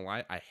I'm Like not gonna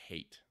lie, I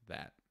hate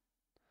that.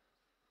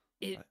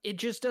 it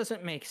just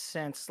doesn't make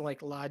sense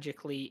like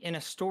logically in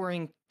a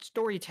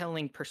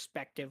storytelling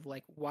perspective.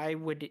 Like why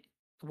would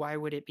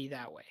it be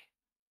that way?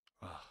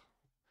 Ugh.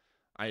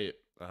 I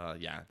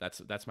yeah,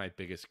 that's my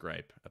biggest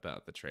gripe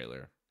about the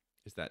trailer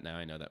is that now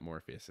I know that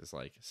Morpheus is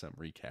like some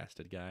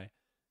recasted guy,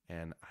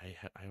 and I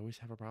always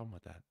have a problem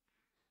with that.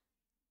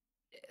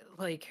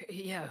 Like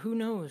yeah, who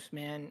knows,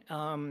 man.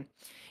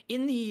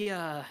 In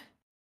the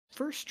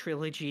first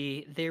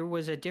trilogy, there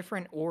was a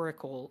different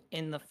Oracle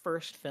in the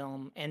first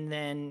film, and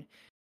then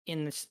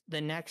in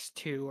the next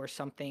two or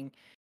something,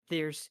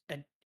 there's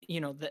a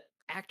the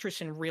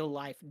actress in real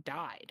life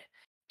died,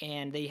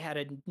 and they had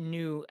a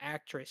new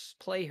actress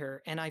play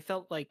her, and I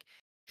felt like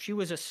she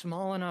was a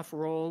small enough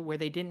role where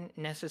they didn't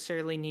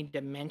necessarily need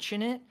to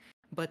mention it,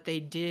 but they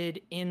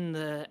did in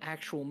the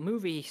actual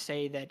movie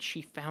say that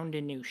she found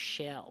a new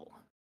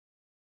shell.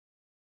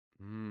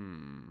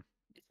 Hmm.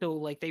 So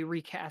like they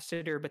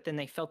recasted her, but then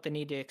they felt the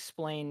need to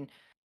explain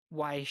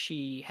why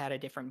she had a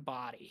different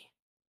body.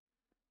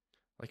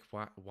 Like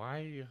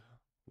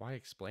why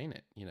explain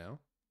it, you know?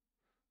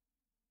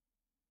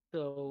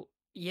 So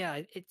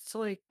yeah, it's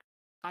like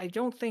I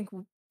don't think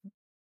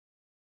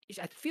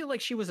I feel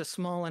like she was a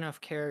small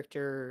enough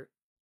character.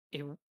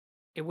 It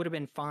it would have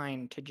been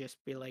fine to just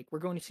be like, we're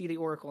going to see the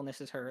Oracle and this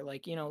is her.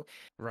 Like,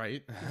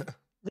 Right?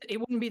 it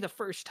wouldn't be the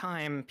first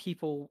time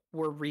people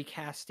were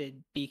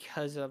recasted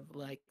because of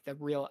like the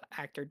real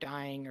actor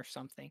dying or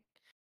something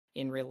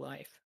in real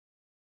life.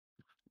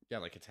 Yeah,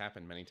 like it's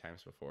happened many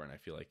times before, and I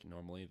feel like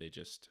normally they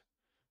just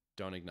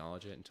don't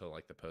acknowledge it until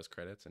like the post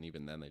credits, and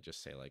even then they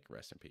just say like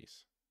rest in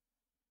peace.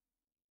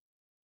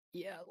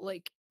 Yeah,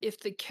 like if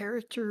the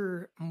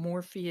character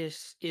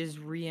Morpheus is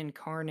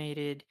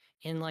reincarnated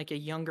in like a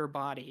younger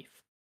body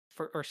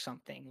for or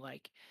something,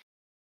 like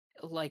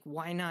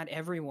why not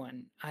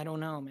everyone? I don't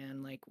know,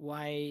 man. Like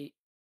why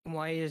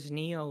is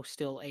Neo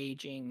still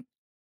aging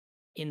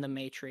in the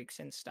Matrix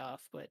and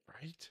stuff? But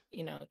Right?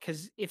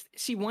 cuz if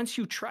see once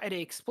you try to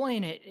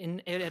explain it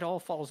and it all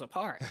falls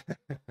apart.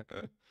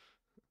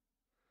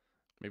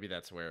 Maybe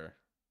that's where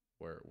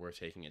we're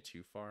taking it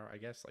too far, I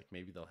guess. Like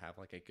maybe they'll have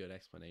like a good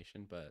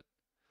explanation, but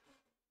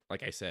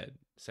like I said,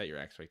 set your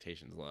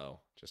expectations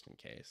low just in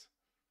case.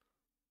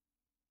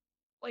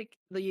 Like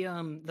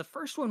the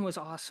first one was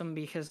awesome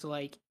because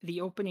like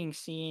the opening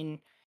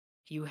scene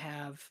you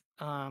have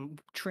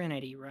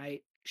Trinity,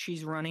 right?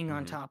 She's running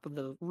on Hmm. top of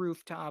the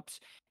rooftops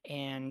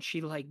and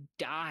she like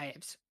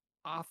dives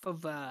off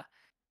of a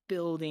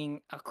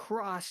building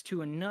across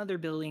to another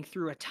building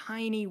through a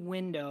tiny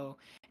window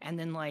and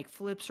then like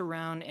flips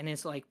around and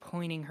is like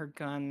pointing her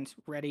guns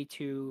ready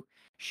to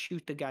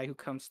shoot the guy who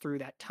comes through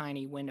that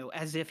tiny window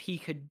as if he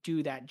could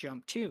do that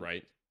jump too.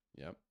 Right?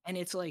 Yep. And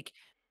it's like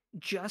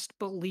just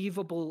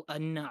believable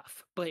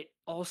enough, but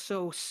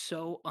also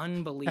so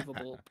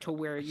unbelievable to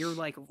where you're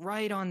like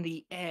right on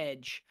the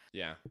edge.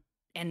 Yeah,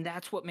 And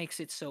that's what makes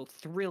it so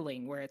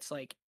thrilling, where it's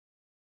like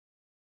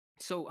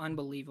so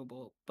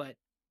unbelievable. But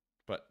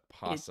but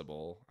it,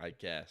 possible, I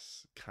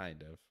guess,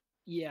 kind of.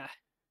 yeah,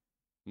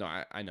 No,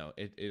 I know.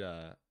 I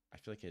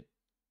feel like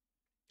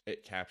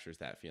it captures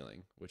that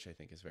feeling, which I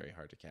think is very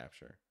hard to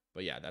capture.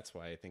 But yeah, that's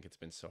why I think it's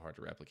been so hard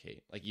to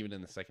replicate. Like even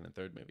in the second and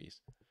third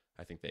movies,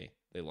 I think they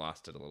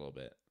lost it a little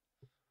bit.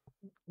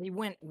 they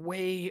went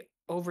way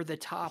over the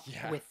top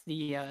Yeah. with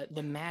the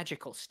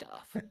magical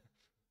stuff.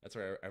 That's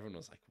where everyone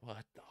was like,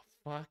 "What the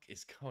fuck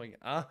is going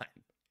on?"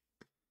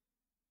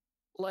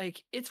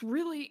 Like it's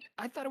really,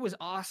 I thought it was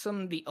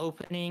awesome the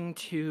opening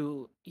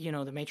to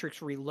the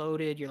Matrix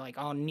Reloaded. You're like,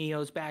 oh,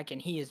 Neo's back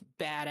and he is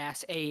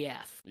badass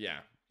AF.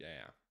 Yeah,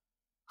 yeah.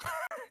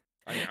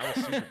 I mean, I was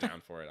super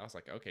down for it. I was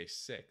like, "Okay,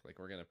 sick. Like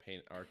we're gonna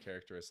paint our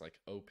character as like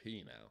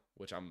OP now,"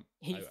 which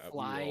He we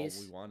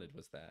flies. wanted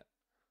was that.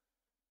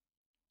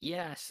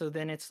 Yeah, so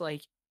then it's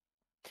like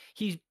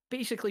he's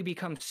basically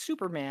become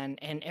Superman,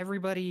 and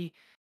everybody,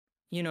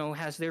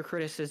 has their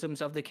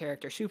criticisms of the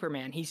character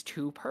Superman. He's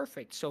too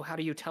perfect. So how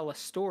do you tell a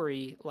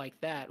story like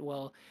that?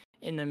 Well,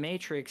 in the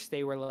Matrix,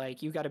 they were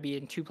like, you got to be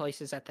in two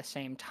places at the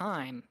same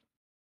time.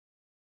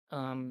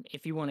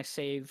 If you want to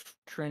save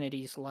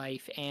Trinity's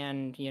life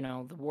and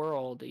the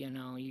world,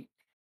 you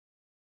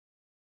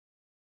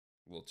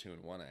A little two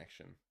in one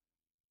action.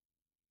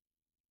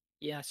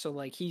 yeah. So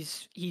like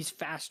he's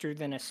faster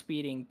than a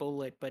speeding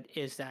bullet, but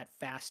is that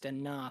fast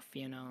enough?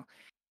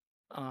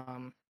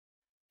 Um,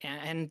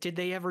 and did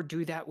they ever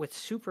do that with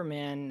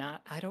Superman?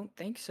 Not, I don't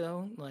think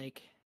so.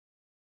 Like,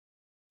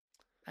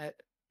 I,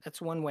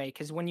 That's one way,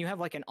 because when you have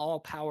like an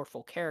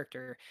all-powerful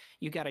character,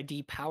 you got to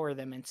depower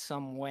them in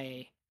some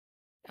way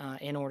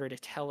in order to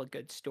tell a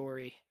good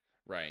story.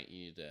 Right.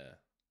 You need to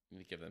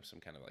give them some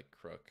kind of like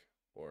crook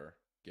or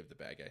give the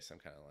bad guy some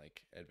kind of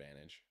like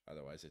advantage.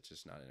 Otherwise, it's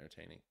just not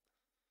entertaining.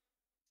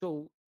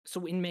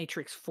 So in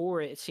Matrix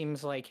 4, it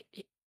seems like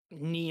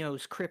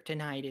Neo's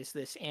kryptonite is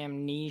this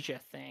amnesia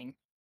thing.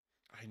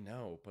 I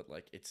know, but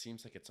like it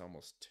seems like it's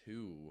almost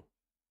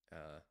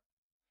uh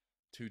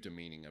too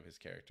demeaning of his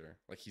character.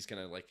 Like he's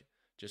gonna like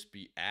just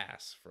be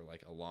ass for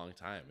like a long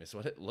time. Is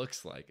what it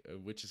looks like,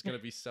 which is gonna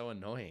be so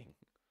annoying.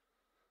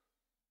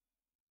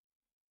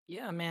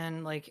 Yeah,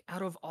 man, like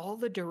out of all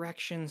the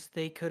directions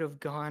they could have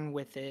gone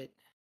with it,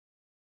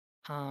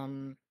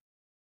 um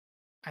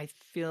I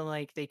feel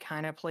like they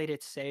kind of played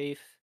it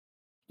safe.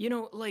 You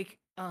know, like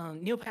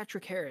Neil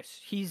Patrick Harris,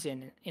 he's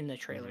in the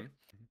trailer.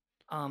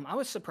 Mm-hmm. I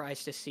was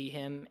surprised to see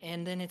him,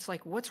 and then it's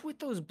like, what's with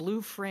those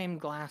blue frame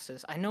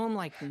glasses? I know I'm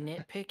like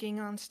nitpicking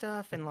on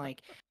stuff, and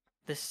like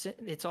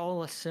it's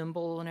all a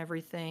symbol and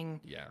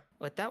everything, Yeah,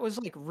 but that was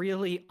like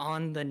really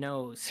on the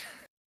nose.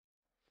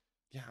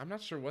 yeah. I'm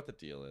not sure what the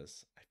deal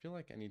is. I feel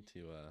like I need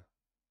to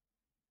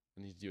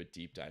do a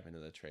deep dive into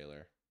the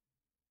trailer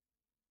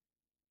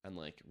and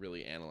like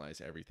really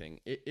analyze everything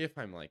if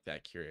I'm like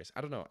that curious.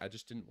 I don't know. I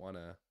just didn't want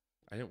to.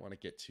 I didn't want to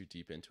get too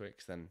deep into it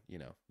because then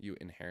you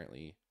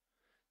inherently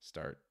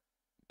start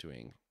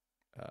doing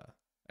uh,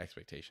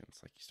 expectations.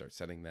 Like you start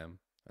setting them,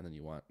 and then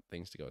you want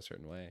things to go a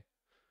certain way.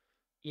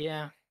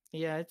 Yeah,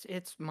 yeah,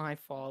 it's my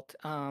fault.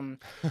 I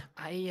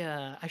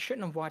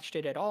shouldn't have watched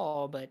it at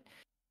all, but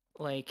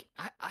like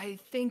I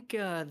think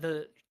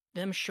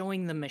them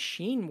showing the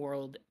machine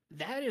world,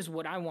 that is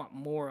what I want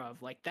more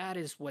of. Like that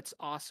is what's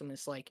awesome.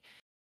 Is like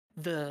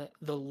the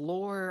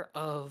lore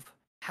of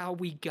how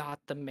we got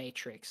the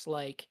Matrix.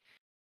 Like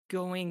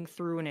going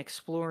through and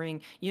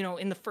exploring. You know,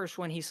 in the first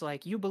one, he's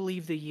like, "You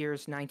believe the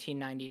year's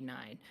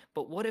 1999,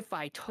 but what if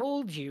I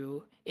told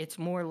you it's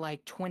more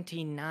like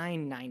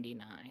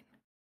 2999?"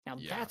 Now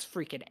Yeah, that's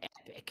freaking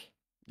epic.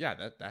 yeah.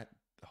 That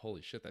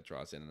holy shit, that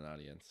draws in an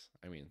audience.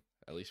 I mean,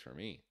 at least for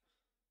me.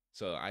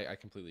 So I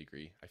completely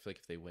agree. I feel like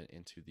if they went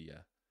into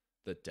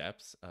the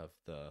depths of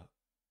the,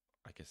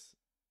 I guess,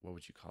 what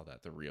would you call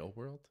that? The real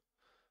world,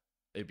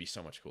 it'd be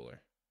so much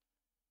cooler.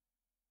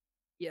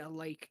 Yeah,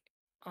 like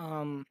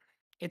um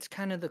it's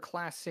kind of the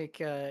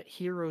classic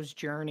hero's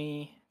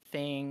journey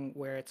thing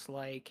where it's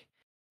like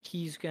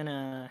he's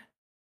gonna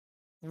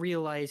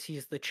realize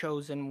he's the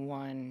chosen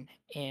one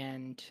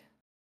and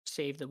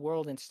save the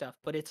world and stuff.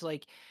 But it's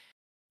like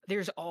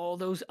there's all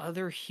those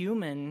other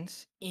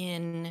humans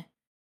in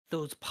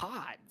those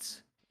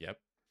pods. Yep.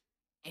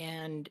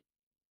 And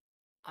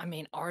I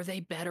mean, are they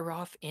better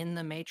off in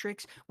the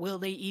Matrix? Will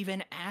they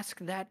even ask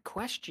that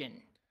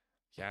question?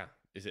 Yeah.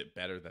 Is it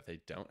better that they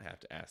don't have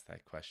to ask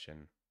that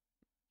question?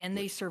 And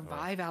What? they Oh,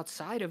 survive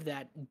outside of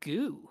that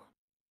goo.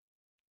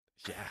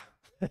 yeah.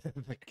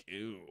 The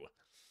goo.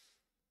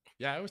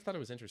 Yeah, I always thought it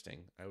was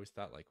interesting. I always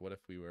thought, like, what if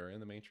we were in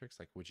the Matrix?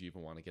 Like, would you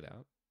even want to get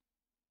out?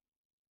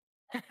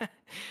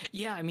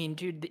 Yeah, I mean,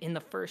 dude, in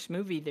the first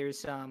movie,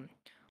 there's I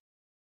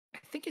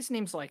think his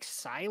name's like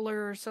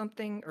Siler or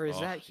something, or is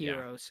Oh, that yeah.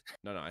 Heroes?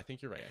 No, no, I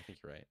think you're right. I think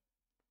you're right.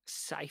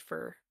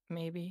 Cipher,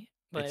 maybe.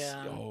 But It's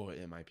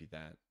it might be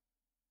that.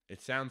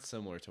 It sounds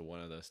similar to one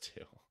of those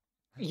two.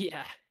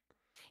 yeah,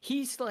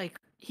 he's like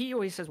he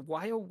always says,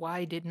 "Why oh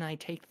why didn't I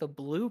take the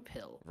blue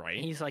pill?" And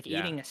Right? he's like Yeah.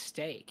 eating a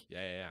steak,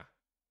 Yeah, yeah,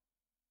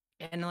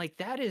 yeah. and like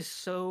that is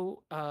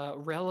so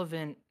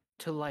relevant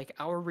to like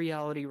our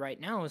reality right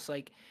now. Is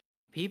like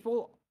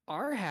people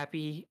are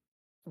happy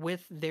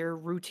with their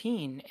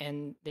routine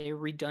and their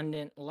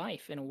redundant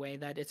life in a way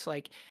that it's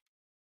like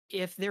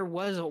if there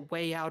was a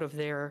way out of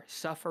their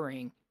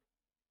suffering,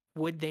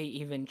 would they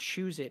even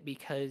choose it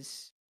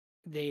because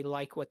they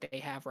like what they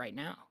have right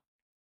now?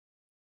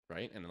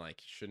 Right? And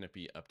like, shouldn't it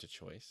be up to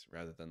choice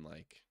rather than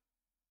like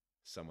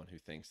someone who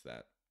thinks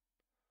that,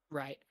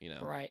 Right,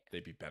 right.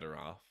 they'd be better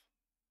off?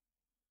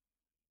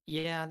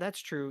 Yeah, that's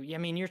true. I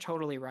mean, you're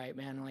totally right,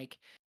 man. Like,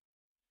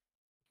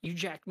 you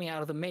jacked me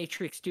out of the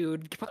Matrix,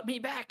 dude. Put me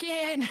back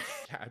in.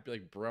 Yeah, I'd be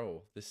like,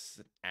 bro, this is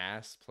an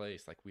ass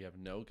place. Like, we have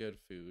no good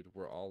food.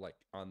 We're all like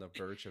on the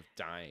verge of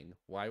dying.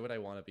 Why would I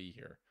want to be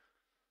here?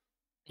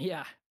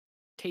 Yeah,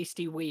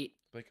 tasty wheat.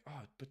 Like,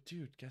 oh, but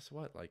dude, guess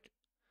what? Like,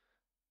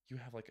 you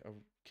have like a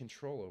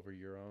control over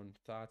your own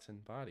thoughts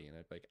and body. And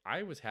I'd be like,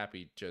 I was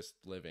happy just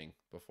living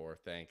before.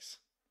 Thanks.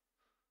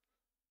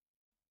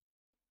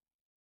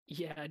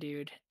 Yeah,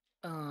 dude.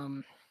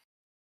 Um,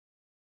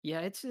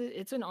 yeah, it's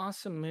an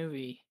awesome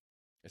movie.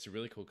 It's a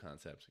really cool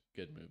concept.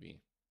 Good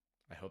movie.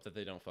 I hope that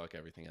they don't fuck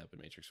everything up in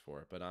Matrix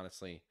 4. But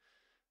honestly,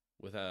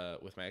 with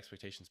my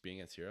expectations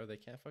being at zero, they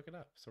can't fuck it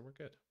up. So we're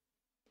good.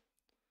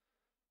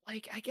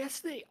 Like, I guess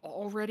they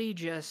already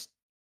just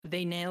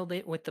they nailed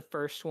it with the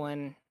first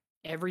one.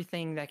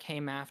 Everything that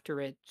came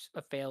after it's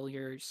a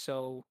failure.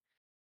 So,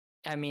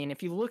 I mean,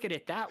 if you look at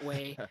it that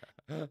way,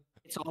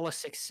 it's all a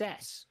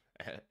success.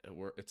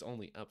 It's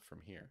only up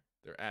from here.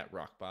 They're at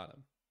rock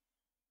bottom.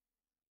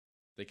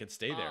 They can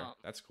stay there. Um,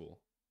 That's cool.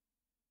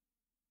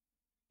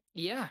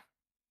 Yeah.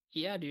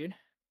 Yeah, dude.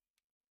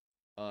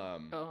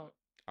 Um, Oh,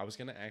 I was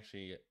gonna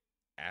actually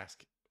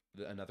ask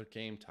another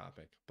game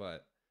topic,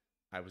 but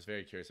I was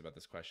very curious about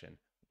this question.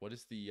 What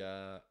is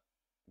the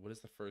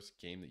first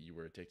game that you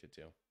were addicted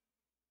to?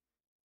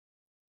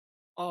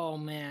 oh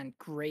man,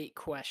 great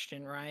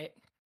question, right?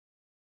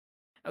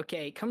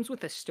 Okay, it comes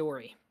with a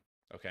story.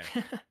 Okay,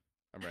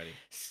 I'm ready.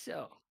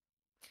 So,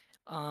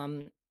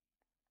 um,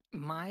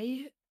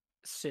 my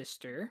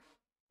sister.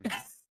 Hmm.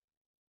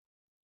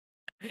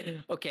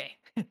 Okay,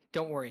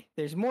 don't worry.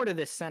 There's more to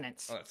this Oh,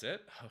 sentence. that's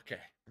it. Okay,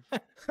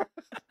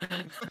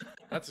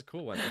 that's a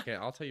cool one. Okay,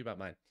 I'll tell you about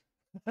mine.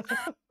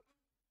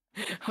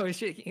 I was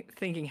just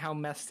thinking how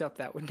messed up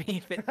that would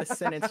be if the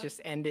sentence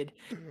just ended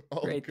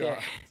Oh right there.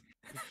 God.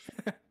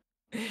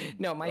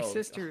 No, my Oh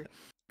sister,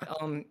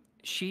 God.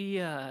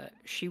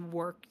 she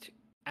worked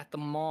at the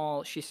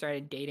mall. She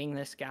started dating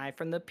this guy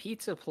from the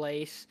pizza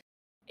place,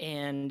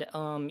 and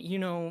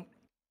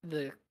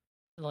the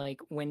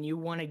like when you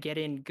want to get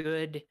in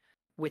good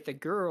with a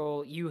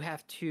girl, you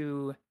have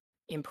to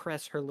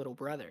impress her little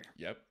brother.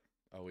 Yep.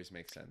 Always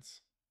makes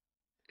sense.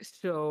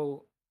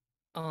 So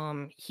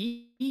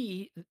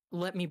he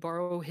let me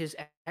borrow his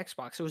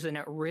Xbox. It was an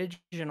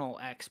original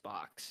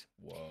Xbox.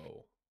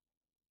 Whoa.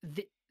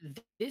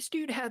 This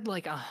dude had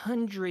like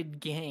 100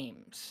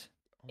 games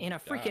Oh in my a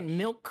freaking gosh.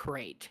 milk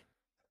crate.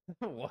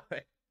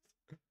 What?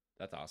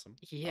 That's awesome.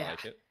 I Yeah,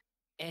 like it.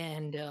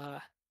 and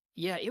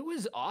yeah, it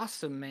was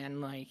awesome, man.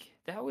 Like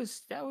that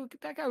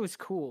guy was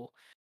cool.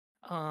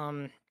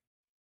 Um,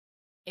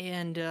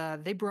 and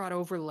they brought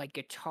over like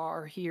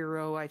Guitar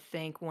Hero, I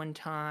think, one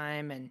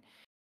time,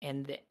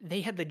 and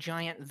they had the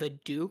giant the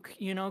Duke,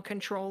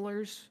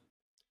 controllers.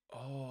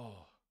 Oh,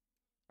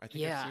 I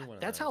think I've Yeah, seen one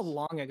of that's how those.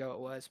 long ago it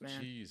was,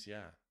 man. Jeez,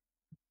 yeah.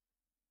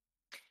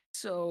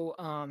 So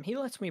he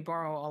lets me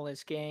borrow all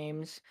his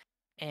games,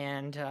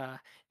 and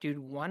dude,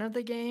 one of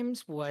the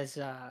games was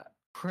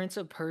Prince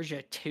of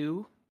Persia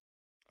 2.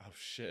 Oh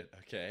shit.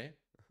 Okay.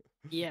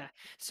 Yeah,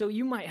 so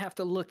you might have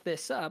to look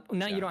this up.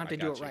 Now you Yeah, don't have I to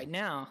do it got you. right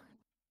now.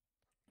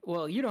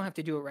 Well, you don't have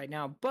to do it right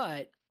now,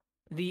 but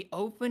the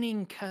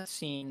opening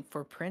cutscene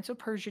for Prince of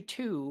Persia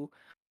 2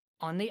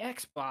 on the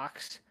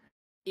Xbox,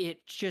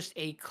 it's just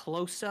a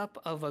close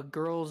up of a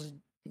girl's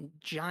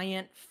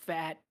giant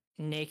fat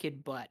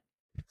naked butt.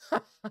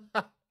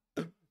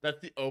 That's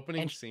the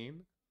opening And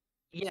scene.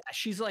 yeah,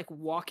 she's like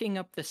walking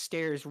up the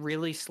stairs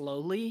really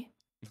slowly.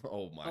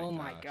 Oh my Oh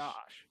my gosh.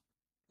 gosh.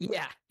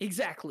 Yeah,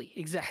 exactly,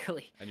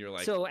 exactly. And you're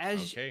like, So as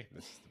okay,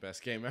 this is the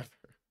best game ever.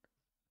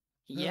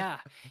 yeah,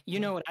 you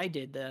know what I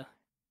did though?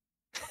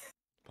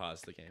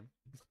 Pause the game.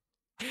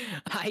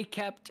 I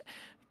kept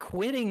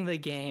quitting the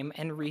game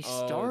and Oh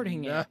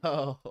restarting it.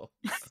 no.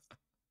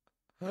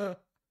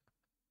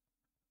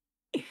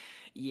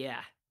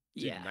 Yeah.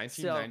 Dude, Yeah.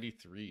 So,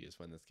 1993 is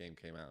when this game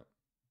came out.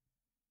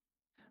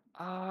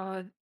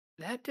 uh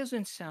that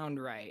doesn't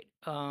sound right.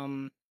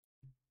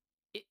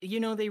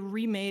 They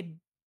remade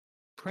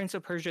Prince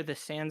of Persia: The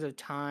Sands of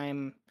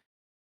Time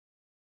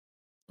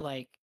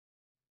like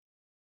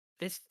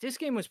this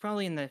game was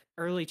probably in the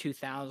early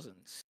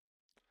 2000s.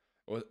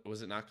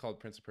 Was it not called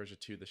Prince of Persia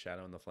 2: The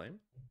Shadow and the Flame?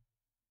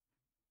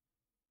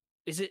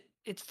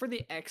 It's for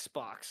the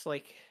Xbox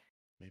like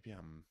Maybe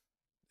I'm.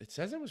 It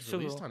says it was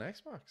released so on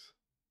Xbox.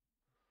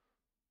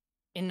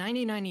 in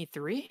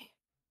 1993?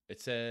 It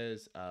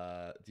says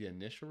the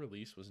initial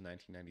release was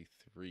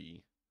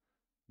 1993.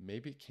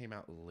 Maybe it came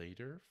out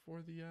later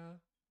for the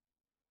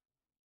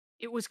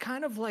It was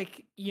kind of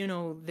like,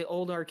 the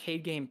old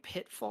arcade game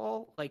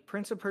Pitfall. Like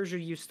Prince of Persia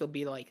used to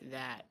be like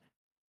that.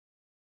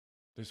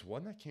 There's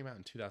one that came out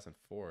in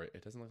 2004.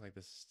 It doesn't look like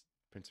this is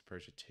Prince of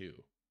Persia 2.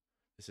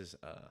 This is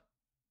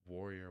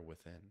Warrior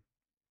Within.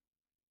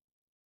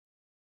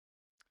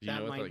 Do you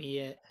know That what might be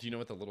it. do you know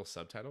what the little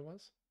subtitle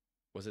was?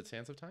 Was it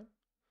Sands of Time?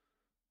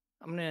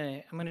 I'm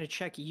gonna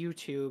check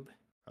YouTube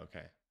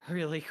Okay.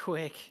 really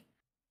quick.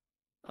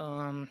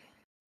 Um,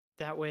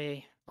 that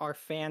way our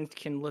fans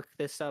can look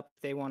this up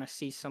if they want to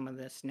see some of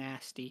this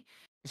nasty.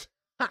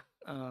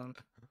 Um,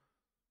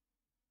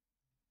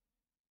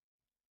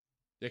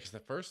 Yeah, because the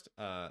first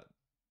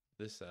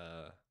this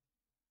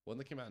one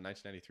that came out in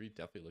 1993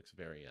 definitely looks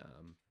very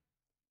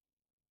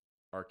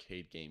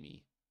arcade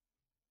gamey.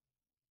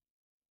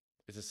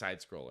 It's a side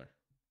scroller.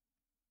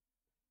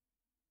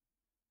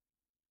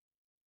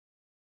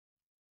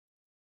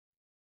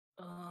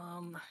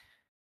 let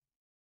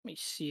me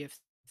see if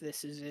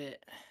this is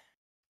it.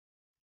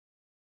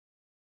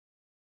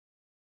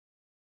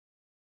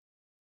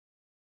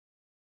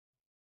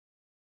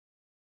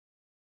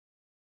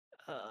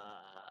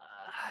 Uh,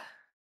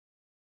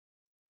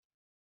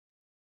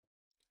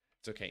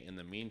 It's okay. In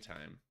the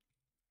meantime,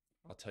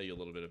 I'll tell you a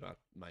little bit about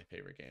my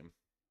favorite game,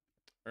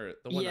 or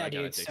the one that yeah, I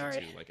got dude. addicted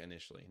Sorry. to, like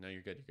initially. No,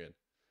 you're good. You're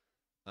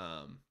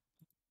good.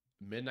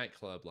 Midnight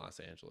Club Los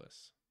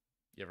Angeles.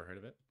 You ever heard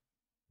of it?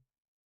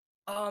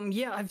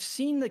 Yeah, I've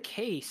seen the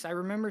case. I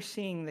remember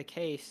seeing the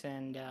case,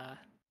 and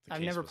The I've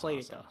case never was played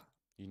it though. awesome.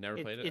 You never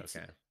played it? It's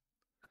Okay.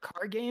 a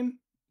card game.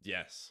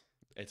 Yes,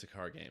 it's a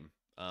car game.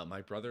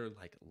 My brother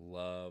like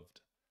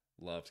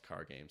loved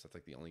car games. That's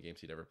like the only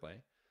games he'd ever play.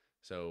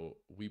 So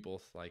we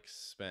both like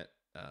spent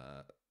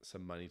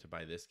some money to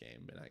buy this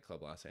game, Midnight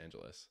Club Los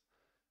Angeles.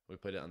 We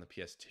put it on the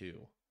PS2,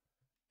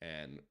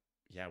 and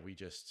yeah,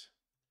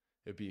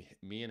 it'd be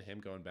me and him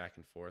going back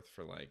and forth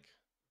for like,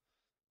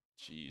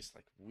 geez,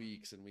 like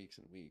weeks and weeks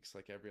and weeks.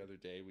 Like every other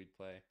day we'd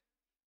play,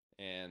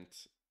 and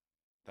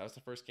that was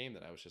the first game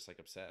that I was just like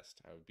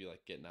obsessed. I would be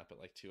like getting up at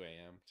like 2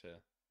 a.m. to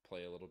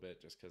play a little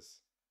bit just because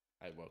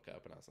I woke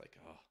up and I was like,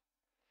 oh,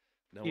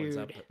 no one's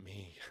up Dude, but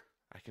me.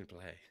 I can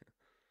play.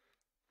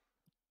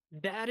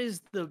 that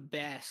is the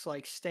best.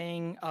 Like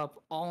staying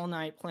up all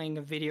night playing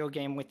a video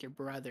game with your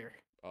brother.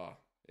 Oh,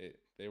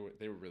 they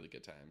were really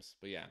good times.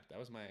 But yeah,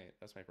 that's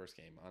my first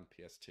game on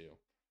PS2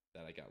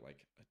 that I got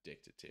like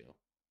addicted to.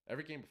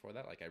 Every game before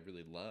that, like I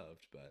really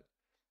loved, but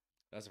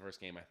that was the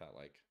first game I thought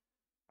like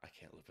I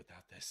can't live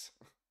without this.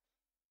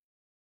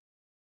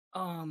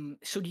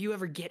 So do you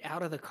ever get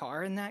out of the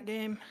car in that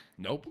game?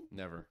 Nope,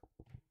 never.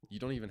 You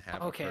don't even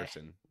have a Okay.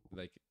 person.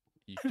 Like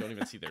you don't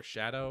even see their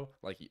shadow.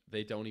 Like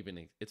they don't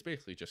even. It's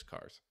basically just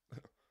cars.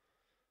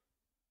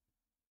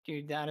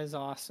 Dude, that is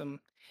awesome.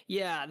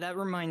 Yeah, that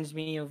reminds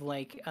me of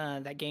like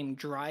that game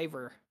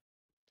Driver.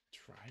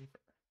 Driver.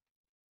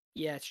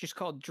 Yeah, it's just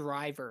called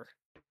Driver.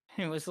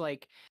 It was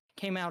like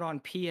came out on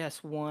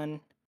PS1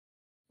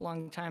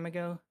 long time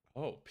ago,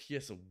 Oh,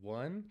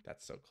 PS1.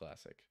 That's so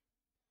classic.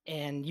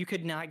 and you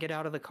could not get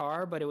out of the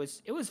car, but it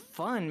was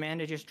fun, man,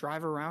 to just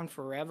drive around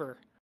forever.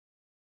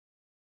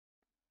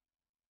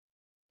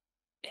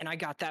 And I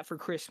got that for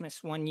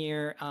Christmas one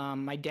year.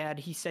 My dad,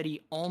 he said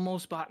he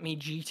almost bought me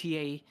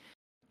GTA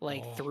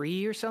like Oh.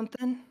 3 or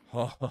something.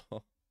 Oh.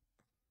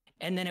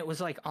 And then it was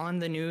like on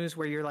the news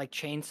where you're like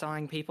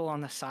chainsawing people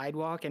on the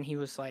sidewalk. And he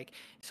was like,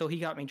 so he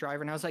got me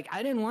Driver. And I was like,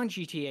 I didn't want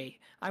GTA.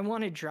 I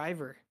wanted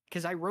Driver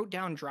because I wrote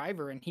down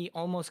Driver and he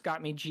almost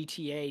got me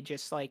GTA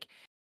just like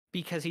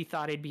because he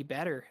thought it'd be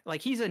better.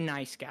 Like he's a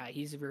nice guy.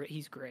 He's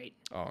great.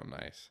 Oh,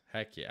 nice.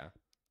 Heck yeah.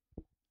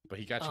 But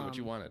he got you what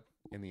you Um, wanted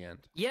in the end.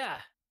 yeah.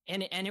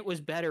 And it was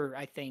better,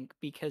 I think,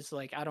 because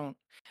like I don't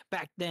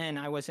back then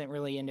I wasn't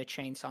really into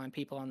chainsawing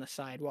people on the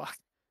sidewalk.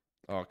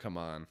 Oh, come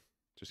on.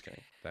 Just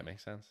kidding. That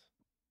makes sense.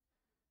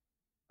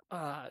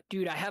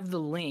 Dude, I have the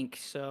link,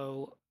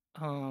 so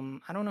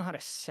I don't know how to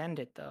send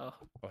it though.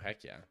 Oh,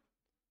 heck yeah.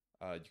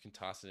 You can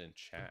toss it in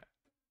chat.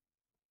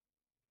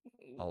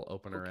 I'll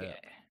open her Okay. up.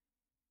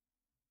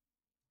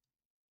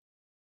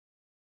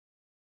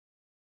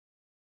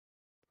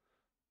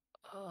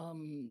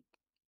 Um,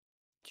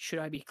 should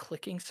I be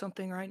clicking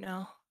something right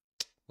now?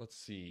 Let's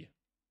see.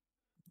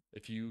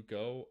 If you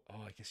go,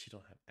 oh, I guess you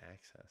don't have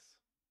access.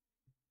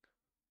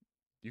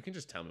 You can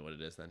just tell me what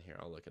it is then. Here,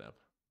 I'll look it up.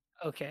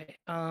 Okay.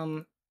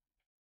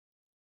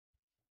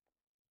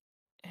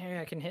 Hey,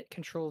 I can hit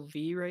Control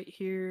V right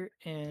here,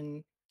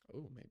 and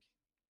Oh, maybe.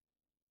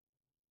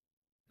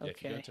 Yeah,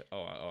 if you go okay. into,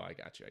 oh, I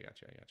got you. I got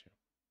you. I got you.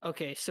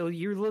 Okay, so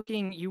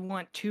you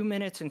want 2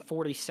 minutes and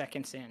 40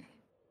 seconds in.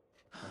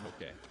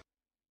 Okay.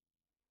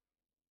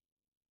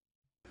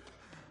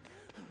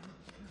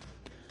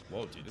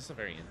 Whoa, dude, this is a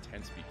very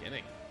intense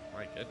beginning.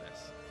 My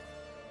goodness.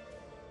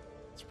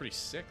 It's pretty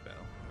sick, though.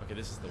 Okay,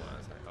 this is the one.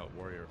 Oh,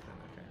 Warrior Pin.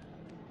 Okay.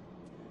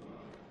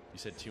 You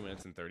said 2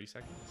 minutes and 30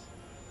 seconds?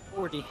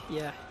 40,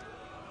 yeah.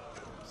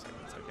 40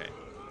 seconds. Okay.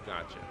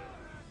 Gotcha.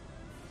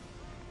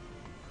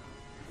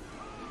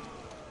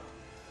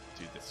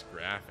 Dude, this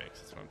graphics.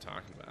 That's what I'm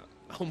talking about.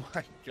 Oh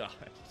my gosh.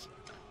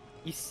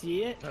 You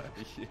see it?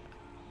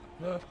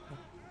 Yeah.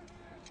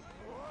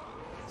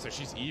 So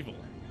she's evil.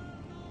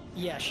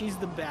 Yeah, she's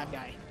the bad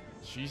guy.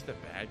 She's the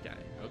bad guy.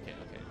 Okay,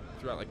 okay.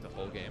 Throughout like the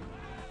whole game.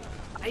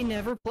 I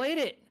never played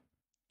it.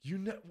 You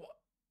know what?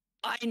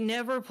 I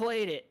never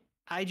played it.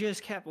 I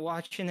just kept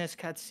watching this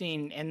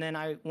cutscene, and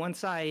then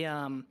once I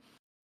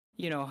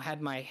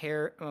had my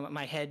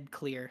head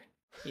clear,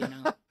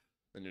 And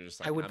you're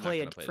just I like, would I'm not play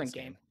a gonna play different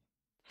this game.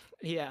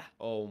 Yeah.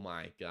 Oh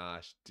my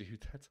gosh, dude,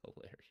 that's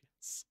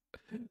hilarious.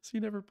 So you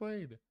never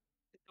played.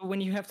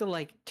 When you have to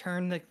like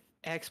turn the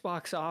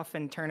Xbox off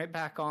and turn it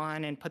back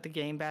on and put the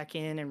game back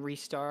in and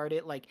restart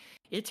it, like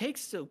it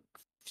takes a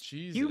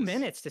few Jesus.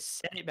 minutes to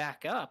set it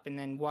back up and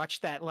then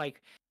watch that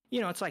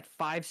it's like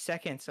 5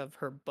 seconds of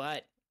her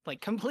butt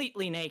like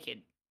completely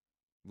naked.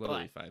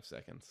 Literally But 5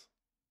 seconds.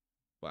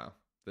 Wow.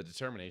 The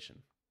determination.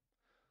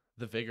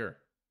 The vigor.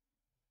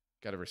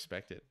 Gotta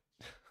respect it.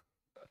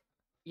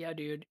 yeah,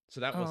 dude. So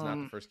that was not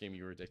the first game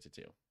you were addicted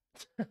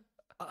to.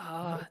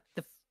 Uh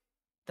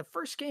the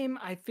first game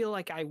I feel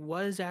like I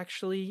was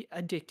actually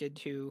addicted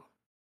to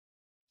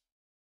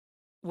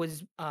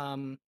was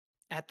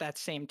at that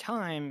same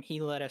time he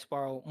let us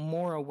borrow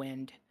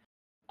Morrowind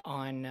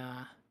on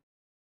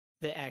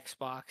the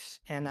Xbox,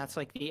 and that's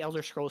like the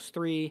Elder Scrolls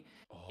 3.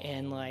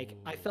 And like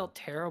I Oh. felt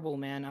terrible,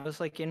 man. I was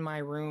like in my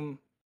room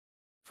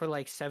for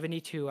like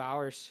 72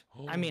 hours.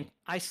 I Oh. mean,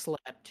 I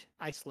slept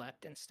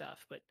and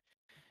stuff,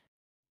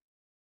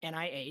 and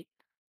I ate.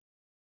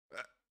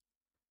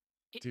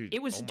 it, Dude,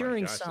 it was oh my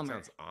during gosh, that summer.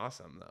 sounds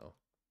awesome though.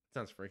 That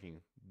sounds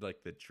freaking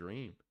like the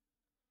dream.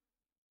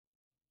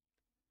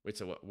 Wait,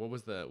 so what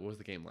was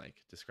the game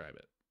like? Describe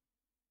it.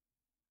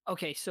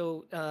 Okay,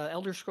 so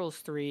Elder Scrolls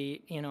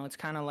 3, it's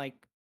kind of like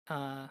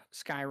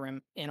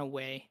Skyrim in a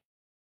way.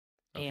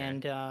 Okay.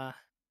 And the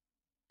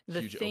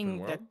Huge open thing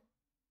that world?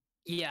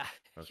 yeah,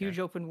 Okay. huge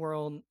open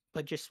world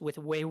but just with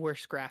way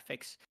worse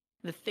graphics.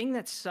 The thing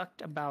that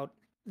sucked about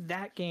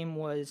that game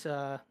was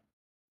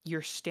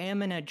your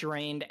stamina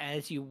drained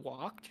as you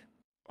walked.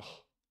 Oh,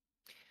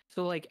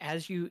 So like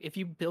if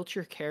you built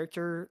your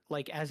character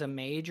like as a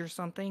mage or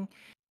something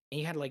and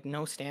you had like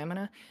no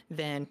stamina,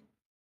 then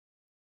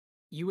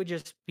you would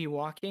just be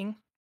walking,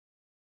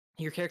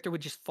 your character would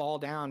just fall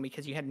down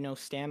because you had no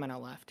stamina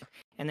left.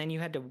 And then you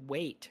had to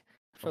wait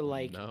for oh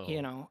like,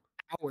 no.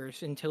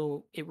 hours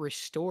until it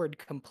restored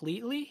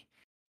completely.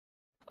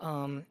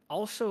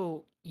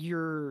 Also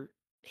your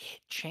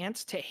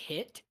chance to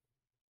hit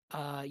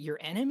your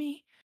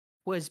enemy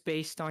was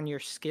based on your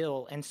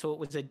skill, and so it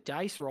was a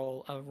dice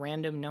roll, a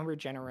random number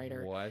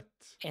generator. What?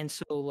 And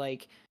so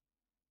like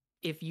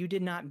if you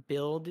did not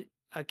build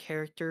a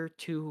character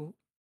to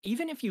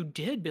even if you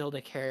did build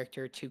a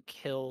character to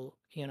kill,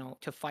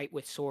 to fight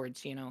with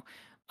swords,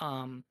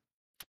 um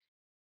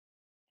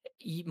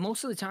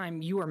most of the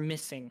time you are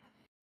missing.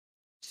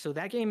 So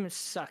that game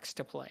sucks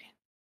to play.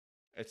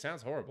 It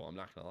sounds horrible, I'm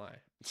not gonna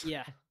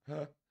Yeah.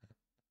 lie.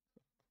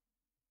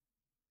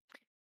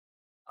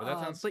 But that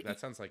sounds But that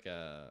sounds like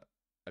I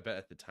bet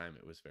at the time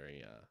it was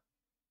very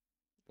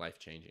life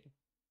changing.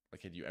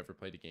 Like had you ever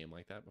played a game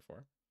like that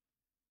before?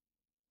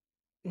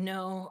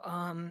 no,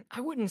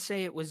 I wouldn't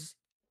say it was.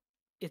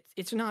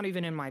 It's not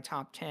even in my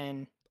top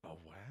 10. Oh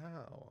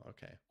wow.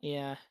 Okay.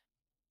 Yeah.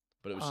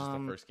 But it was just the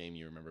Um. first game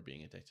you remember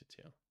being addicted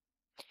to.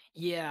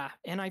 Yeah,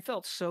 and I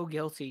felt so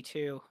guilty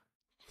too.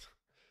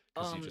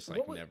 Because you just like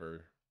What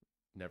was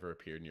never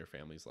appeared in your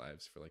family's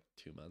lives for like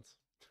 2 months.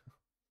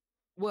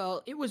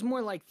 Well, it was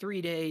more like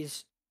 3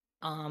 days.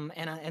 And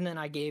then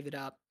I gave it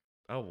up.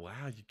 Oh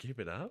wow, you gave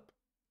it up?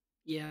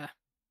 Yeah.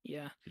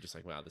 Yeah. You're just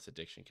like, wow, this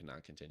addiction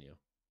cannot continue.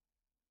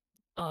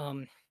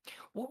 Um.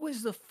 What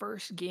was the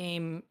first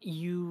game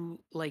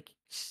you like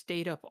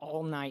stayed up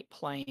all night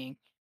playing,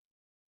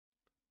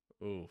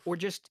 Oof. or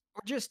just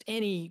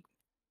any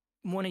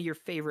one of your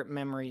favorite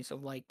memories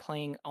of like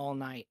playing all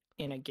night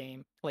in a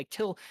game, like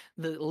till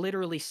the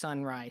literally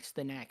sunrise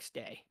the next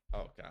day?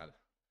 Oh god.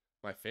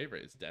 My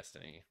favorite is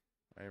Destiny.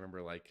 I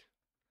remember like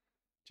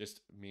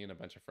just me and a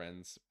bunch of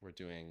friends were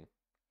doing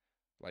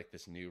like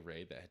this new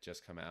raid that had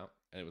just come out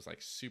and it was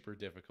like super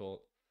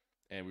difficult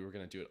and we were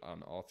going to do it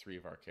on all three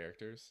of our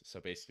characters. So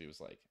basically it was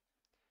like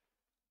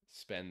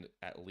spend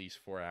at least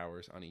 4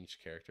 hours on each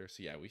character.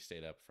 So yeah, we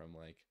stayed up from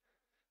like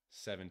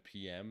 7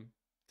 p.m.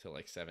 to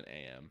like 7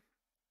 a.m.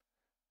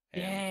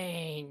 And I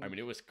Dang. mean,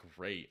 it was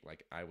great.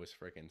 Like I was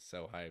freaking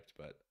so hyped,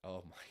 but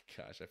oh my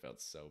gosh, I felt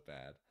so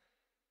bad.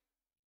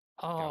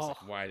 Like I was Oh,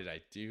 like, why did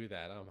I do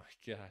that? Oh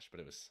my gosh,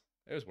 but it was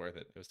worth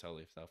it. It was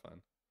totally so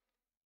fun.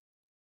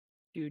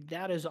 dude,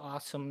 that is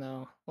awesome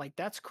though. Like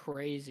that's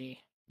crazy.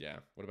 Yeah.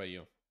 What about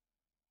you?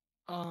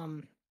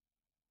 Um,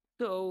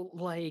 so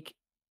like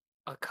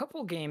a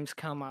couple games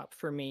come up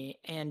for me,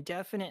 and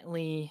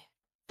definitely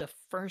the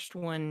first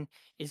one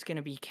is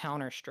gonna be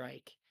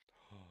Counter-Strike.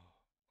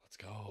 Let's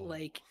go.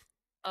 Like,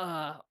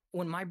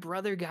 when my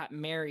brother got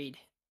married,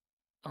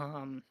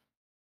 um,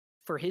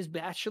 for his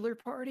bachelor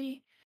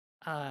party,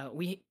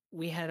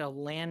 we had a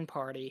LAN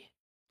party,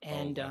 Oh,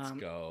 and let's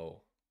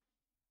go.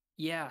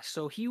 yeah,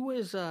 so he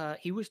was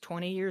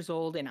 20 years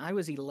old and I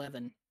was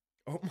 11.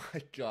 Oh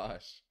my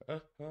gosh.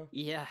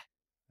 Yeah,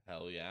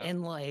 Hell yeah.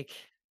 and like,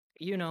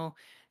 you know,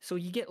 so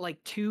you get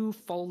like two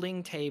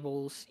folding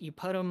tables, you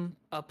put them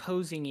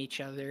opposing each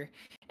other,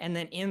 and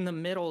then in the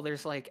middle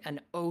there's like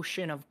an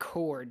ocean of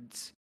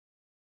cords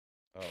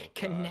Oh gosh.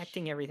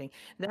 connecting everything.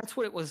 That's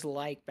what it was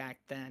like back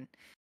then.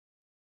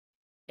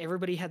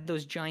 Everybody had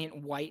those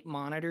giant white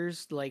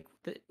monitors, like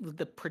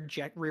the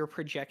project rear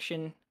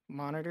projection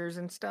monitors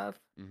and stuff.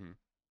 Mm-hmm.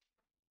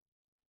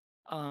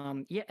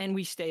 Yeah, and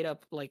we stayed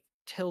up like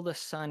till the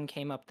sun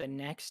came up the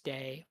next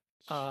day,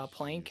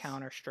 playing Jeez.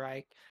 Counter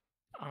Strike.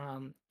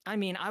 I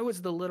mean, I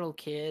was the little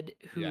kid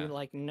who Yeah.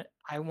 like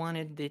I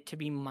wanted it to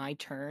be my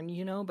turn,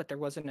 but there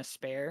wasn't a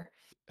spare,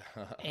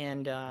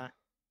 and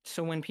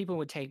so when people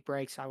would take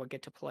breaks, I would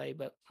get to play.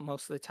 But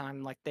most of the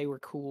time, like they were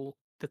cool,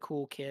 the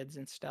cool kids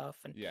and stuff,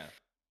 and Yeah.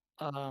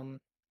 um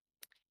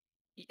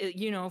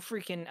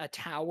freaking a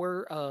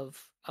tower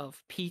of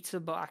pizza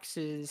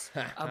boxes,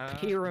 a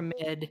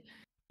pyramid.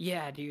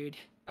 Yeah, dude.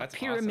 A That's awesome.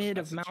 pyramid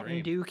of That's the Mountain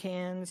dream. Dew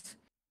cans.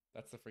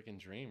 That's the freaking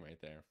dream right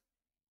there.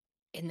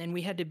 And then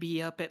we had to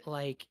be up at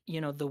like,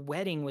 the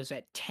wedding was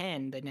at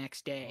 10 the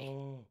next day.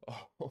 Oh,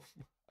 oh,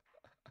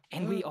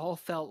 And we all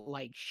felt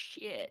like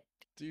shit.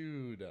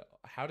 dude.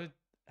 How did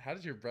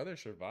your brother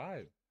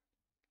survive?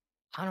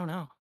 I don't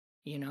know,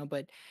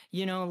 but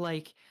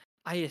like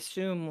I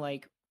assume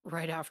like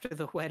right after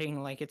the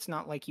wedding, like it's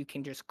not like you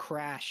can just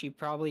crash. You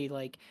probably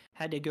like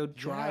had to go Yeah.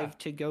 drive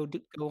to go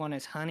on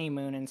his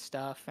honeymoon and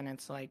stuff, and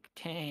it's like,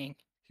 dang,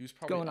 He was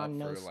probably going up on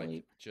no for like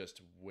sleep.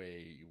 just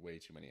way, way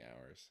too many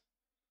hours.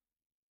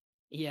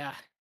 Yeah.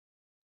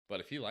 But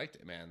if he liked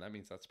it, man, that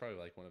means that's probably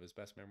like one of his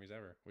best memories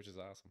ever, which is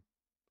awesome.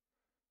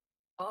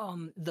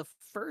 The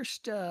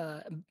first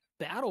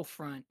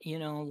Battlefront,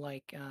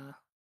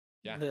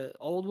 Yeah. the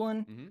old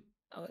one,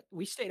 Mm-hmm.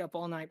 we stayed up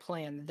all night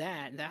playing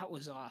that. That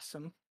was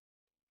awesome.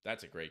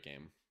 That's a great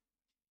game.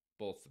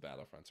 Both the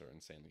Battlefronts are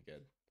insanely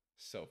good.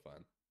 So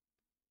fun.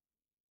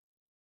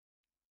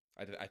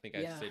 I think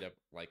I Yeah. stayed up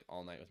like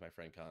all night with my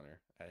friend Connor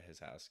at his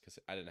house because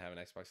I didn't have an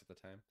Xbox at the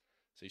time,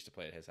 so I used to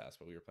play at his house.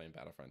 But we were playing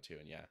Battlefront 2,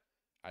 and yeah,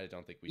 I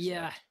don't think we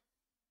Yeah. slept.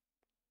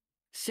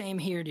 Same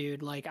here,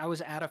 dude. Like I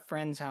was at a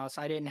friend's house.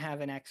 I didn't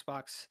have an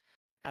Xbox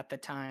at the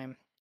time.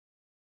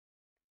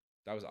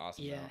 That was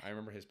awesome though. Yeah. I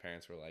remember his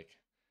parents were like,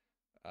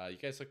 "You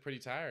guys look pretty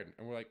tired,"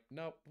 and we're like,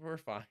 "Nope, we're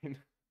fine."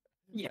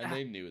 And Yeah.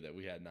 they knew that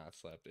we had not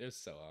slept. It was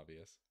so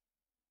obvious.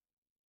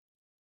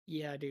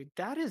 Yeah, dude.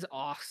 That is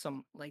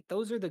awesome. Like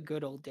those are the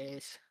good old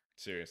days.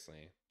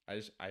 Seriously,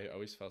 I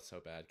always felt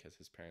so bad because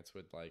his parents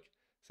would like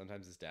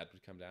sometimes his dad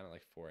would come down at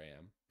like 4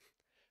 a.m.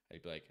 and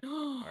he'd be like,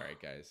 "All right,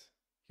 guys,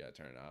 you gotta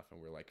turn it off," and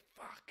we're like,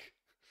 "Fuck,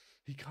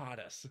 he caught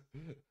us."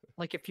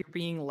 Like if you're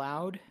being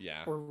loud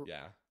Yeah, or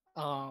yeah.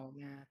 oh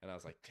man. And I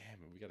was like,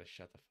 "Damn it, we gotta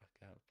shut the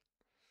fuck up."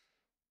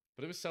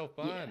 But it was so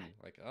Yeah. fun.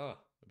 Like, oh,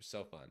 it was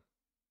so fun.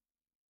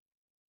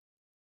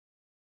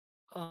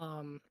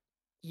 Um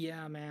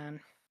yeah,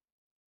 man.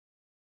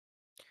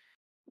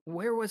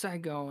 Where was I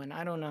going?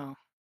 I don't know.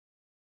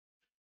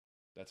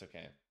 That's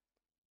okay.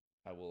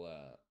 I will.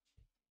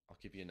 I'll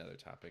give you another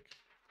topic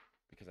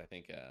because I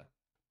think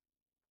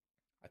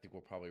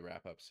we'll probably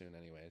wrap up soon,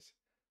 anyways.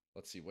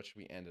 Let's see. What should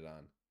we end it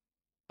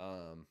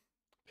on?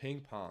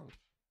 Ping pong.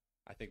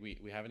 I think we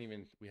haven't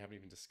even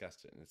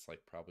discussed it, and it's like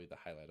probably the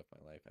highlight of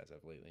my life as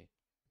of lately.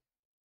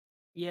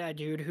 Yeah,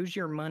 dude, who's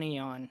your money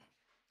on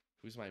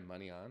Who's my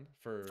money on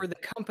for for the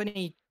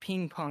company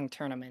ping pong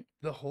tournament?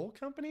 the whole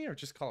company or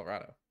just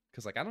Colorado?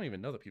 Because like I don't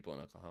even know the people in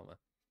Oklahoma.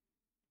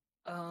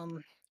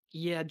 Um,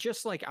 yeah,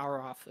 just like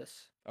our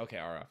office. Okay,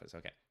 our office.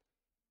 Okay.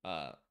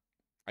 Uh,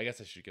 I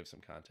guess I should give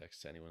some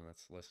context to anyone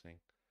that's listening.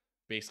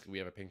 Basically, we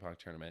have a ping pong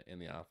tournament in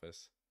the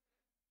office.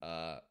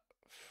 Uh,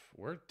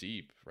 we're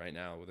deep right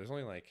now. There's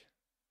only like,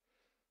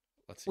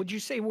 let's see, Would you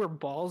say we're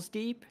balls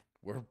deep?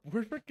 we're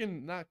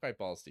freaking not quite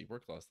balls deep. We're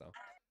close though.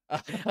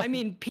 I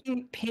mean,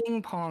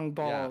 ping pong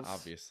Yeah, balls.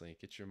 obviously,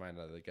 get your mind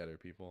out of the gutter,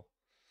 people.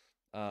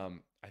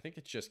 I think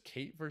it's just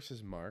Kate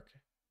versus Mark,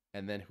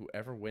 and then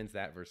whoever wins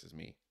that versus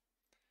me.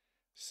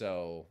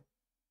 So,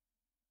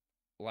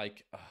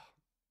 like, I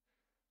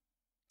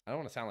don't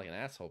want to sound like an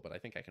asshole, but I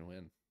think I can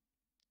win.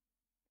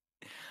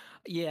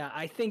 Yeah,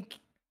 I think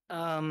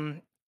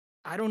um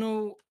I don't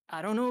know.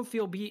 I don't know if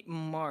you'll beat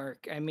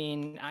Mark. I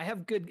mean, I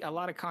have a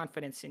lot of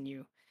confidence in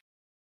you.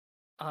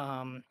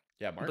 Um,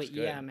 Yeah, Mark's but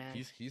yeah, good. man.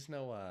 He's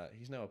no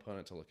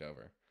opponent to look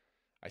over.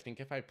 I think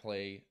if I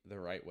play the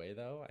right way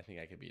though, I think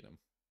I could beat him.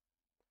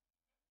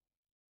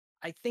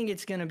 I think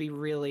it's gonna be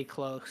really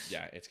close.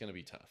 Yeah, it's gonna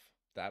be tough.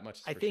 That much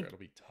is I for sure. think It'll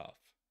be tough.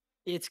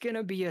 it's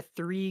gonna be a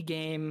 3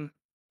 game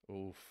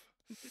Oof.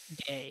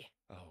 day.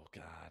 Oh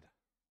God.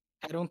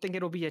 I don't think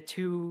it'll be a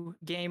 2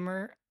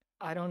 gamer.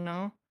 I don't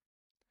know.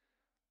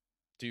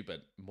 Dude,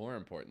 but more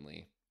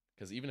importantly,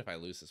 because even if I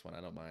lose this one,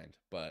 I don't mind.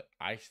 But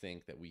I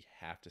think that we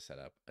have to set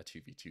up a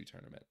 2v2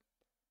 tournament.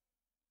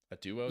 A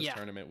duos Yeah,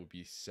 tournament would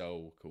be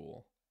so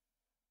cool.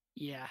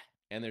 yeah,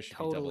 And there should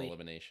be double totally.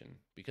 elimination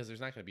because there's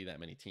not going to be that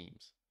many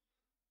teams.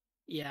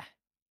 Yeah.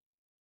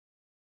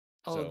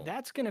 Oh, So,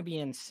 that's gonna be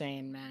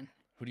insane, man.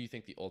 who do you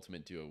think the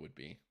ultimate duo would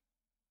be?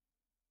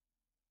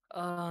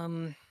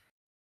 Um,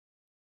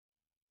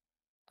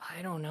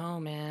 I don't know,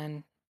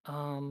 man.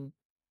 Um,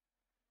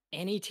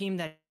 any team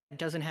that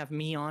doesn't have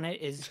me on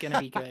it is gonna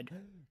be good.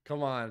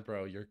 Come on,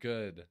 bro. You're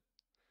good.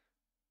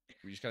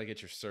 We just got to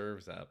get your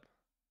serves up.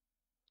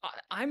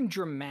 I'm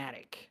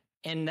dramatic,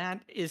 and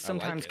that is I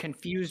like sometimes it.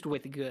 confused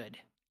with good.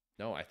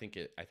 No, I think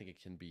it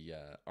can be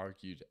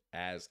argued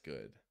as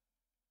good.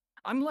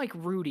 I'm like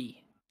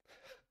Rudy.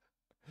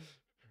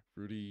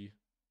 Rudy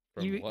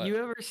from You what?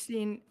 ever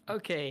seen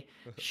okay,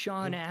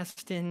 Sean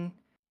Astin,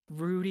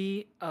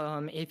 Rudy,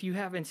 if you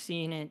haven't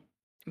seen it,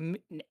 m-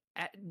 n-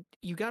 at,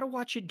 you got to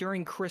watch it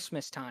during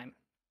Christmas time.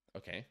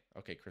 Okay.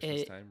 Okay,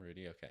 Christmas It, time,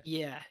 Rudy. Okay.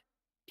 yeah,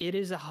 it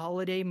is a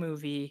holiday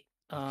movie.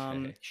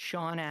 Okay.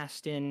 Sean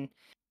Astin,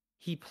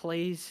 he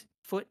plays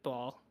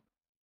football.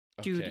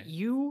 Dude, Okay.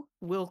 you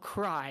will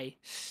cry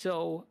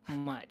so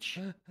much.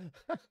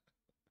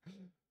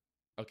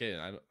 Okay,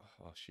 I don't,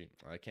 oh shoot.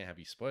 I can't have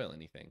you spoil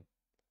anything.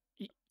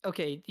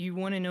 Okay, you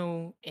want to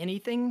know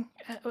anything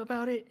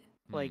about it?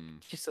 Like Hmm.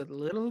 just a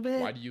little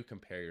Why bit? do you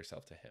compare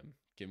yourself to him?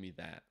 Give me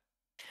that.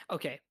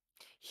 Okay.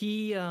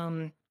 He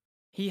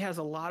he has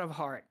a lot of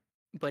heart,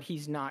 but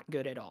he's not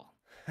good at all.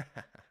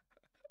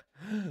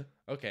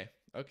 Okay.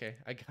 Okay,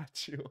 I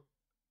got you.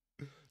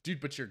 Dude,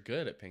 but you're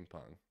good at ping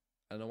pong.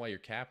 I don't know why you're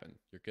capping.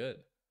 You're good.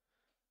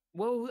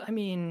 Well, I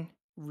mean,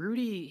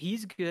 Rudy,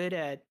 he's good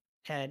at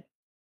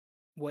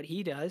what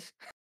he does.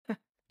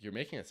 You're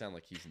making it sound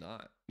like he's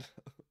not.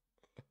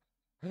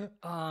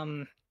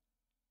 Um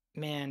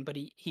man, but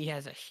he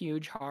has a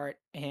huge heart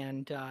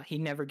and he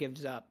never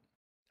gives up.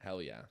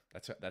 Hell yeah.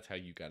 That's how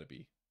you got to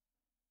be.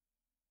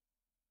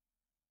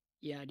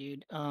 Yeah,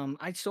 dude.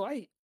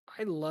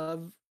 I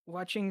love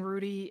watching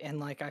Rudy, and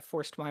like I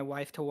forced my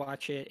wife to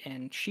watch it,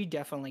 and she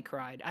definitely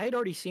cried. I had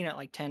already seen it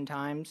like 10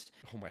 times,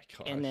 Oh my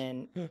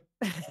and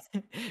gosh.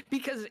 then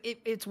because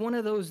it's one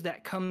of those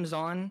that comes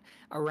on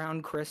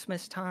around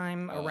Christmas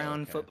time, Oh,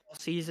 around okay. football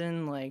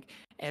season, like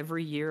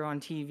every year on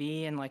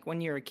TV, and like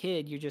when you're a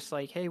kid, you're just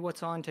like, hey,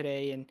 what's on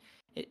today? And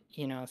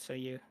so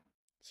you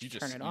So just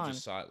turn it you on.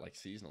 just saw it like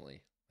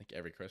seasonally, like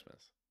every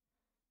Christmas.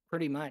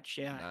 Pretty much,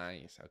 yeah.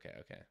 Nice. Okay,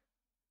 okay.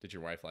 Did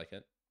your wife like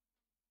it?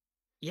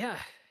 Yeah,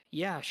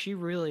 yeah, she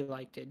really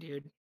liked it,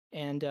 dude.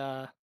 And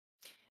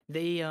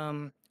they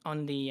on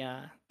the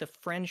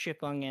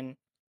Friendship Onion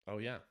Oh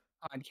yeah.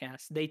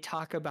 podcast, they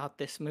talk about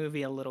this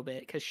movie a little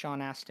bit because Sean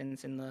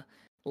Astin's in the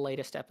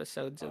latest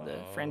episodes of the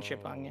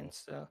Friendship Onion. Oh,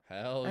 So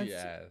hell that's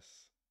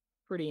yes.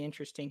 pretty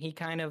interesting. He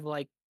kind of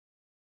like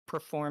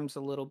performs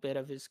a little bit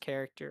of his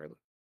character,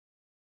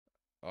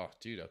 Oh,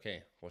 dude,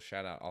 okay. Well,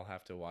 shout out. I'll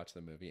have to watch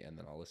the movie and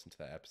then I'll listen to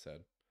that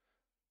episode.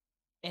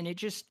 and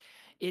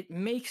it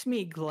makes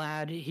me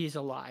glad he's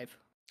alive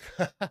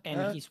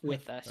and he's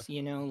with us,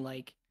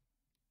 like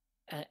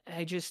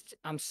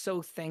I'm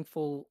so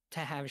thankful to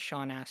have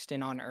Sean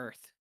Astin on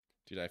Earth.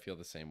 Dude, I feel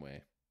the same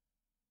way.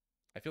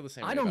 I feel the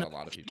same I way don't about know a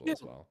lot of if you people as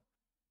do. well.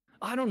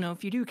 I don't know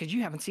if you do because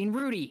you haven't seen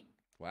Rudy.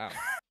 Wow.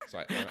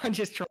 So I'm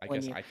just I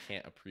trolling guess you. I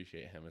can't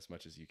appreciate him as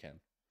much as you can,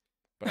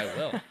 but I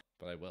will.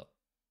 But I will.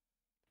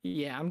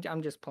 Yeah,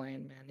 I'm just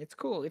playing, man. It's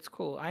cool. It's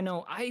cool. I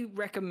know I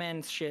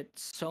recommend shit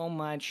so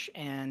much,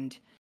 and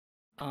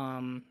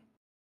um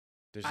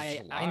There's just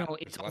a I lot. know There's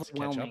it's a lot to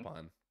catch up overwhelming.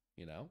 on,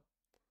 you know?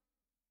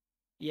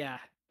 Yeah,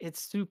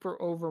 it's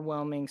super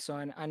overwhelming, so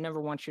I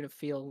never want you to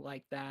feel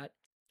like that.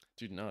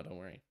 Dude, no, don't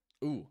worry.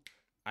 Ooh,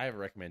 I have a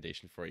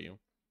recommendation for you.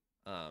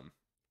 Um,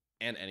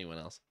 and anyone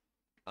else.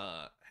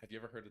 Have you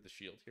ever heard of the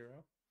Shield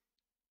Hero?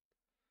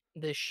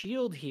 The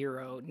Shield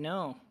Hero,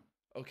 no.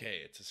 Okay,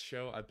 it's a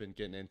show I've been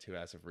getting into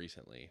as of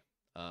recently.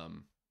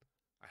 Um,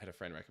 I had a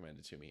friend recommend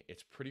it to me.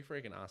 It's pretty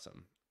freaking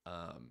awesome.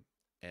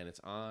 And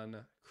it's on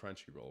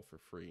Crunchyroll for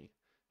free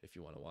if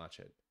you want to watch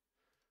it.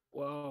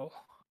 Whoa.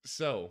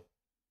 So,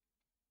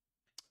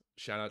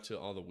 shout out to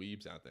all the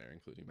weebs out there,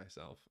 including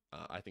myself.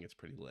 I think it's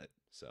pretty lit.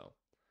 So,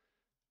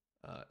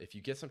 if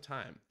you get some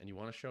time and you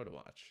want a show to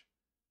watch,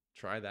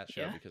 try that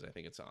show Yeah. because I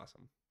think it's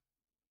awesome.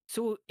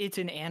 So it's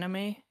an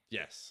anime?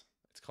 Yes,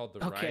 it's called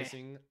The Okay.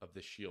 Rising of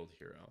the Shield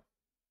Hero.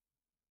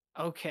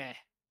 Okay.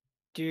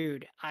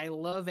 Dude, I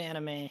love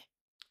anime.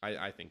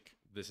 I think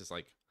this is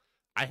like,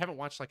 I haven't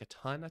watched like a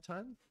ton,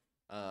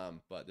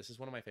 but this is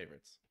one of my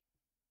favorites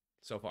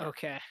so far.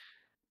 Okay.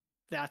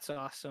 That's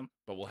awesome.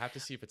 But we'll have to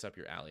see if it's up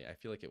your alley. I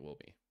feel like it will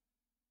be.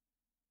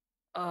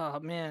 Oh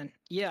man.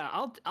 Yeah,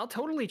 I'll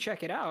totally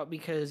check it out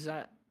because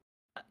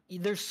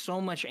there's so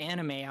much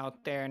anime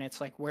out there and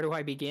it's like where do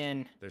I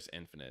begin? There's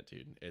infinite,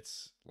 dude.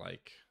 It's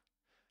like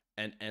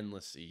an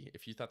endless sea.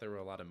 If you thought there were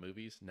a lot of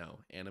movies, no,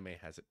 anime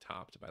has it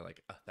topped by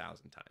like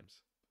 1,000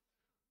 times.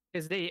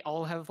 Cuz they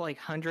all have like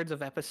hundreds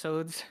of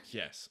episodes.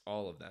 Yes,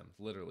 all of them.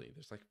 Literally,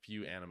 there's like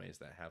few animes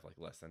that have like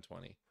less than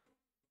 20,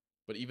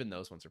 but even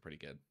those ones are pretty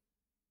good.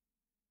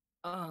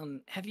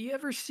 Have you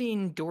ever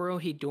seen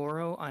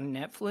Dorohedoro on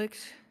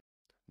Netflix?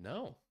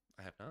 No,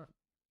 I have not.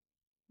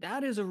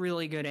 That is a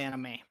really good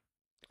anime.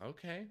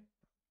 Okay,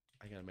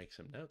 I gotta make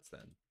some notes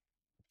then.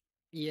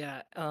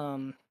 Yeah,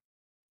 Oh,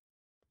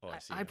 I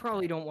see I it. Okay.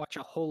 probably don't watch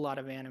a whole lot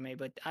of anime,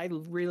 but I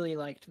really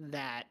liked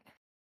that.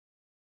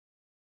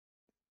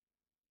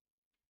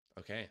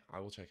 Okay, I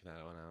will check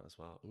that one out as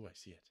well. Ooh, I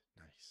see it.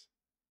 Nice.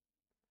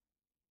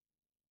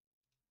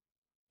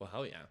 Well,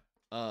 hell yeah.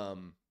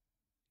 Um,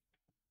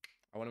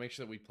 I want to make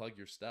sure that we plug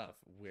your stuff.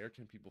 Where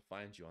can people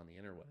find you on the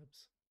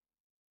interwebs?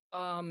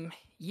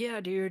 Yeah,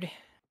 dude.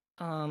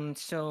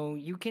 So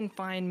you can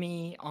find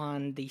me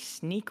on the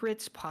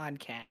Sneakrits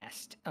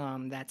podcast.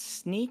 That's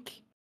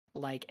Sneak,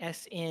 like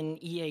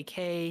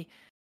SNEAK,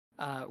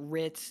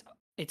 Ritz.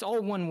 It's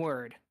all one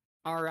word.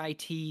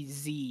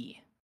 RITZ.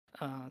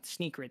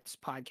 Sneakrits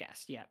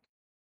podcast. Yeah,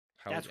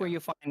 Hell that's where yeah.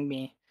 you'll find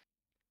me.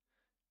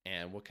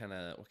 And what kind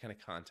of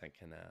content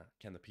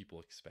can the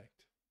people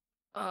expect?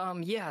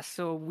 Yeah.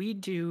 So we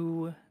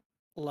do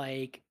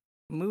like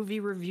movie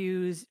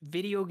reviews,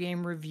 video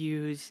game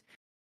reviews.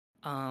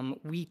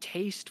 We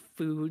taste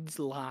foods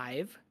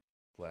live,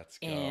 Let's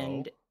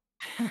and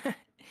go.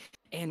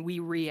 and we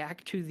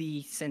react to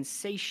the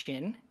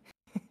sensation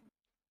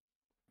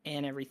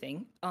and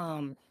everything.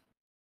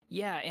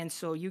 Yeah, and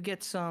so you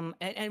get some,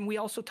 and we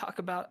also talk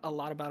about a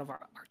lot about our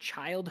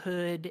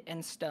childhood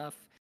and stuff.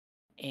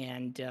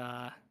 And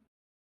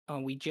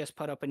we just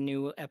put up a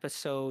new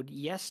episode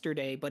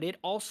yesterday, but it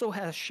also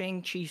has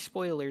Shang-Chi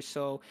spoilers.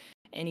 So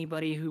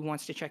anybody who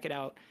wants to check it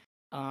out,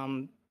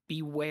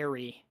 be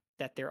wary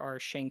that there are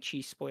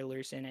Shang-Chi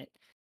spoilers in it.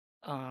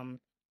 Um,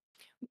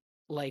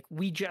 like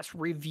we just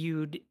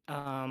reviewed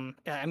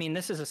I mean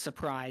this is a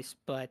surprise,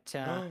 but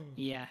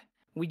yeah,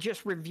 we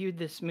just reviewed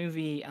this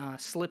movie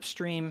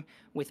Slipstream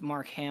with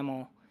Mark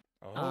Hamill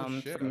Oh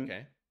shit. from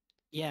Okay.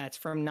 yeah, it's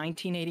from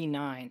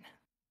 1989.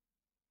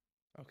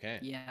 Okay.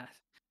 Yeah,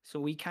 So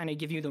we kind of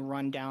give you the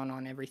rundown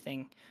on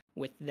everything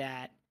with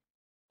that.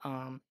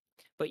 Um,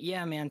 but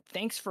yeah, man,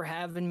 thanks for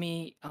having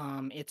me.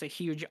 It's a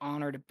huge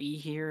honor to be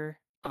here.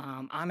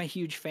 I'm a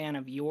huge fan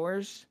of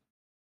yours.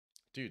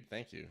 Dude,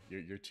 thank you.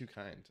 You're too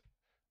kind.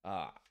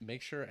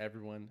 Make sure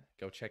everyone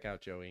go check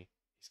out Joey.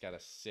 He's got a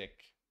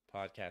sick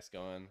podcast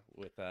going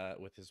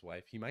with his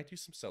wife. He might do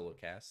some solo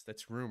casts.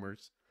 That's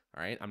rumors.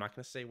 All right, I'm not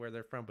gonna say where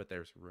they're from, but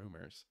there's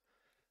rumors.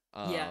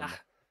 Yeah, Um,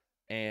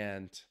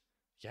 and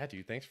yeah,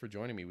 dude, thanks for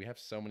joining me. We have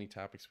so many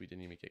topics we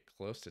didn't even get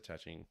close to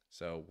touching,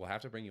 so we'll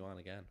have to bring you on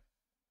again.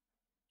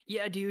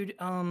 yeah, dude.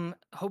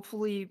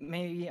 Hopefully,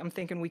 maybe I'm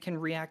thinking we can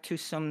react to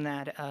some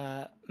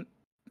that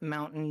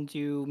Mountain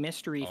Dew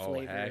mystery Oh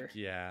flavor. heck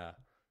yeah,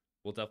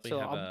 we'll definitely So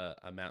have I'll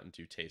a Mountain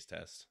Dew taste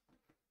test.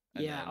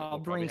 And yeah, then I'll we'll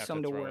probably bring have to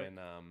some to throw work. in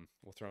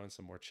we'll throw in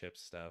some more chip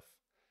stuff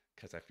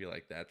because I feel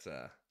like that's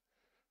a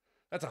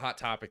hot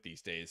topic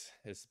these days.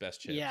 It's the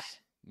best Yeah, chips.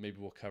 Maybe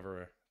we'll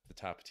cover the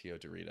Tapatio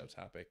Dorito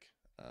topic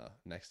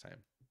next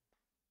time.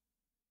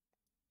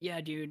 yeah,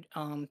 dude.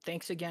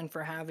 Thanks again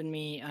for having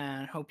me,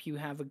 and hope you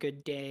have a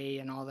good day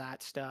and all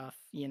that stuff.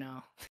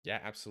 Yeah,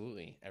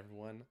 absolutely.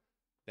 Everyone,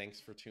 thanks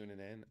for tuning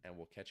in, and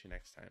we'll catch you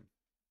next time.